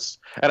 before this.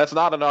 And it's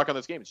not a knock on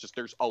this game. It's just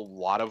there's a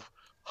lot of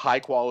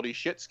high quality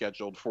shit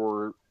scheduled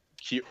for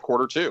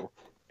quarter 2,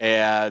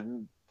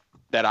 and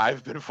that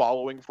I've been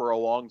following for a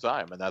long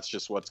time, and that's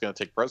just what's going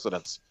to take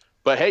precedence.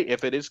 But hey,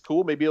 if it is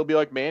cool, maybe it'll be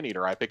like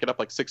Maneater. I pick it up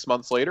like 6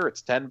 months later.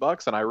 It's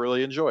 $10, and I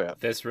really enjoy it.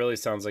 This really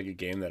sounds like a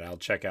game that I'll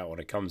check out when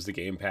it comes to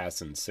Game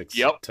Pass in 6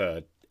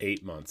 to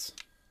 8 months.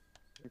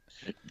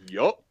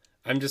 Yup.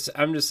 I'm just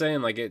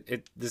saying,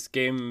 like, this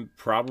game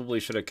probably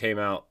should have came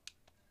out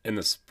in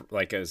the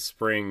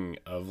spring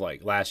of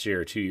like last year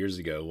or 2 years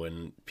ago,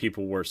 when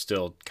people were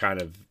still kind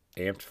of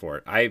amped for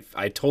it. I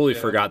totally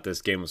forgot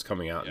this game was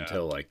coming out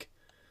until like.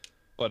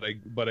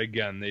 But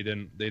again, they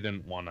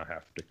didn't want to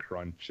have to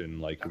crunch and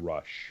like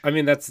rush. I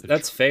mean,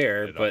 that's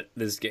fair, but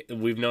this game,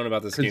 we've known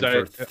about this game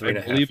for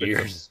 3.5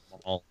 years.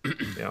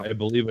 I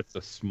believe it's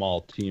a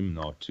small team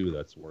though too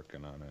that's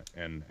working on it,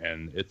 and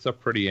it's a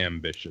pretty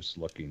ambitious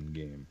looking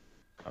game.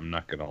 I'm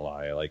not gonna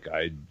lie. Like,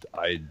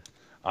 I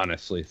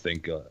honestly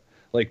think,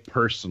 like,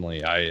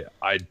 personally,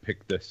 I'd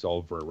pick this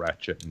over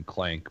Ratchet and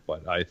Clank,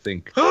 but I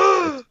think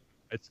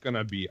it's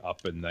gonna be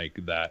up in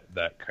like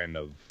that kind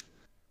of.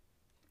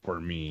 For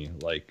me,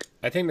 like,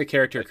 I think the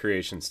character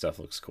creation stuff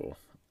looks cool.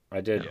 I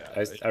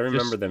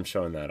remember them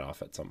showing that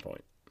off at some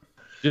point.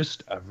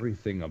 Just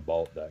everything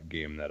about that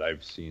game that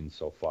I've seen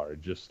so far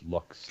just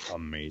looks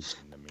amazing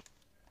to me.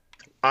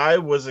 I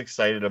was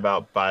excited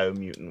about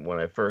Biomutant when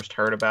I first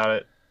heard about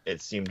it.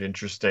 It seemed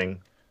interesting.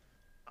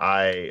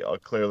 I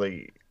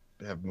clearly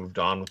have moved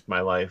on with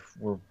my life.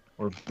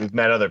 We've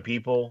met other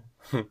people.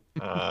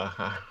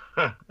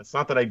 It's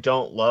not that I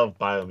don't love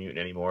Biomutant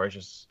anymore. It's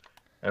just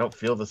I don't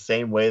feel the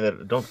same way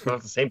that don't feel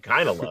the same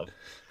kind of love.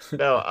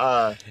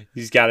 No,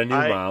 he's got a new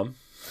mom.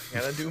 I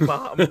got a new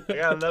mom. I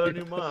got another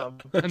new mom.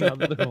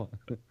 Another one.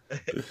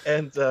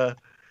 And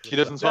she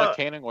doesn't smell like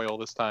canning oil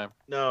this time.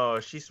 No,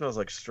 she smells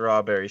like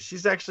strawberries.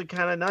 She's actually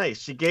kind of nice.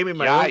 She gave me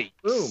my own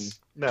room.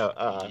 No,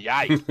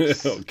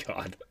 yikes! Oh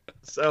God.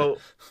 So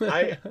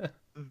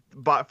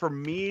but for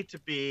me to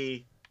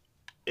be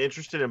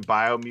interested in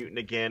Biomutant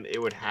again,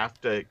 it would have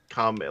to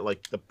come at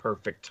like the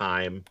perfect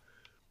time,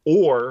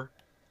 or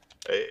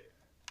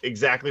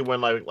exactly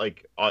when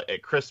like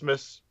at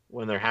Christmas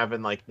when they're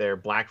having like their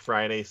Black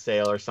Friday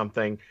sale or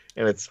something,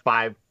 and it's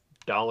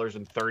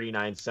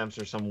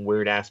 $5.39 or some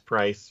weird ass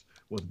price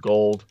with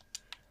gold,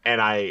 and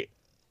I'm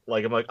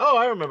like, oh,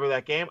 I remember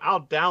that game.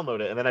 I'll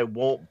download it, and then I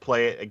won't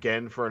play it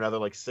again for another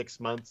like 6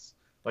 months.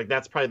 Like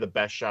that's probably the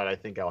best shot I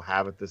think I'll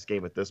have at this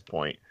game at this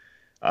point,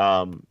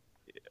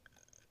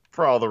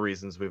 for all the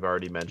reasons we've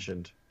already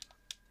mentioned.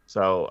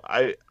 So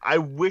I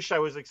wish I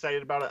was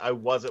excited about it. I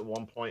was at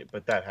one point,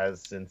 but that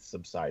has since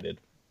subsided.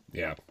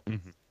 Yeah.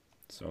 Mm-hmm.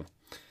 So,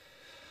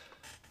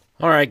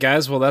 all right,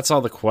 guys. Well, that's all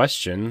the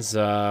questions,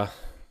 and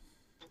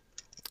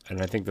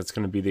I think that's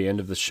going to be the end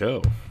of the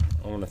show.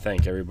 I want to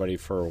thank everybody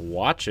for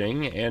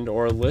watching and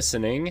or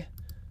listening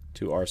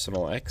to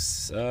Arsenal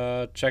X.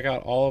 Check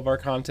out all of our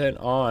content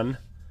on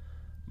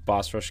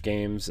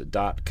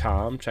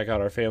BossRushGames.com. Check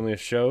out our family of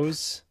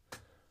shows.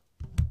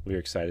 We're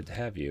excited to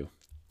have you.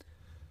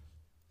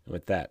 And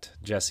with that,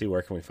 Jesse,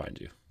 where can we find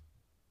you?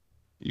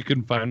 You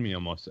can find me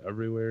almost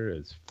everywhere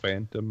as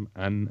Phantom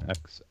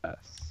NXS.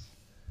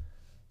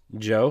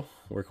 Joe,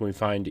 where can we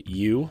find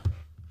you?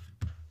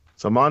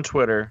 So I'm on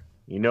Twitter.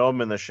 You know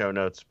I'm in the show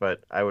notes,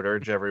 but I would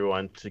urge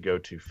everyone to go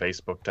to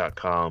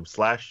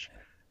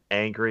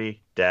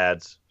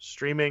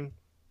facebook.com/AngryDadsStreaming.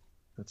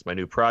 That's my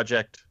new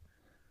project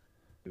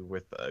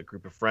with a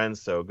group of friends.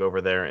 So go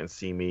over there and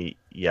see me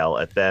yell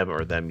at them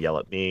or them yell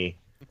at me.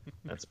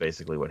 That's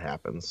basically what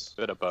happens.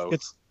 Bit of both.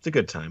 It's a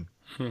good time.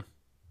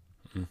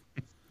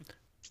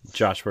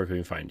 Josh, where can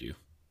we find you?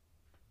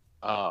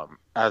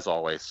 As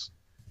always,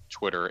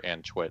 Twitter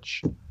and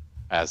Twitch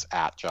as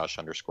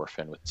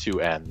 @Josh_Finn with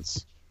 2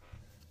 N's.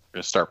 We're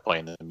going to start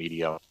playing the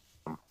medium.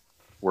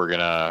 We're going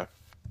to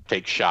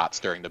take shots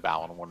during the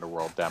Balan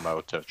Wonderworld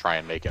demo to try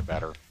and make it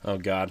better. Oh,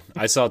 God.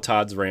 I saw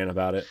Todd's rant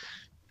about it.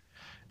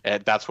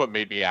 And that's what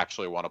made me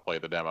actually want to play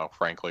the demo,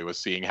 frankly, was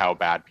seeing how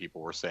bad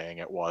people were saying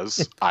it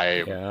was.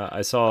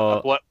 I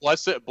saw...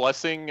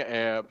 Blessing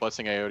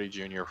Aote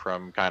Jr.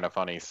 from Kinda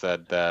Funny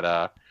said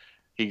that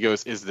he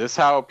goes, is this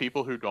how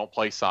people who don't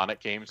play Sonic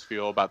games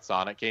feel about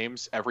Sonic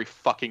games? Every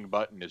fucking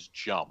button is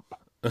jump.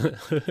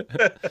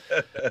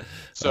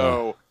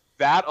 So...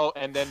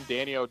 and then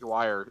Danny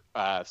O'Dwyer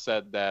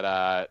said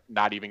that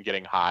not even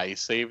getting high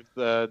saved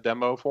the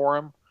demo for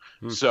him.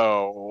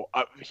 So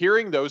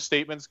hearing those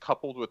statements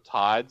coupled with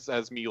Todd's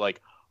as me like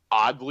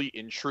oddly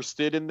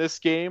interested in this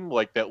game,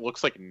 like that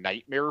looks like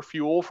nightmare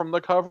fuel from the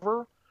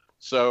cover.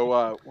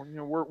 So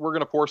we're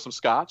gonna pour some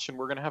scotch and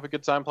we're gonna have a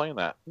good time playing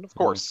that. And of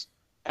course,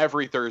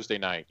 every Thursday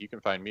night you can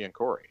find me and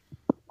Corey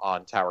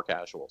on Tower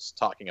Casuals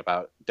talking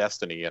about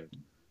Destiny and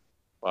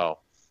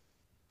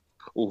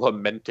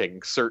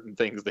lamenting certain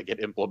things that get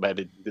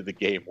implemented into the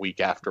game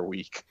week after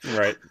week.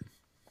 Right.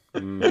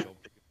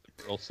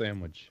 Girl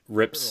sandwich.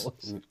 Rips.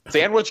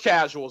 Sandwich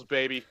Casuals,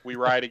 baby. We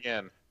ride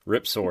again.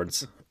 Rip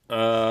swords.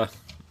 You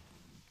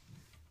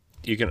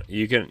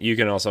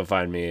can also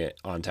find me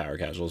on Tower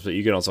Casuals, but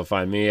you can also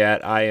find me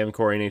at I am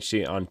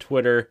CoreyNHD on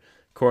Twitter,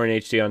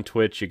 CoreyNHD on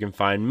Twitch. You can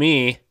find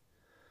me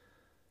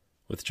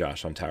with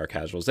Josh on Tower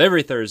Casuals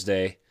every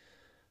Thursday.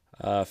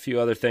 A few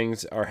other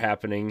things are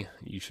happening.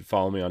 You should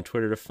follow me on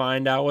Twitter to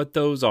find out what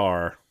those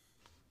are.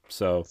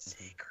 So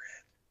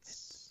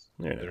secrets.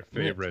 Their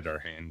favorite are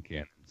hand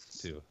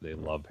cannons too. They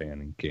love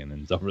hand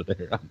cannons over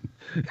there on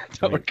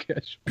Tower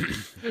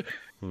Casuals.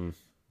 I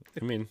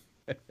mean,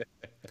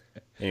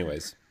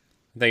 anyways,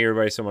 thank you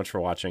everybody so much for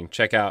watching.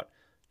 Check out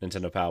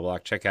Nintendo Power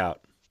Block. Check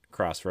out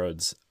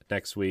Crossroads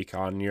next week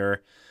on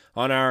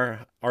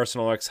our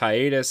Arsenal X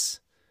hiatus,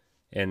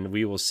 and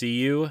we will see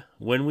you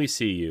when we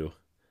see you.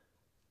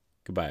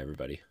 Goodbye,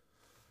 everybody.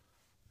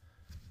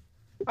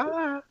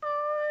 Bye.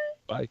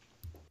 Bye.